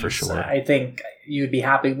nominees. Oh, yeah, for sure. I think you'd be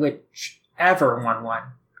happy whichever one,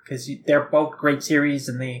 because they're both great series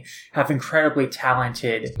and they have incredibly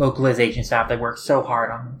talented localization staff that work so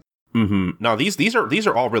hard on them. Mm-hmm. No, these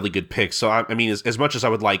are all really good picks. So I mean, as much as I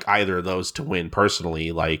would like either of those to win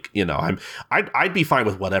personally, like, you know, I'd be fine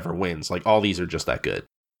with whatever wins. Like, all these are just that good.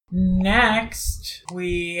 Next,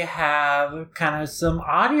 we have kind of some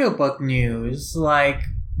audiobook news, like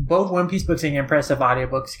both One Piece books and impressive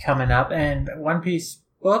audiobooks coming up, and One Piece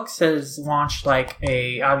Books has launched like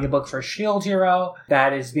a audiobook for Shield Hero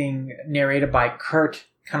that is being narrated by Kurt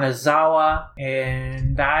Kanazawa,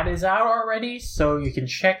 and that is out already, so you can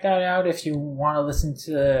check that out if you want to listen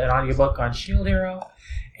to an audiobook on Shield Hero.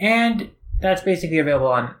 And that's basically available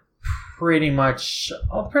on pretty much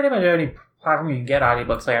any platform you can get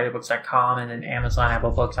audiobooks, like audiobooks.com and then Amazon,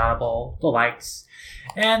 Apple Books, Audible, the likes.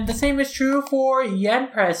 And the same is true for Yen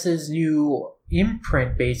Press's new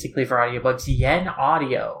imprint, basically, for audiobooks, Yen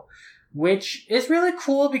Audio, which is really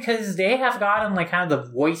cool because they have gotten like kind of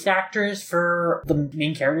the voice actors for the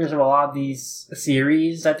main characters of a lot of these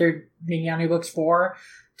series that they're making audiobooks for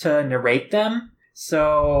to narrate them.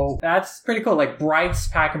 So that's pretty cool. Like Bryce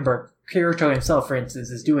Papenburg, Kirito himself, for instance,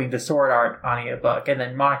 is doing the Sword Art audiobook, and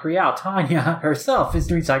then Monica Rial, Tanya herself, is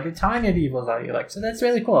doing Saga Tanya Devil's audiobook. So that's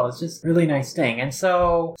really cool. It's just a really nice thing. And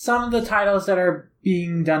so some of the titles that are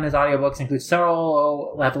being done as audiobooks include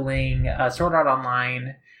Solo Leveling, Sword Art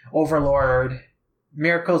Online, Overlord,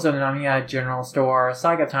 Miracles of the Namiya General Store,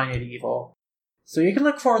 Saga Tanya Evil. So you can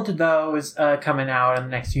look forward to those coming out in the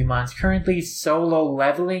next few months. Currently, Solo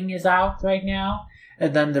Leveling is out right now,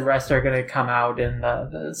 and then the rest are going to come out in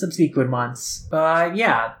the subsequent months. But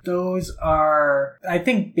yeah, those are, I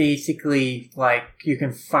think, basically, like, you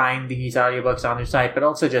can find these audiobooks on their site, but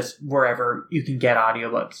also just wherever you can get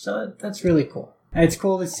audiobooks. So that's really cool. And it's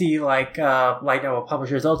cool to see, like, light novel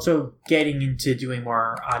publishers also getting into doing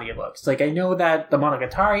more audiobooks. Like, I know that the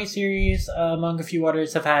Monogatari series, among a few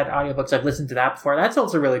others, have had audiobooks. I've listened to that before. That's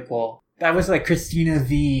also really cool. That was, like, Christina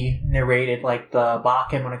V narrated, like, the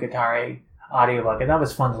Bakken Monogatari audiobook, and that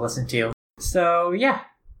was fun to listen to. So, yeah,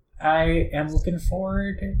 I am looking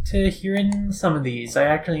forward to hearing some of these. I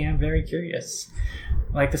actually am very curious.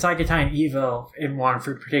 Like, the Sagittarian Evil in one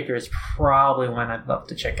for particular is probably one I'd love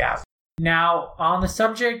to check out. Now, on the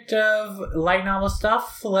subject of light novel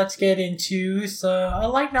stuff, let's get into a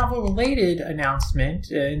light novel related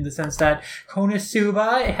announcement in the sense that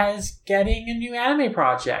Konosuba is getting a new anime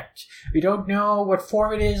project. We don't know what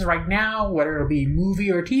form it is right now, whether it'll be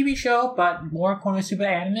movie or TV show, but more Konosuba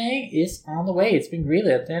anime is on the way. It's been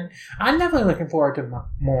greenlit, and I'm definitely looking forward to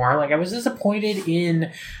more. Like, I was disappointed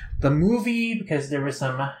in the movie because there were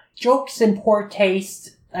some jokes in poor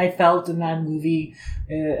taste I felt in that movie.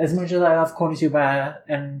 As much as I love Konosuba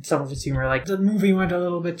and some of its humor, like, the movie went a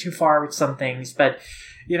little bit too far with some things, but,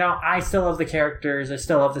 you know, I still love the characters, I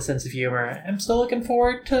still love the sense of humor. I'm still looking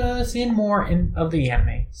forward to seeing more of the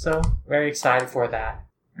anime, so very excited for that.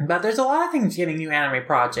 But there's a lot of things getting new anime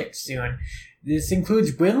projects soon. This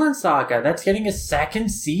includes Vinland Saga, that's getting a second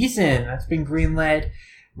season, that's been greenlit.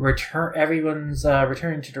 Everyone's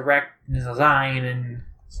returning to direct design, and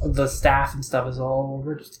the staff and stuff is all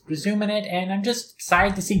resuming it, and I'm just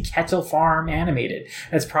excited to see Kettle Farm animated.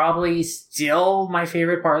 That's probably still my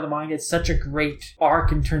favorite part of the manga. It's such a great arc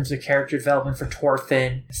in terms of character development for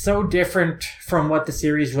Thorfinn. So different from what the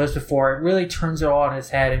series was before. It really turns it all on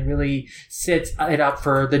its head and really sets it up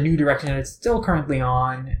for the new direction that it's still currently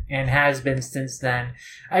on and has been since then.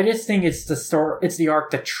 I just think it's the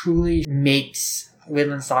arc that truly makes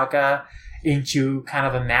Vinland Saga into kind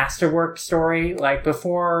of a masterwork story. Like,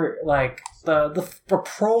 before, like, the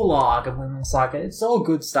prologue of Vinland Saga. It's all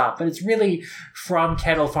good stuff, but it's really from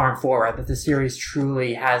Kettle Farm forward that the series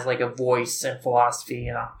truly has like a voice and philosophy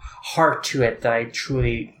and a heart to it that I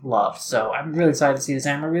truly love. So I'm really excited to see this,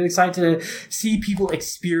 and I'm really excited to see people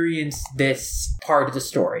experience this part of the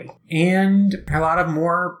story. And a lot of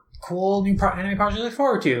more cool new anime projects to look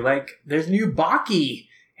forward to. Like, there's a new Baki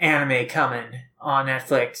anime coming on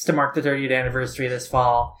Netflix to mark the 30th anniversary this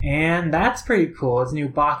fall. And that's pretty cool. It's a new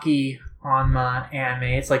Baki Hanma anime.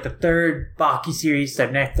 It's like the third Baki series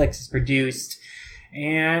that Netflix has produced.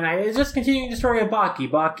 And it's just continuing the story of Baki.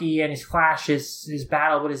 Baki and his clash, his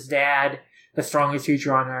battle with his dad, the strongest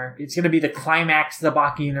creature on Earth. It's going to be the climax of the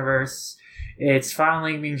Baki universe. It's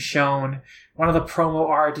finally being shown. One of the promo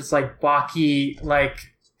art is like Baki, like,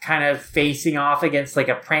 kind of facing off against like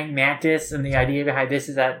a praying mantis, and the idea behind this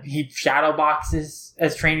is that he shadow boxes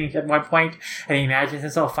as training at one point, and he imagines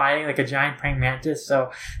himself fighting like a giant praying mantis. So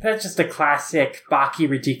that's just a classic Baki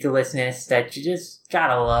ridiculousness that you just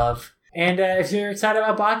gotta love. And if you're excited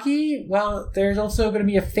about Baki, well, there's also going to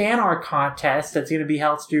be a fan art contest that's going to be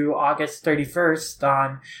held through August 31st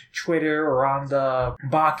on Twitter or on the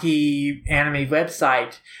Baki anime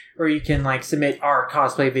website, where you can like submit art,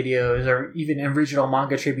 cosplay videos, or even original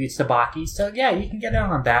manga tributes to Baki. So yeah, you can get in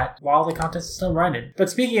on that while the contest is still running. But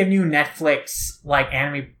speaking of new Netflix like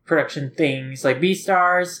anime production things, like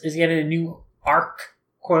Beastars is getting a new arc,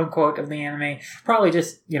 quote unquote, of the anime. Probably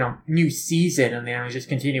just, new season of the anime, just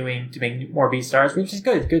continuing to make more Beastars, which is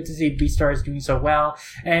good. Good to see Beastars doing so well.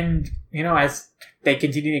 And, as they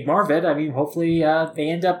continue to make more of it, I mean, hopefully they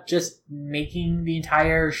end up just making the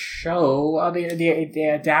entire show,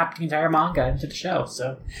 they adapt the entire manga into the show.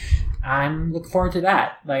 So I'm looking forward to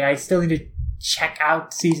that. Like, I still need to check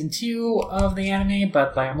out season 2 of the anime,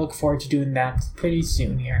 but I'm looking forward to doing that pretty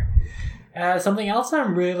soon here. Something else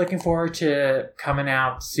I'm really looking forward to coming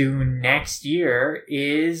out soon next year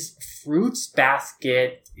is Fruits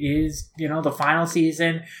Basket. Is, the final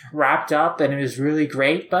season wrapped up, and it was really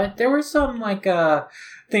great, but there were some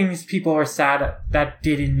things people were sad that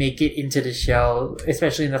didn't make it into the show,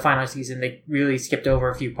 especially in the final season. They really skipped over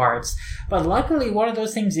a few parts, but luckily one of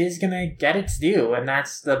those things is gonna get its due, and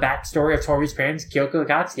that's the backstory of Tori's parents, Kyoko and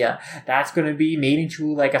Katsuya. That's gonna be made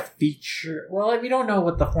into a feature. Well, we don't know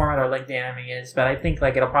what the format or length the anime is, but I think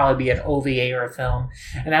it'll probably be an OVA or a film,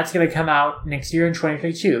 and that's gonna come out next year in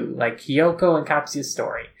 2022, like Kyoko and Katsuya's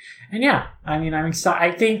story. And yeah, I mean, I'm excited.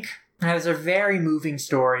 I think that is a very moving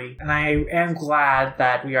story, and I am glad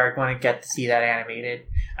that we are going to get to see that animated.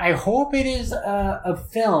 I hope it is a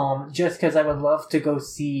film, just because I would love to go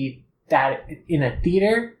see that in a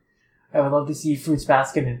theater. I would love to see Fruits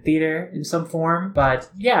Basket in theater in some form. But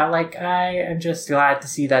yeah, I am just glad to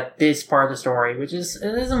see that this part of the story, which is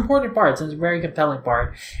an important part, it's a very compelling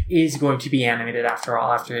part, is going to be animated after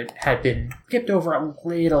all, after it had been skipped over a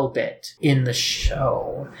little bit in the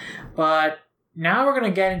show. But now we're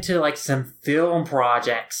going to get into some film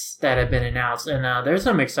projects that have been announced, and there's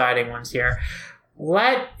some exciting ones here.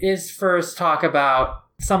 Let us first talk about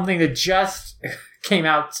something that just came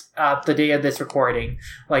out the day of this recording,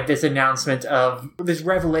 this announcement of this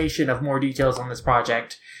revelation of more details on this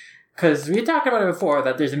project. Because we talked about it before,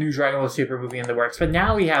 that there's a new Dragon Ball Super movie in the works, but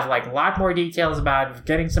now we have a lot more details about it,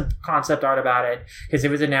 getting some concept art about it, because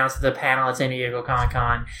it was announced at the panel at San Diego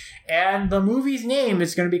Comic-Con. And the movie's name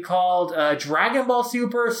is going to be called Dragon Ball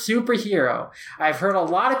Super Superhero. I've heard a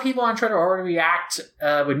lot of people on Twitter already react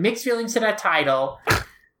with mixed feelings to that title,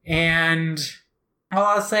 and all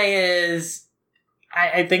I'll say is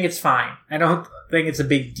I think it's fine. I don't think it's a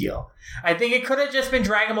big deal. I think it could have just been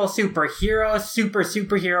Dragon Ball Superhero.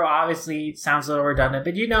 Superhero obviously sounds a little redundant,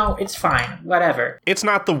 but it's fine. Whatever. It's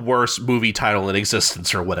not the worst movie title in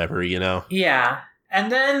existence or whatever, Yeah. And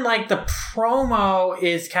then, the promo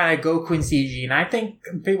is kind of Goku in CG, and I think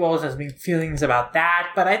people always have feelings about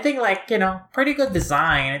that, but I think, pretty good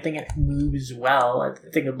design. I think it moves well. I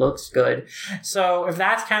think it looks good. So, if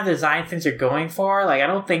that's kind of the design things are going for, I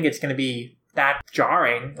don't think it's going to be that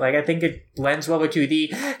jarring. I think it blends well with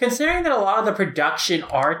 2D, considering that a lot of the production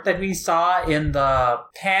art that we saw in the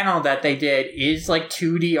panel that they did is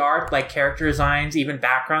 2D art, character designs, even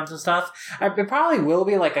backgrounds and stuff. It probably will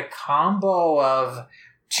be a combo of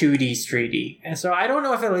 2D, 3D. And so I don't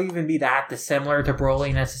know if it'll even be that dissimilar to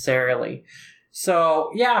Broly necessarily.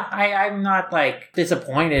 So, yeah, I'm not,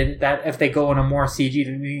 disappointed that if they go on a more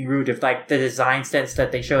CG route, if, the design sense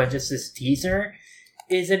that they show in just this teaser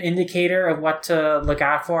is an indicator of what to look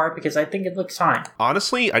out for, because I think it looks fine.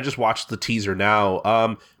 Honestly, I just watched the teaser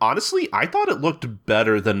now. Honestly, I thought it looked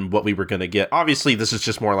better than what we were going to get. Obviously, this is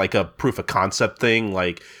just more a proof of concept thing.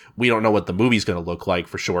 We don't know what the movie's going to look like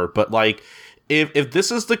for sure, but if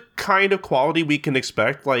this is the kind of quality we can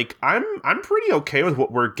expect, like I'm pretty okay with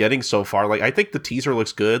what we're getting so far. Like I think the teaser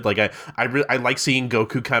looks good. Like I like seeing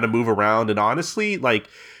Goku kind of move around, and honestly, like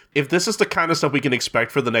if this is the kind of stuff we can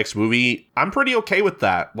expect for the next movie, I'm pretty okay with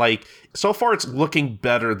that. Like so far it's looking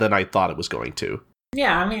better than I thought it was going to.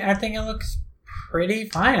 Yeah, I mean, I think it looks pretty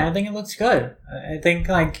fine. I think it looks good. I think,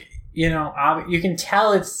 like, you know, you can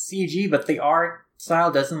tell it's CG, but the art style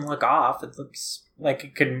doesn't look off. It looks like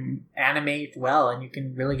it can animate well, and you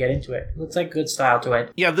can really get into it. It looks like good style to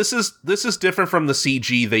it. Yeah, this is different from the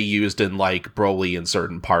CG they used in like Broly in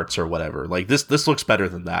certain parts or whatever. Like this looks better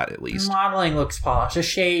than that at least. The modeling looks polished. The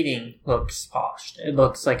shading looks polished. It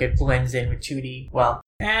looks like it blends in with 2D well.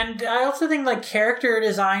 And I also think, like, character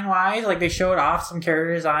design-wise, like, they showed off some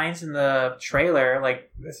character designs in the trailer,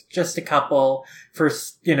 like, just a couple for,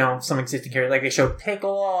 you know, some existing characters. Like, they showed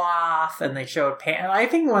Piccolo off, and they showed Pan. I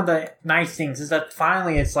think one of the nice things is that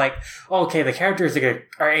finally it's like, okay, the characters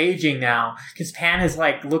are aging now. Because Pan is,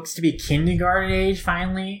 like, looks to be kindergarten age,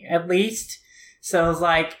 finally, at least. So it's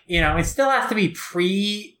like, you know, it still has to be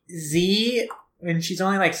pre-Z, and she's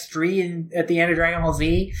only like 3 at the end of Dragon Ball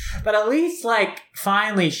Z, but at least like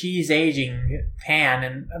finally she's aging Pan,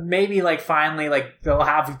 and maybe like finally like they'll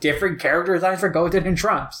have different character designs for Goten and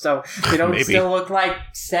Trunks, so they don't still look like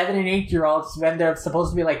 7 and 8 year olds when they're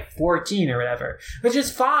supposed to be like 14 or whatever, which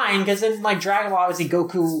is fine because in like Dragon Ball, obviously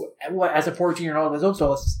Goku as a 14-year-old was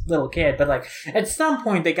also a little kid, but like at some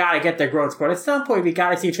point they gotta get their growth spurt. At some point we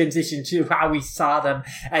gotta see a transition to how we saw them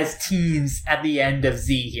as teens at the end of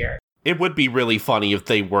Z here. It would be really funny if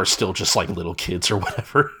they were still just like little kids or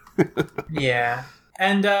whatever. Yeah.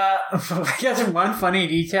 And I guess one funny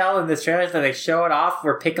detail in this trailer is that they show it off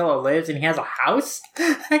where Piccolo lives, and he has a house,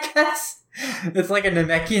 I guess. It's like a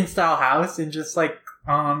Namekian style house, and just like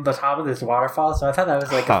on the top of this waterfall. So I thought that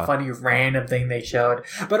was like a funny random thing they showed.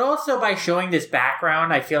 But also by showing this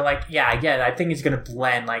background, I feel like, yeah, again, I think it's going to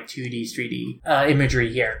blend like 2D, 3D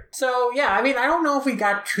imagery here. So yeah, I mean, I don't know if we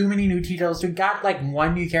got too many new details. We got like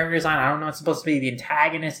one new character design. I don't know if it's supposed to be the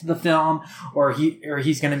antagonist of the film, or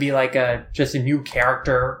he's going to be like just a new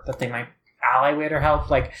character that they might ally with or help.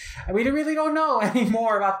 Like, we really don't know any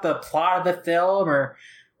more about the plot of the film or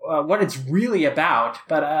what it's really about.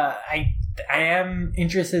 But I am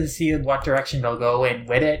interested to see what direction they'll go in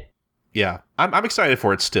with it. Yeah, I'm excited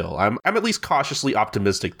for it still. I'm at least cautiously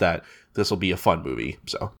optimistic that this will be a fun movie.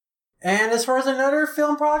 So, and as far as another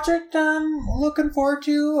film project I'm looking forward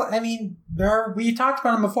to, I mean, we talked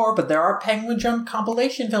about them before, but there are Penguin Jump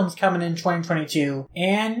compilation films coming in 2022,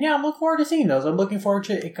 and yeah, I'm looking forward to seeing those. I'm looking forward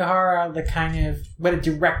to Ikahara, the kind of what a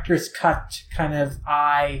director's cut kind of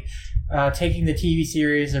eye, taking the TV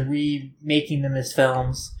series and remaking them as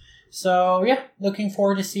films. So, yeah, looking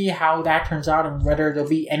forward to see how that turns out and whether there'll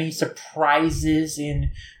be any surprises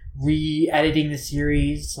in re-editing the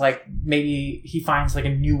series. Like, maybe he finds, like,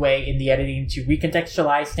 a new way in the editing to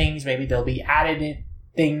recontextualize things. Maybe there'll be added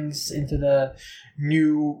things into the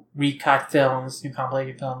new recut films, new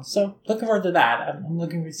compilation films. So, looking forward to that. I'm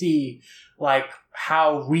looking to see, like,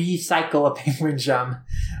 how Recycle a Penguin Jump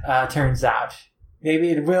turns out.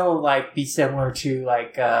 Maybe it will, like, be similar to,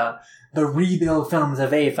 like, the rebuild films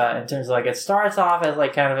of Eva, in terms of like it starts off as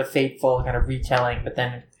like kind of a fateful kind of retelling, but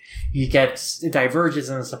then it diverges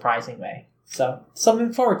in a surprising way. So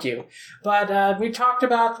something forward to. But we talked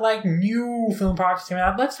about like new film projects coming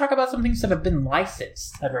out. Let's talk about some things that have been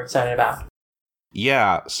licensed that we're excited about.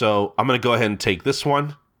 Yeah, so I'm gonna go ahead and take this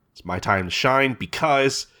one. It's my time to shine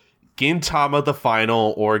because Gintama the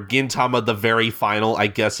Final, or Gintama the Very Final, I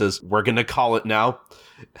guess as we're gonna call it now,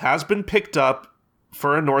 has been picked up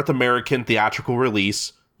for a North American theatrical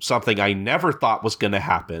release, something I never thought was going to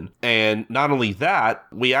happen. And not only that,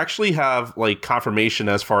 we actually have like confirmation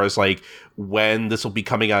as far as like when this will be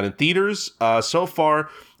coming out in theaters. So far,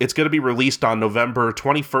 it's going to be released on November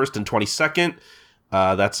 21st and 22nd.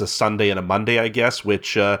 That's a Sunday and a Monday, I guess,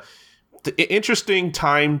 which interesting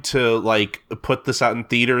time to like put this out in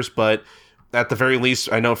theaters. But at the very least,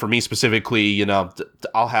 I know for me specifically, you know,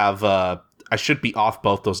 I'll have I should be off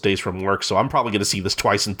both those days from work, so I'm probably going to see this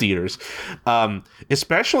twice in theaters.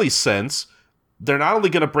 Especially since they're not only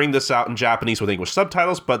going to bring this out in Japanese with English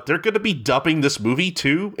subtitles, but they're going to be dubbing this movie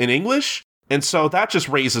too in English. And so that just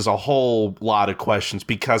raises a whole lot of questions,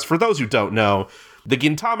 because for those who don't know, the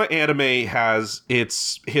Gintama anime has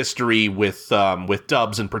its history with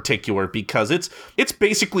dubs in particular, because it's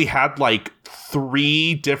basically had like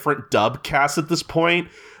 3 different dub casts at this point.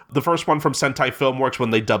 The first one from Sentai Filmworks when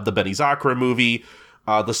they dubbed the Benizakura movie.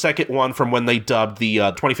 The second one from when they dubbed the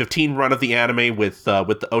 2015 run of the anime with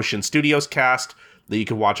the Ocean Studios cast that you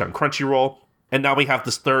can watch on Crunchyroll. And now we have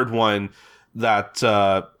this third one that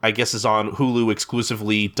I guess is on Hulu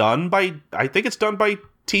exclusively, I think it's done by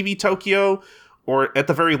TV Tokyo, or at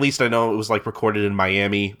the very least I know it was like recorded in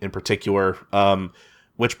Miami in particular,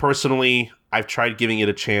 which personally I've tried giving it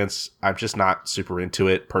a chance. I'm just not super into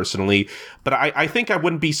it personally, but I think I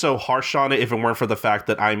wouldn't be so harsh on it if it weren't for the fact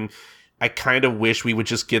that I kind of wish we would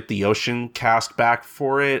just get the Ocean cast back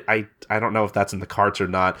for it. I don't know if that's in the cards or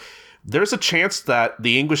not. There's a chance that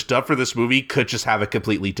the English dub for this movie could just have a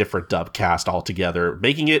completely different dub cast altogether,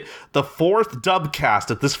 making it the 4th dub cast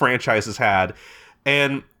that this franchise has had.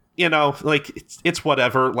 And, you know, like, it's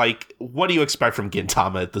whatever. Like, what do you expect from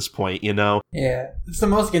Gintama at this point, you know? Yeah, it's the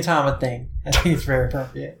most Gintama thing. I think it's very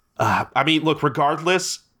appropriate. I mean, look,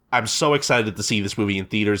 regardless, I'm so excited to see this movie in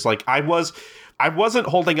theaters. Like, I wasn't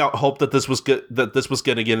holding out hope that this was good, that this was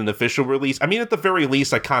going to get an official release. I mean, at the very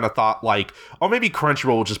least, I kind of thought like, oh, maybe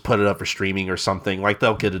Crunchyroll will just put it up for streaming or something. Like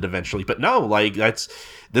they'll get it eventually. But no, like it's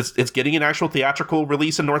getting an actual theatrical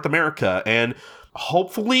release in North America, and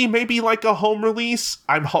hopefully maybe like a home release.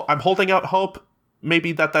 I'm holding out hope.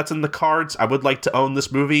 Maybe that's in the cards. I would like to own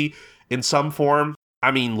this movie in some form. I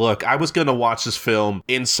mean, look, I was going to watch this film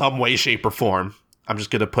in some way, shape, or form. I'm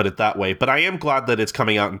just going to put it that way. But I am glad that it's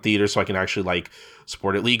coming out in theaters so I can actually like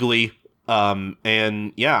support it legally.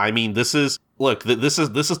 And yeah, I mean, this is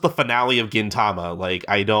the finale of Gintama. Like,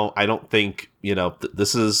 I don't think, you know,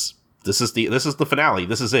 this is the finale.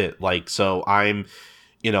 This is it. Like, so I'm,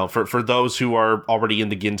 you know, for those who are already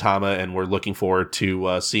into Gintama and we're looking forward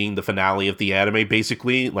to seeing the finale of the anime,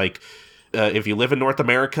 basically, like, if you live in North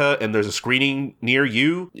America and there's a screening near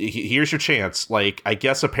you, here's your chance. Like, I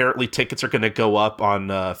guess apparently tickets are going to go up on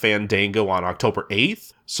Fandango on October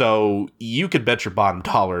 8th. So you could bet your bottom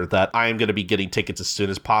dollar that I am going to be getting tickets as soon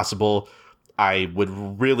as possible. I would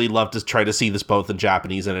really love to try to see this both in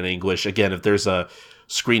Japanese and in English. Again, if there's a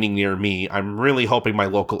screening near me, I'm really hoping my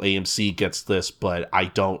local AMC gets this, but I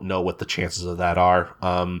don't know what the chances of that are.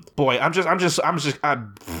 Boy,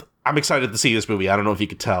 I'm excited to see this movie. I don't know if you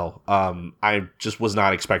could tell. I just was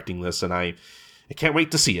not expecting this, and I can't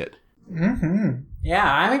wait to see it. Mm-hmm.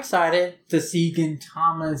 Yeah, I'm excited to see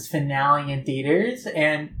Gintama's finale in theaters,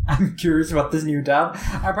 and I'm curious about this new dub.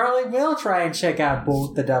 I probably will try and check out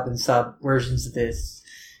both the dub and sub versions of this,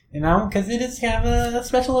 you know, because it is kind of a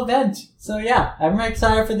special event. So yeah, I'm really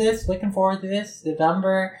excited for this. Looking forward to this.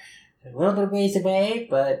 November, a little bit of ways away,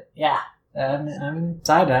 but yeah, I'm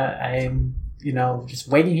excited. I'm you know, just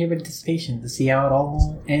waiting here with anticipation to see how it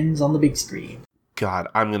all ends on the big screen. God,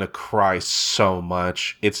 I'm going to cry so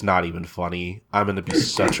much. It's not even funny. I'm going to be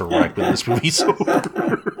such a wreck when this movie's over.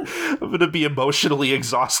 I'm going to be emotionally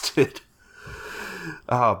exhausted.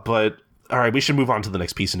 But, all right, we should move on to the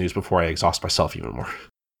next piece of news before I exhaust myself even more.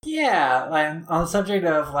 Yeah, like, on the subject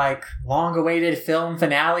of, like, long-awaited film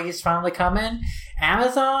finales finally coming,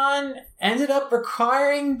 Amazon ended up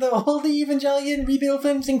requiring the whole Evangelion rebuild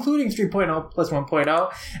films, including 3.0 plus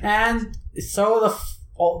 1.0, and so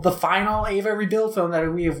the final Eva rebuild film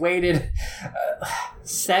that we have waited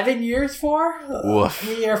 7 years for, Woof.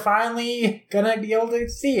 We are finally gonna be able to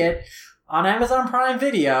see it on Amazon Prime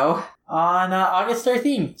Video on August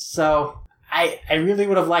 13th, so I really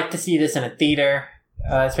would have liked to see this in a theater.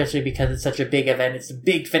 Especially because it's such a big event. It's the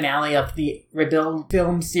big finale of the rebuild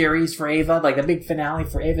film series for Eva. Like, the big finale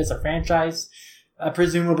for Eva as a franchise,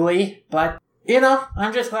 presumably. But, you know,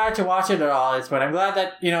 I'm just glad to watch it at all. But I'm glad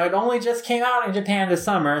that, you know, it only just came out in Japan this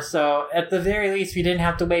summer. So, at the very least, we didn't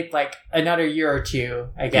have to wait, like, another year or two,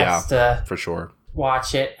 I guess, to for sure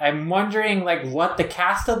watch it. I'm wondering, like, what the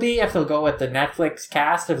cast will be. If they'll go with the Netflix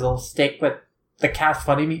cast. If they'll stick with the cast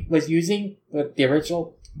Funny was using. With the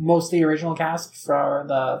mostly original cast for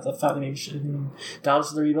the Funimation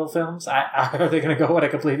Dogs of the Rebuild films. Are they going to go with a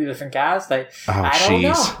completely different cast? I don't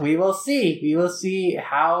know. We will see. We will see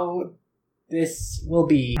how this will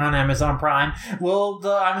be on Amazon Prime. Will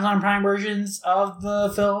the Amazon Prime versions of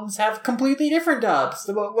the films have completely different dubs?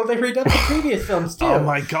 Will they redub the previous films too? Oh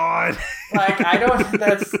my god! Like, I don't.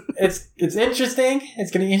 It's interesting.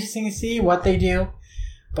 It's going to be interesting to see what they do.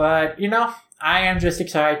 But, you know, I am just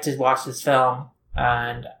excited to watch this film.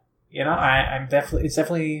 And, you know, it's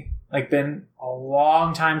definitely, like, been a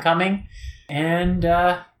long time coming. And,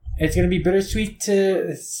 it's gonna be bittersweet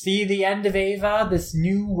to see the end of Eva, this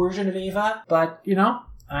new version of Eva. But, you know,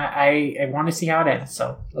 I want to see how it ends,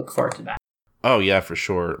 so look forward to that. Oh, yeah, for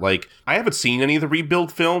sure. Like, I haven't seen any of the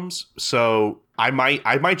rebuild films, so I might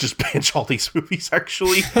just binge all these movies,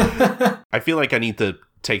 actually. I feel like I need to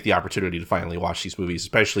take the opportunity to finally watch these movies,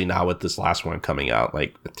 especially now with this last one coming out.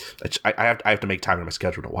 Like, I have to make time in my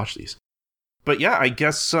schedule to watch these. But yeah, I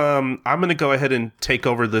guess I'm going to go ahead and take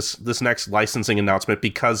over this next licensing announcement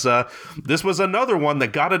because this was another one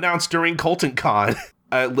that got announced during Colton Con.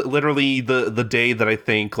 Literally the day that I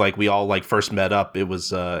think like we all like first met up. It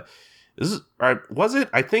was was it?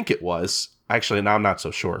 I think it was. Actually, now I'm not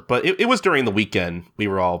so sure, but it was during the weekend. We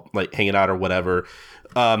were all like hanging out or whatever.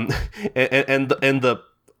 And the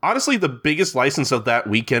honestly the biggest license of that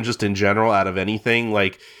weekend, just in general, out of anything,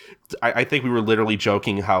 like. I think we were literally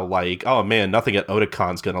joking how like, oh man, nothing at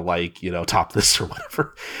Otacon's gonna like, top this or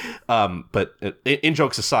whatever. But in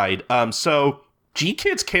jokes aside, so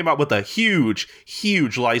G-Kids came out with a huge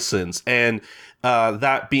license, and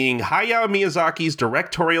that being Hayao Miyazaki's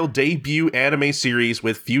directorial debut anime series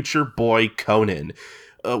with Future Boy Conan.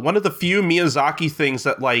 One of the few Miyazaki things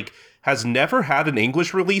that like has never had an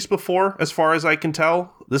English release before, as far as I can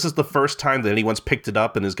tell. This is the first time that anyone's picked it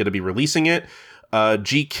up and is going to be releasing it.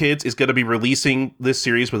 G-Kids is going to be releasing this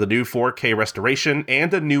series with a new 4K restoration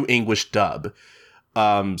and a new English dub.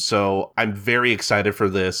 So I'm very excited for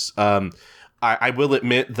this. I will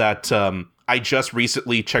admit that I just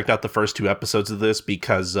recently checked out the first 2 episodes of this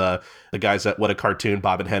because the guys at What a Cartoon,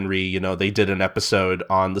 Bob and Henry, they did an episode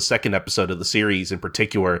on the second episode of the series in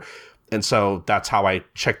particular. And so that's how I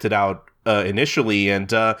checked it out initially. And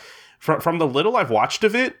from the little I've watched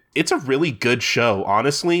of it, it's a really good show,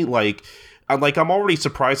 honestly. I'm already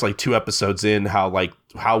surprised, 2 episodes in, how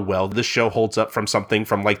well this show holds up from something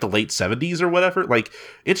from the late 70s or whatever.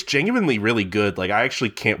 It's genuinely really good. I actually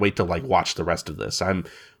can't wait to watch the rest of this. I'm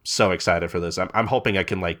so excited for this. I'm hoping I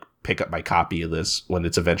can pick up my copy of this when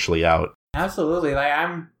it's eventually out. Absolutely.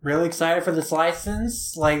 I'm really excited for this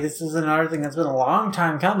license. This is another thing that's been a long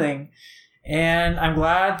time coming, and I'm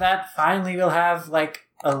glad that finally we'll have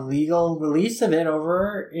a legal release of it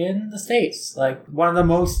over in the States. One of the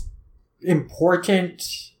most important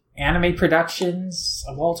anime productions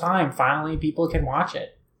of all time. Finally, people can watch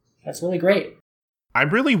it. That's really great.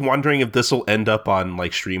 I'm really wondering if this will end up on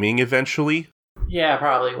streaming eventually. Yeah,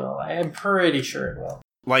 probably will. I'm pretty sure it will.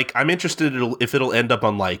 I'm interested if it'll end up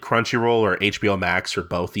on Crunchyroll or HBO Max or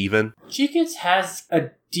both even. G-Kids has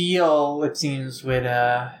a deal, it seems, with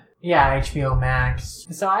HBO Max.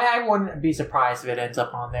 So I wouldn't be surprised if it ends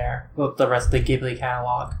up on there with the rest of the Ghibli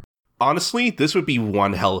catalog. Honestly, this would be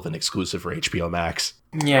one hell of an exclusive for HBO Max.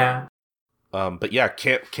 Yeah. But yeah,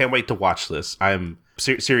 can't wait to watch this. I'm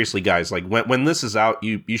seriously, guys. When this is out,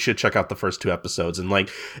 you should check out the first 2 episodes and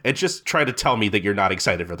just try to tell me that you're not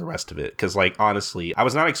excited for the rest of it. Because honestly, I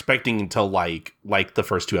was not expecting until the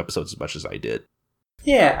first 2 episodes as much as I did.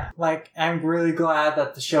 Yeah, I'm really glad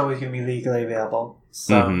that the show is going to be legally available.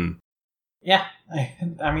 So. Mm-hmm. Yeah,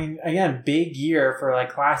 I mean, again, big year for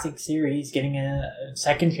classic series getting a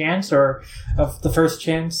second chance or of the first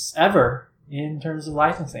chance ever in terms of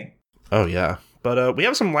licensing. Oh yeah, but we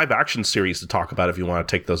have some live action series to talk about if you want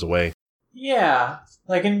to take those away. Yeah,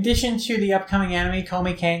 in addition to the upcoming anime,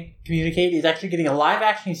 Komi Can't Communicate is actually getting a live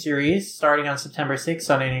action series starting on September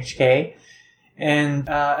 6th on NHK, and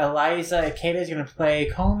Eliza Ikeda is going to play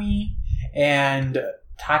Komi, and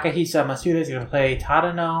Takahisa Masuda is going to play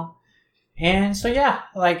Tadano. And so, yeah,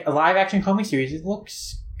 a live-action Komi series. It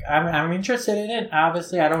looks... I'm interested in it.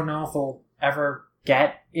 Obviously, I don't know if we'll ever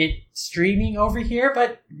get it streaming over here,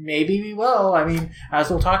 but maybe we will. I mean, as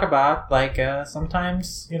we'll talk about,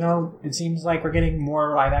 sometimes, it seems like we're getting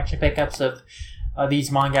more live-action pickups of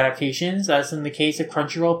these manga adaptations, as in the case of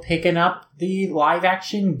Crunchyroll picking up the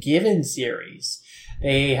live-action Given series.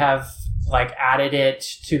 They have, added it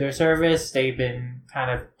to their service. They've been kind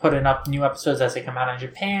of putting up new episodes as they come out in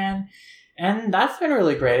Japan. And that's been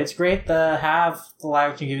really great. It's great to have the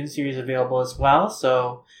live action Given series available as well.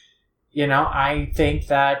 So, I think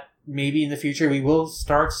that maybe in the future we will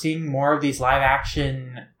start seeing more of these live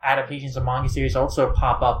action adaptations of manga series also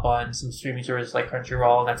pop up on some streaming services like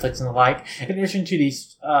Crunchyroll, Netflix, and the like, in addition to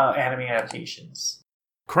these anime adaptations.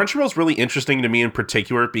 Crunchyroll's really interesting to me in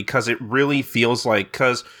particular because it really feels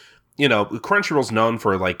because Crunchyroll's known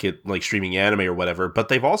for streaming anime or whatever, but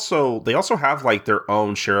they also have their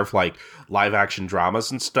own share of live action dramas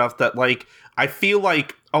and stuff that I feel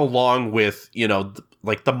along with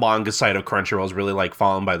the manga side of Crunchyroll is really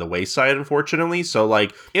fallen by the wayside, unfortunately. So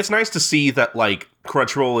it's nice to see that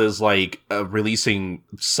Crunchyroll is releasing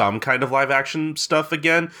some kind of live action stuff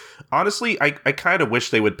again. Honestly, I kind of wish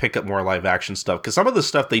they would pick up more live action stuff because some of the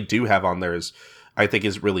stuff they do have on there I think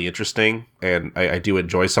is really interesting, and I do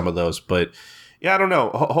enjoy some of those. But yeah, I don't know.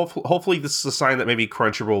 Hopefully this is a sign that maybe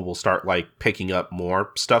Crunchyroll will start picking up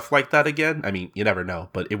more stuff like that again. I mean, you never know,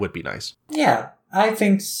 but it would be nice. Yeah, I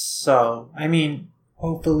think so. I mean,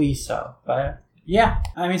 hopefully so. But yeah,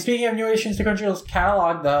 I mean, speaking of new additions to Crunchyroll's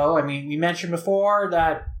catalog, though, I mean, we mentioned before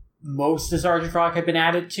that most of Sergeant Frog had been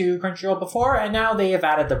added to Crunchyroll before, and now they have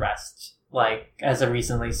added the rest, like, as of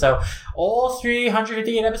recently. So, all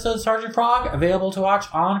 358 episodes of Sergeant Frog available to watch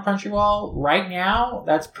on Crunchyroll right now.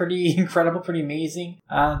 That's pretty incredible, pretty amazing.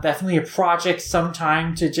 Definitely a project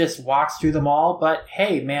sometime to just watch through them all, but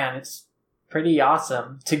hey, man, it's pretty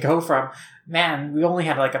awesome to go from, man, we only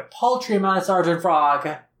had like a paltry amount of Sergeant Frog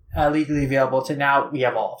legally available to now we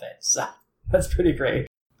have all of it. So, that's pretty great.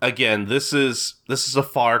 Again, this is a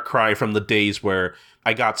far cry from the days where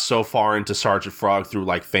I got so far into Sergeant Frog through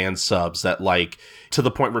like fan subs that like to the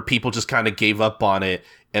point where people just kind of gave up on it,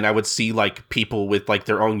 and I would see like people with like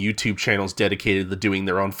their own YouTube channels dedicated to doing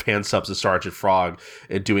their own fan subs of Sergeant Frog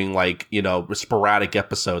and doing like, you know, sporadic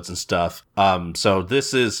episodes and stuff. So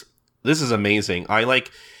this is amazing.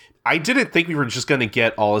 I didn't think we were just going to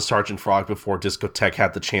get all of Sergeant Frog before Discotek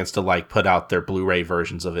had the chance to like put out their Blu-ray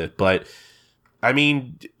versions of it, but I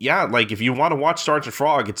mean, yeah, like, if you want to watch Sergeant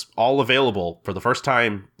Frog, it's all available for the first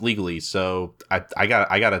time legally, so I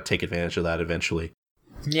gotta take advantage of that eventually.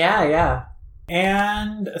 Yeah.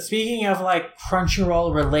 And speaking of, like,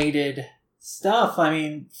 Crunchyroll-related stuff, I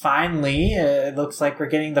mean, finally, it looks like we're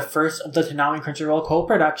getting the first of the Toonami Crunchyroll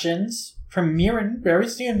co-productions premiering very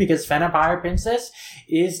soon, because Fena Pirate Princess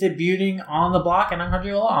is debuting on the block and on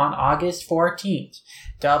Crunchyroll on August 14th.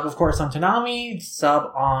 Dub, of course, on Toonami,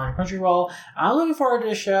 sub on Crunchyroll. I'm looking forward to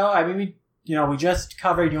the show. I mean, we just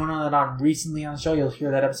covered Yona recently on the show. You'll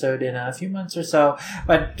hear that episode in a few months or so.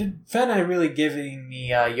 But Fena really giving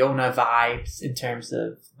me Yona vibes in terms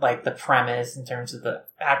of, like, the premise, in terms of the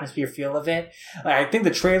atmosphere feel of it. Like, I think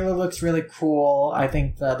the trailer looks really cool. I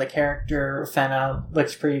think the character Fena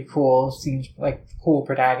looks pretty cool. Seems like a cool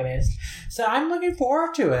protagonist. So I'm looking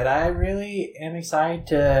forward to it. I really am excited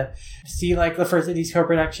to see, like, the first of these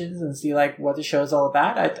co-productions and see, like, what the show's all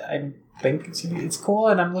about. I think it's cool,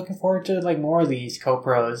 and I'm looking forward to like more of these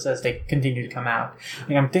co-pros as they continue to come out.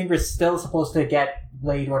 I think we're still supposed to get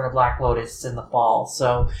Blade Runner Black Lotus in the fall,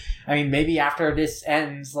 so I mean, maybe after this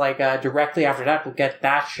ends, like directly after that, we'll get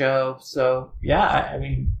that show. So yeah, I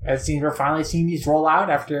mean, we're finally seeing these roll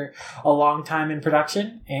out after a long time in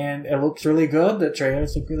production, and it looks really good. The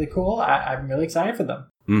trailers look really cool. I'm really excited for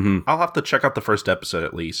them. I'll have to check out the first episode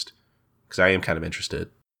at least, because I am kind of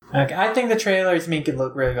interested. I think the trailers make it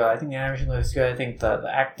look really good. I think the animation looks good. I think the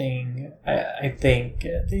acting, I think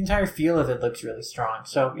the entire feel of it looks really strong.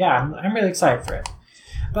 So yeah, I'm really excited for it.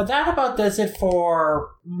 But that about does it for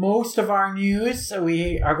most of our news.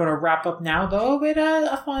 We are going to wrap up now, though, with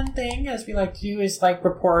a fun thing, as we like to do, is like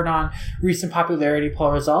report on recent popularity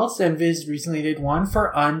poll results. And Viz recently did one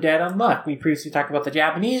for Undead Unluck. We previously talked about the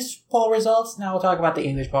Japanese poll results. Now we'll talk about the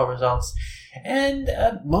English poll results. And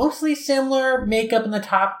mostly similar makeup in the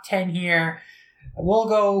top 10 here. We'll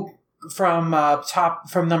go from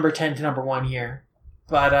number 10 to number 1 here.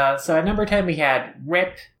 But so at number 10 we had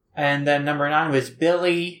Rip, and then number 9 was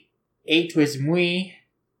Billy, 8 was Mui,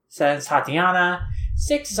 7 is Tatiana,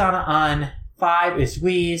 6 is Ana 5 is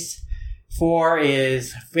Wheeze, 4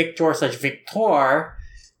 is Victor,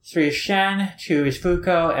 3 is Shen, 2 is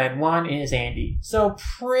Fuko, and 1 is Andy. So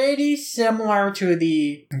pretty similar to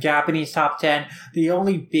the Japanese top 10. The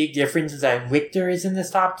only big difference is that Victor is in this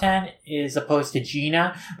top 10 as opposed to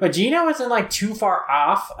Gina. But Gina wasn't like too far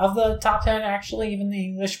off of the top 10 actually, even the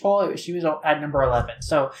English poll. She was at number 11.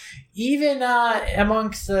 So even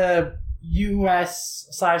amongst the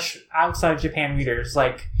US/outside of Japan readers,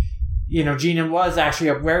 like, Gina was actually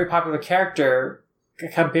a very popular character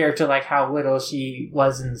compared to like how little she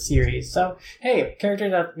was in the series. So hey, a character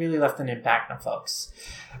that really left an impact on folks.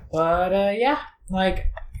 But yeah, like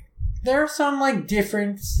there are some like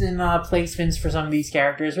difference in placements for some of these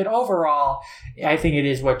characters, but overall I think it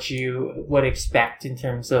is what you would expect in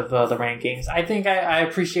terms of the rankings. I think I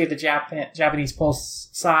appreciate the Japanese Pulse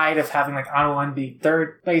side of having like Ano 1 be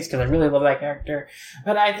third place because I really love that character,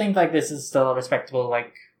 but I think like this is still a respectable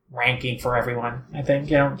like ranking for everyone. I think,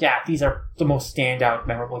 these are the most standout,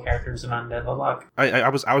 memorable characters in Undead Unluck. I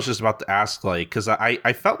was just about to ask, like, because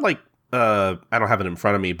I felt like, I don't have it in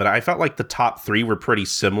front of me, but I felt like the top 3 were pretty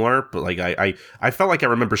similar, but like, I felt like I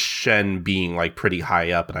remember Shen being like pretty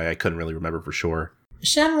high up, and I couldn't really remember for sure.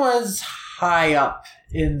 Shen was high up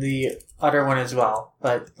in the other one as well,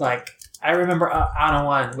 but like, I remember Ana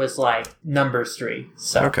 1 was like number 3.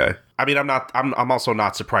 So okay. I mean, I'm also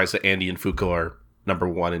not surprised that Andy and Fuko are number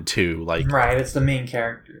 1 and 2, like, right, it's the main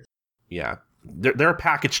characters. Yeah, they're a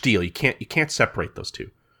package deal. You can't separate those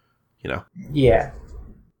two, Yeah,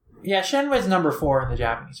 Shen was number 4 in the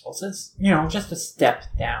Japanese poll, so it's just a step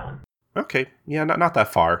down. Okay, yeah, not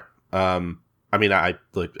that far. I mean, I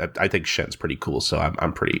think Shen's pretty cool, so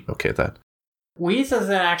I'm pretty okay with that. Whis is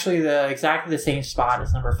actually exactly the same spot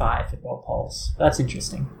as number 5 in both polls. That's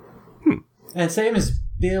interesting. And same as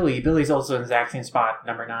Billy. Billy's also in the exact same spot,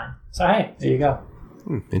 number 9. So hey, there you go.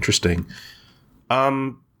 Interesting.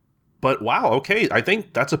 But wow, okay. I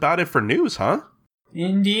think that's about it for news, huh?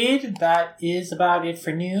 Indeed, that is about it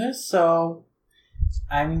for news. So,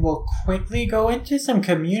 we'll quickly go into some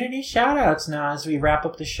community shoutouts now as we wrap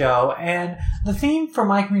up the show. And the theme for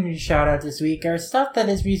my community shoutout this week are stuff that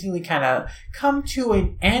has recently kind of come to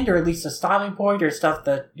an end, or at least a stopping point, or stuff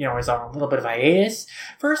that, is on a little bit of hiatus.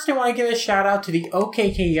 First, I want to give a shout out to the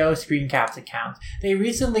OKKO Screen Caps account. They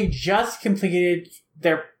recently just completed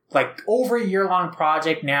their over a year-long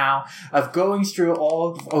project now of going through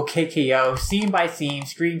all of OKKO, scene by scene,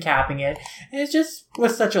 screen capping it. And it just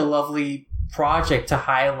was such a lovely project to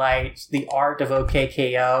highlight the art of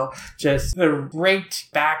OKKO, just the great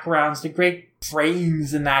backgrounds, the great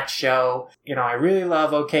frames in that show. I really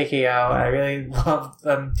love OKKO. I really love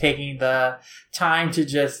them taking the time to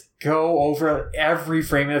just go over every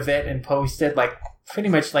frame of it and post it pretty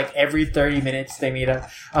much every 30 minutes they made a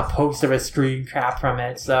post of a screen cap from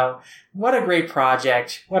it. So what a great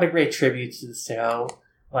project. What a great tribute to the show.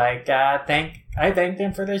 I thank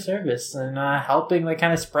them for their service and helping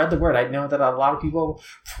kind of spread the word. I know that a lot of people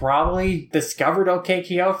probably discovered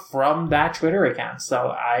OKKO from that Twitter account.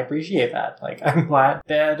 So I appreciate that. I'm glad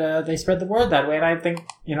that they spread the word that way. And I think,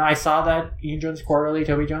 I saw that Ian Jones Quarterly,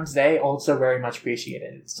 Toby Jones, they also very much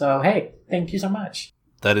appreciated it. So hey, thank you so much.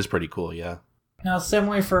 That is pretty cool, yeah. Now,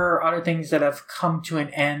 similarly for other things that have come to an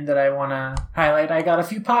end that I want to highlight, I got a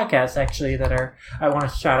few podcasts, actually, that I want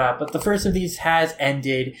to shout out. But the first of these has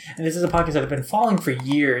ended, and this is a podcast that I've been following for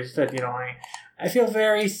years, that, I feel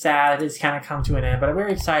very sad it's kind of come to an end, but I'm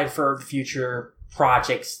very excited for the future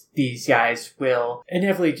projects these guys will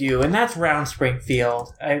inevitably do, and that's Round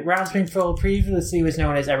Springfield. Round Springfield previously was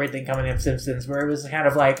known as Everything Coming in Simpsons, where it was kind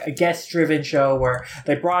of a guest-driven show where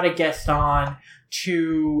they brought a guest on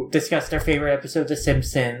to discuss their favorite episodes of The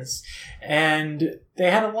Simpsons. And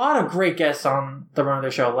they had a lot of great guests on the run of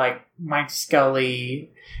the show, like Mike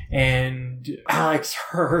Scully and Alex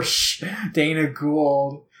Hirsch, Dana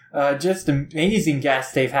Gould. Just amazing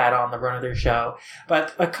guests they've had on the run of their show.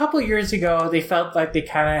 But a couple years ago, they felt like they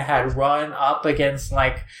kind of had run up against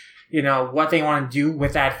what they want to do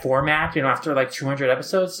with that format, after 200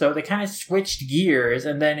 episodes. So they kind of switched gears.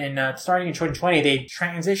 And then starting in 2020, they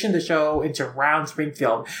transitioned the show into Round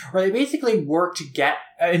Springfield, where they basically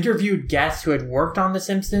interviewed guests who had worked on The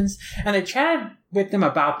Simpsons, and they chatted with them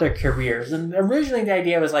about their careers. And originally the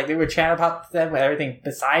idea was they would chat about them with everything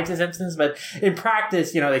besides The Simpsons, but in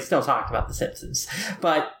practice, they still talked about The Simpsons.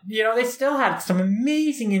 But, they still had some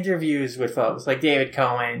amazing interviews with folks like David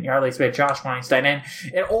Cohen, Yarley Smith, Josh Weinstein, and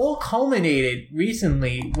it all culminated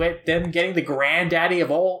recently with them getting the granddaddy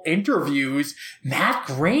of all interviews, Matt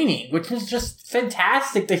Groening, which was just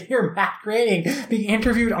fantastic to hear Matt Groening being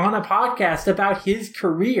interviewed on a podcast about his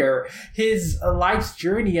career, his life's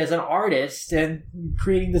journey as an artist, and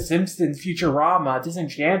creating The Simpsons, Futurama,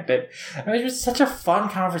 Disenchantment. It was just such a fun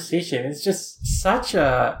conversation. It's just such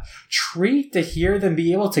a treat to hear them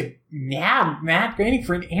be able to nab Matt Groening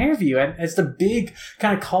for an interview, and it's the big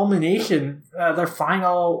kind of culmination, their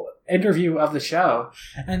final interview of the show.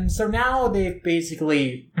 And so now they've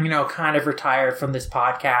basically, kind of retired from this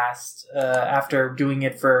podcast after doing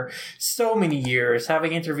it for so many years,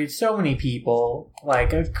 having interviewed so many people,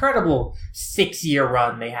 an incredible 6-year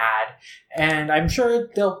run they had. And I'm sure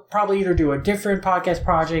they'll probably either do a different podcast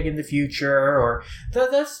project in the future, or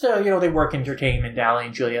they work entertainment, Dally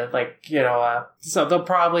and Julia, so they'll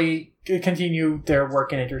probably continue their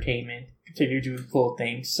work in entertainment, continue to do cool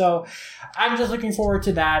things. So I'm just looking forward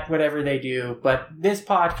to that, whatever they do. But this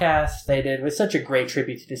podcast they did was such a great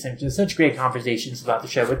tribute to The Simpsons, such great conversations about the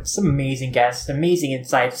show with some amazing guests, amazing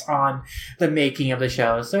insights on the making of the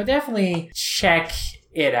show. So definitely check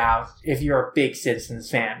it out if you're a big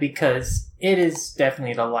Simpsons fan, because it is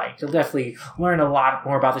definitely a delight. You'll definitely learn a lot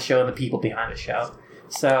more about the show and the people behind the show.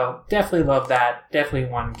 So definitely love that. Definitely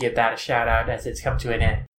want to give that a shout out as it's come to an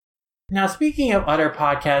end. Now, speaking of other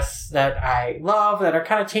podcasts that I love that are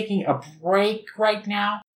kind of taking a break right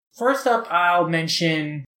now, first up I'll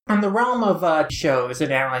mention, in the realm of shows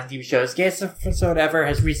and analyzing TV shows, Gayest Episode Ever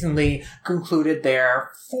has recently concluded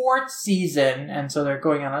their 4th season, and so they're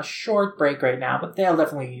going on a short break right now, but they'll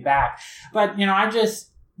definitely be back. But, I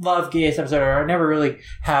just love Gayest Episode Ever. I never really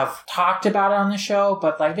have talked about it on the show,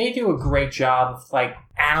 but they do a great job of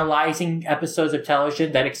analyzing episodes of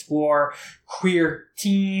television that explore queer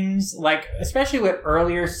themes, like especially with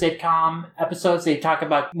earlier sitcom episodes, they talk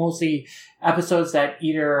about mostly episodes that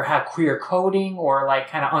either have queer coding or like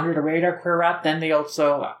kind of under the radar queer rep. Then they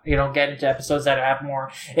also, get into episodes that have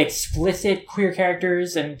more explicit queer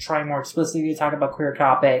characters and try more explicitly to talk about queer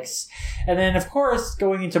topics. And then of course,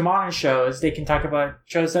 going into modern shows, they can talk about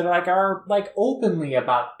shows that are openly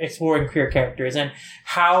about exploring queer characters and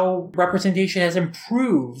how representation has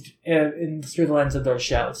improved through the lens of those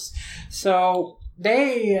shows. So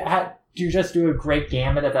they do a great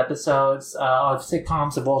gamut of episodes of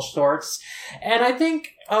sitcoms of all sorts. And I think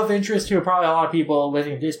of interest to probably a lot of people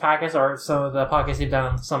listening to this podcast or some of the podcasts they've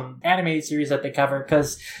done on some animated series that they cover,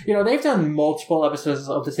 because, they've done multiple episodes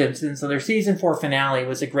of The Simpsons. So their season 4 finale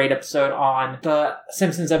was a great episode on the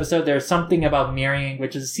Simpsons episode There's Something About Marrying,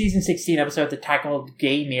 which is a season 16 episode that tackled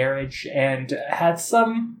gay marriage and had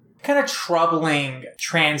some kind of troubling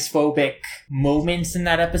transphobic moments in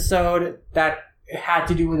that episode that had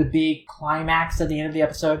to do with a big climax at the end of the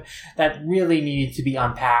episode that really needed to be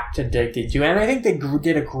unpacked and digged into. And I think they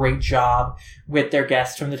did a great job with their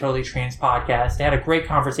guests from the Totally Trans podcast. They had a great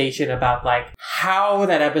conversation about how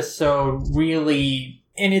that episode really,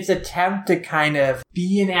 in its attempt to kind of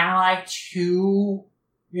be an ally to,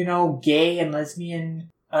 gay and lesbian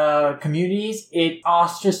communities, it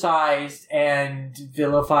ostracized and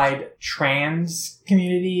vilified trans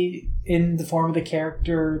community in the form of the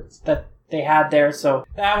character that they had there. So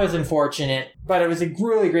that was unfortunate, but it was a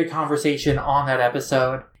really great conversation on that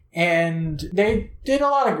episode. And they did a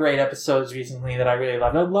lot of great episodes recently that I really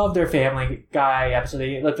loved. I love their Family Guy episode.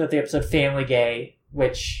 They looked at the episode Family Gay,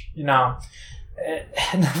 which, the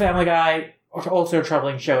Family Guy, also a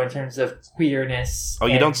troubling show in terms of queerness. Oh,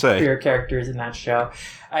 you don't say. Queer characters in that show.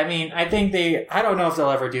 I mean, I don't know if they'll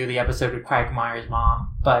ever do the episode with Quagmire's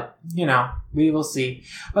mom, but, we will see.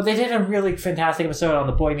 But they did a really fantastic episode on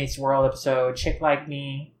the Boy Meets World episode, Chick Like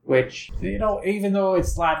Me, which, even though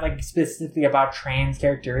it's not specifically about trans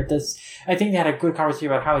character, I think they had a good conversation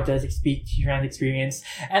about how it does speak to trans experience.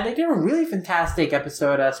 And they did a really fantastic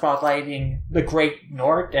episode spotlighting the Great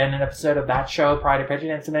Nort and an episode of that show, Pride and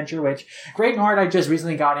Prejudice Adventure, which Great Nort I just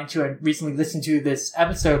recently got into and recently listened to this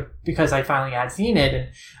episode because I finally had seen it. And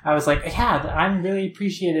I was like, yeah, I'm really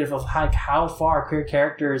appreciative of how far queer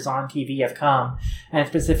characters on TV have come. And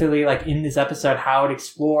specifically, in this episode, how it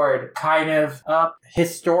explored kind of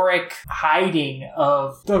historic hiding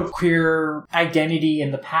of the queer identity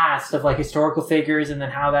in the past of historical figures, and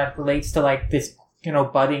then how that relates to this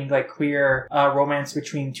budding queer romance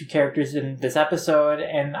between two characters in this episode.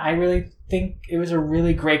 And I really think it was a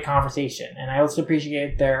really great conversation. And I also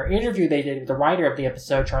appreciate their interview they did with the writer of the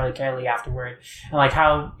episode, Charlie Kelly, afterward. And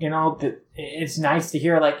how, it's nice to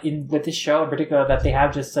hear with this show in particular that they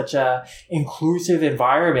have just such a inclusive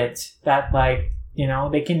environment that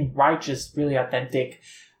they can write just really authentic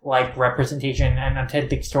representation and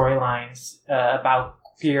authentic storylines about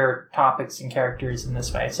queer topics and characters in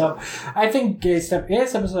this way. So I think this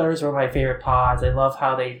episode is one of my favorite pods. I love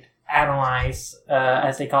how they analyze,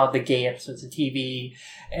 as they call it, the gay episodes of TV.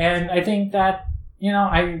 And I think that,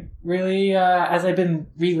 I really, as I've been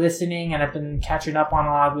re-listening and I've been catching up on a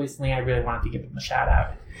lot recently, I really wanted to give them a shout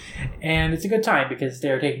out. And it's a good time because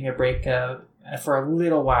they're taking a break for a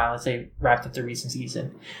little while as they wrapped up the recent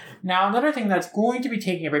season. Now, another thing that's going to be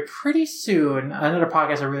taking a break pretty soon, another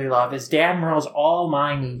podcast I really love, is Dan Murrell's All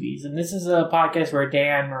My Movies. And this is a podcast where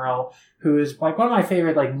Dan Murrell, who is one of my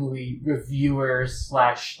favorite movie reviewers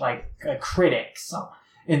 / critics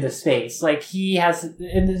in the space. He has,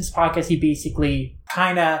 in this podcast, he basically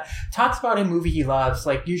kind of talks about a movie he loves,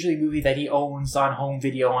 usually a movie that he owns on home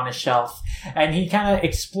video on a shelf. And he kind of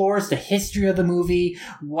explores the history of the movie,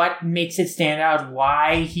 what makes it stand out,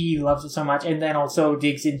 why he loves it so much, and then also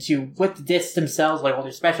digs into what the discs themselves, all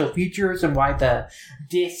their special features, and why the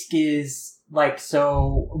disc is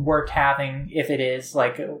so worth having if it is,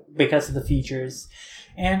 because of the features.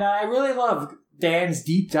 And I really love Dan's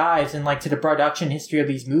deep dives to the production history of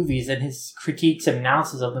these movies and his critiques and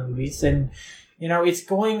analysis of the movies. And, it's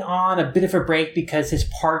going on a bit of a break because his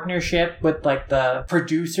partnership with the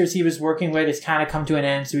producers he was working with has kind of come to an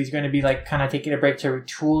end. So he's going to be kind of taking a break to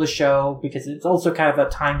retool the show because it's also kind of a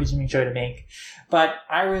time consuming show to make. But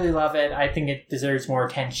I really love it. I think it deserves more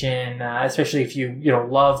attention, especially if you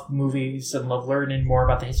love movies and love learning more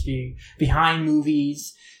about the history behind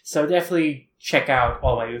movies. So definitely check out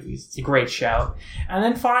All My Movies. It's a great show. And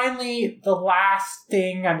then finally, the last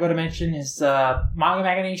thing I'm going to mention is Manga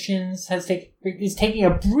Machinations is taking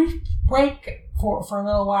a brief break for a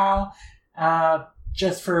little while.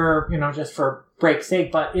 just for break's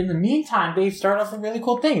sake. But in the meantime, they've started off a really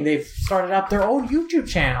cool thing. They've started up their own YouTube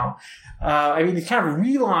channel. It's kind of a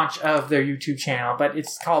relaunch of their YouTube channel, but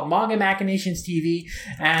it's called Manga Machinations TV.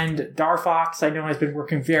 And Darfox, I know, has been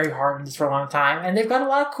working very hard on this for a long time. And they've got a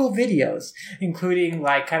lot of cool videos, including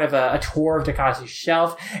like kind of a tour of Takashi's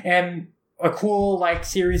shelf and a cool like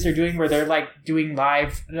series they're doing where they're like doing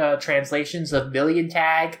live translations of Million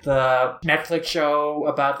Tag, the Netflix show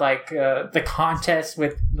about like the contest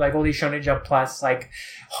with like all these Shonen Jump Plus like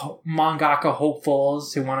mangaka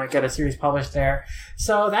hopefuls who want to get a series published there.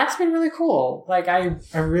 So that's been really cool. Like I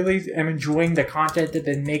really am enjoying the content that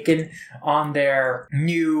they've been making on their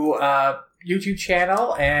new YouTube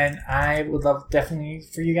channel, and I would love definitely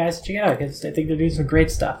for you guys to check it out because I think they're doing some great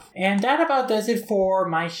stuff. And that about does it for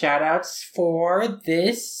my shout outs for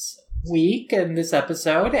this week and this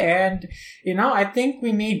episode. And I think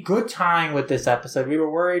we made good time with this episode. We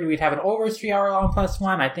were worried we'd have an over 3 hour long plus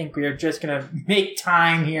one. I think we're just gonna make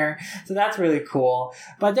time here, so that's really cool.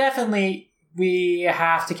 But definitely we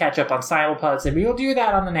have to catch up on Simulpods, and we will do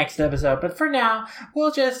that on the next episode. But for now,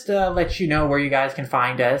 we'll just let you know where you guys can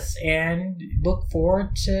find us, and look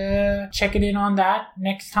forward to checking in on that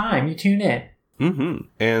next time you tune in. Mm-hmm.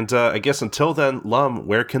 And I guess until then, Lum,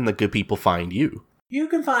 where can the good people find you? You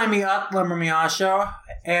can find me at Lumber Miyasho,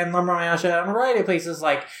 and Lumber Miyasho on a variety of places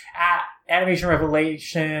like at Animation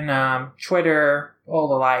Revelation, Twitter, all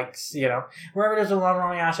the likes, wherever there's a Lumber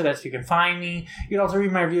Miyasho, that's you can find me. You can also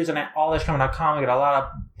read my reviews on alldashcomic.com. We got a lot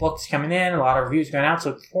of books coming in, a lot of reviews going out,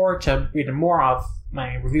 so look forward to reading more of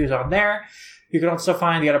my reviews on there. You can also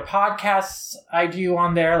find the other podcasts I do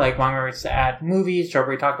on there, like Manga at Movies, where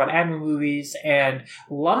we talk about anime movies, and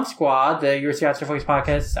Lum Squad, the Yurusei Yatsura Voice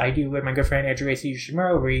podcast I do with my good friend Andrew A.C.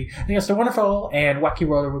 Yoshimura, where we think it's so wonderful, and Wacky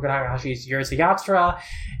World of Ruka Takahashi's Yurusei Yatsura,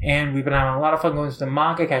 and we've been having a lot of fun going through the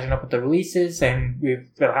manga, catching up with the releases, and we've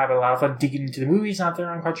been having a lot of fun digging into the movies out there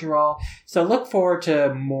on Crunchyroll. So look forward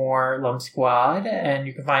to more Lum Squad, and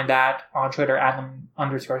you can find that on Twitter at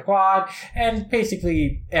Lum_squad, and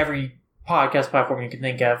basically every podcast platform you can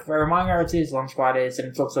think of where Manga Arts is, Lum Squad is, and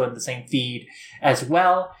it's also in the same feed as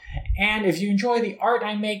well. And if you enjoy the art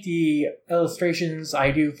I make, the illustrations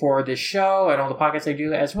I do for this show, and all the podcasts I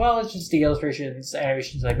do, as well as just the illustrations,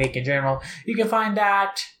 animations I make in general, you can find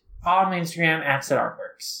that on my Instagram at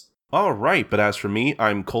SetArtworks. All right, but as for me,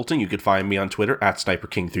 I'm Colton. You could find me on Twitter at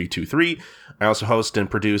SniperKing323. I also host and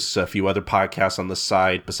produce a few other podcasts on the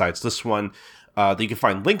side besides this one. That you can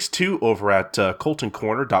find links to over at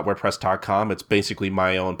coltoncorner.wordpress.com. It's basically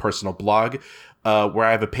my own personal blog, where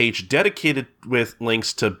I have a page dedicated with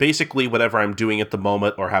links to basically whatever I'm doing at the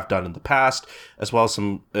moment or have done in the past, as well as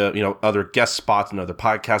some other guest spots and other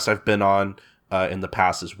podcasts I've been on in the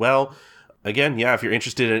past as well. Again, if you're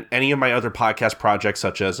interested in any of my other podcast projects,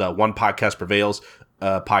 such as One Podcast Prevails,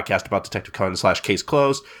 podcast about Detective Conan / Case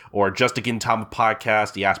Closed, or Just a Gintama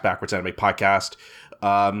podcast, the Ass Backwards Anime podcast.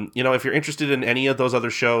 If you're interested in any of those other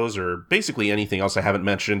shows or basically anything else I haven't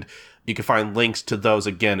mentioned, you can find links to those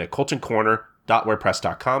again at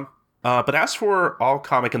coltoncorner.wordpress.com. But as for All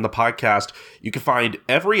Comic in the podcast, you can find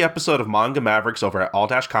every episode of Manga Mavericks over at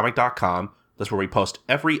all-comic.com. That's where we post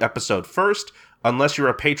every episode first, unless you're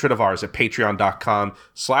a patron of ours at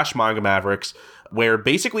patreon.com/Manga Mavericks, where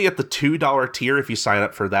basically at the $2 tier, if you sign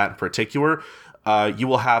up for that in particular, you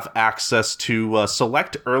will have access to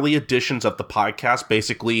select early editions of the podcast.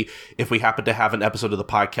 Basically, if we happen to have an episode of the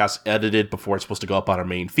podcast edited before it's supposed to go up on our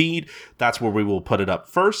main feed, that's where we will put it up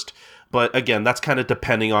first. But again, that's kind of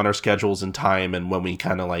depending on our schedules and time and when we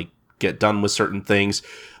kind of like get done with certain things.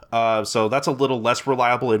 So that's a little less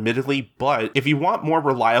reliable, admittedly. But if you want more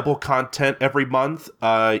reliable content every month,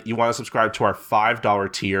 you want to subscribe to our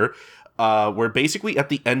 $5 tier. Where basically at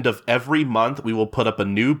the end of every month, we will put up a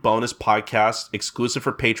new bonus podcast exclusive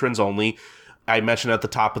for patrons only. I mentioned at the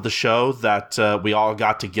top of the show that we all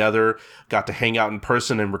got together, got to hang out in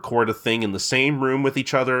person and record a thing in the same room with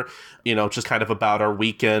each other, just kind of about our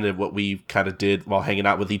weekend and what we kind of did while hanging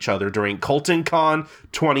out with each other during Colton Con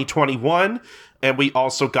 2021. And we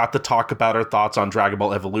also got to talk about our thoughts on Dragon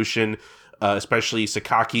Ball Evolution, especially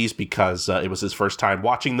Sakaki's, because it was his first time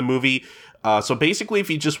watching the movie. So basically, if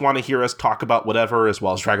you just want to hear us talk about whatever, as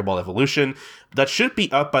well as Dragon Ball Evolution, that should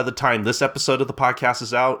be up by the time this episode of the podcast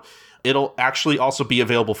is out. It'll actually also be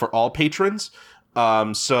available for all patrons.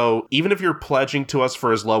 So even if you're pledging to us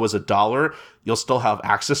for as low as $1, you'll still have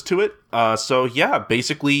access to it.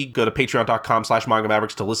 Basically go to patreon.com/Manga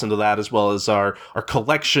Mavericks to listen to that, as well as our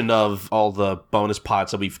collection of all the bonus pods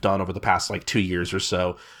that we've done over the past 2 years or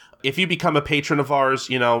so. if you become a patron of ours,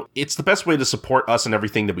 it's the best way to support us and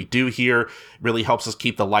everything that we do here. It really helps us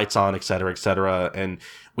keep the lights on, et cetera, et cetera. And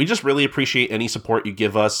we just really appreciate any support you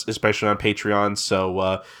give us, especially on Patreon.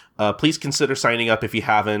 So please consider signing up if you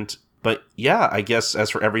haven't. But yeah, I guess as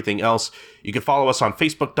for everything else, you can follow us on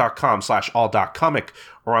facebook.com/all.comic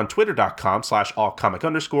or on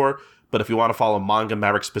twitter.com/allcomic_. But if you want to follow Manga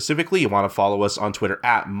Mavericks specifically, you want to follow us on Twitter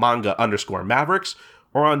at manga_mavericks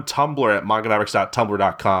or on Tumblr at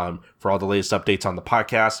mangamavericks.tumblr.com for all the latest updates on the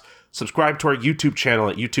podcast. Subscribe to our YouTube channel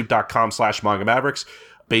at youtube.com/mangamavericks.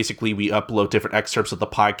 Basically, we upload different excerpts of the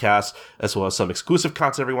podcast as well as some exclusive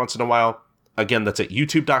content every once in a while. Again, that's at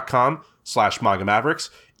youtube.com/mangamavericks.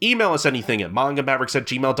 Email us anything at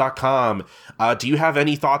mangamavericks@gmail.com. Do you have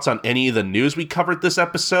any thoughts on any of the news we covered this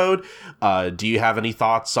episode? Do you have any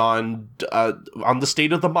thoughts on the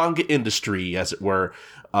state of the manga industry, as it were?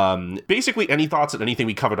 Basically, any thoughts on anything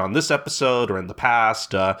we covered on this episode or in the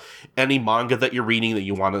past? Any manga that you're reading that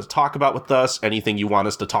you want to talk about with us? Anything you want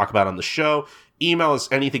us to talk about on the show? Email us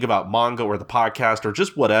anything about manga or the podcast or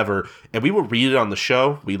just whatever, and we will read it on the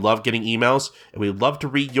show. We love getting emails, and we'd love to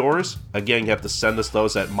read yours. Again, you have to send us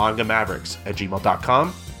those at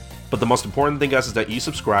mangamavericks@gmail.com. But the most important thing, guys, is that you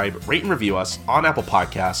subscribe, rate, and review us on Apple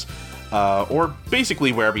Podcasts, or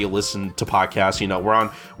basically wherever you listen to podcasts.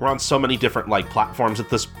 We're on so many different platforms at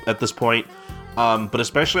this point. But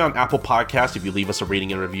especially on Apple Podcasts, if you leave us a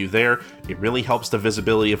rating and review there, it really helps the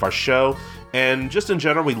visibility of our show. And just in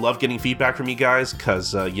general, we love getting feedback from you guys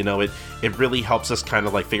because, it really helps us kind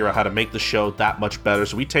of figure out how to make the show that much better.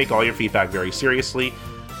 So we take all your feedback very seriously.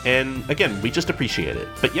 And again, we just appreciate it.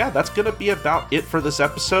 But yeah, that's going to be about it for this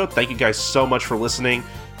episode. Thank you guys so much for listening.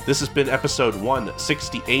 This has been episode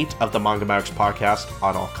 168 of the Manga Mavericks podcast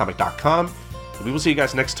on allcomic.com. And we will see you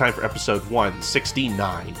guys next time for episode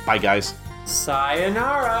 169. Bye, guys.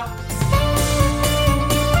 Sayonara!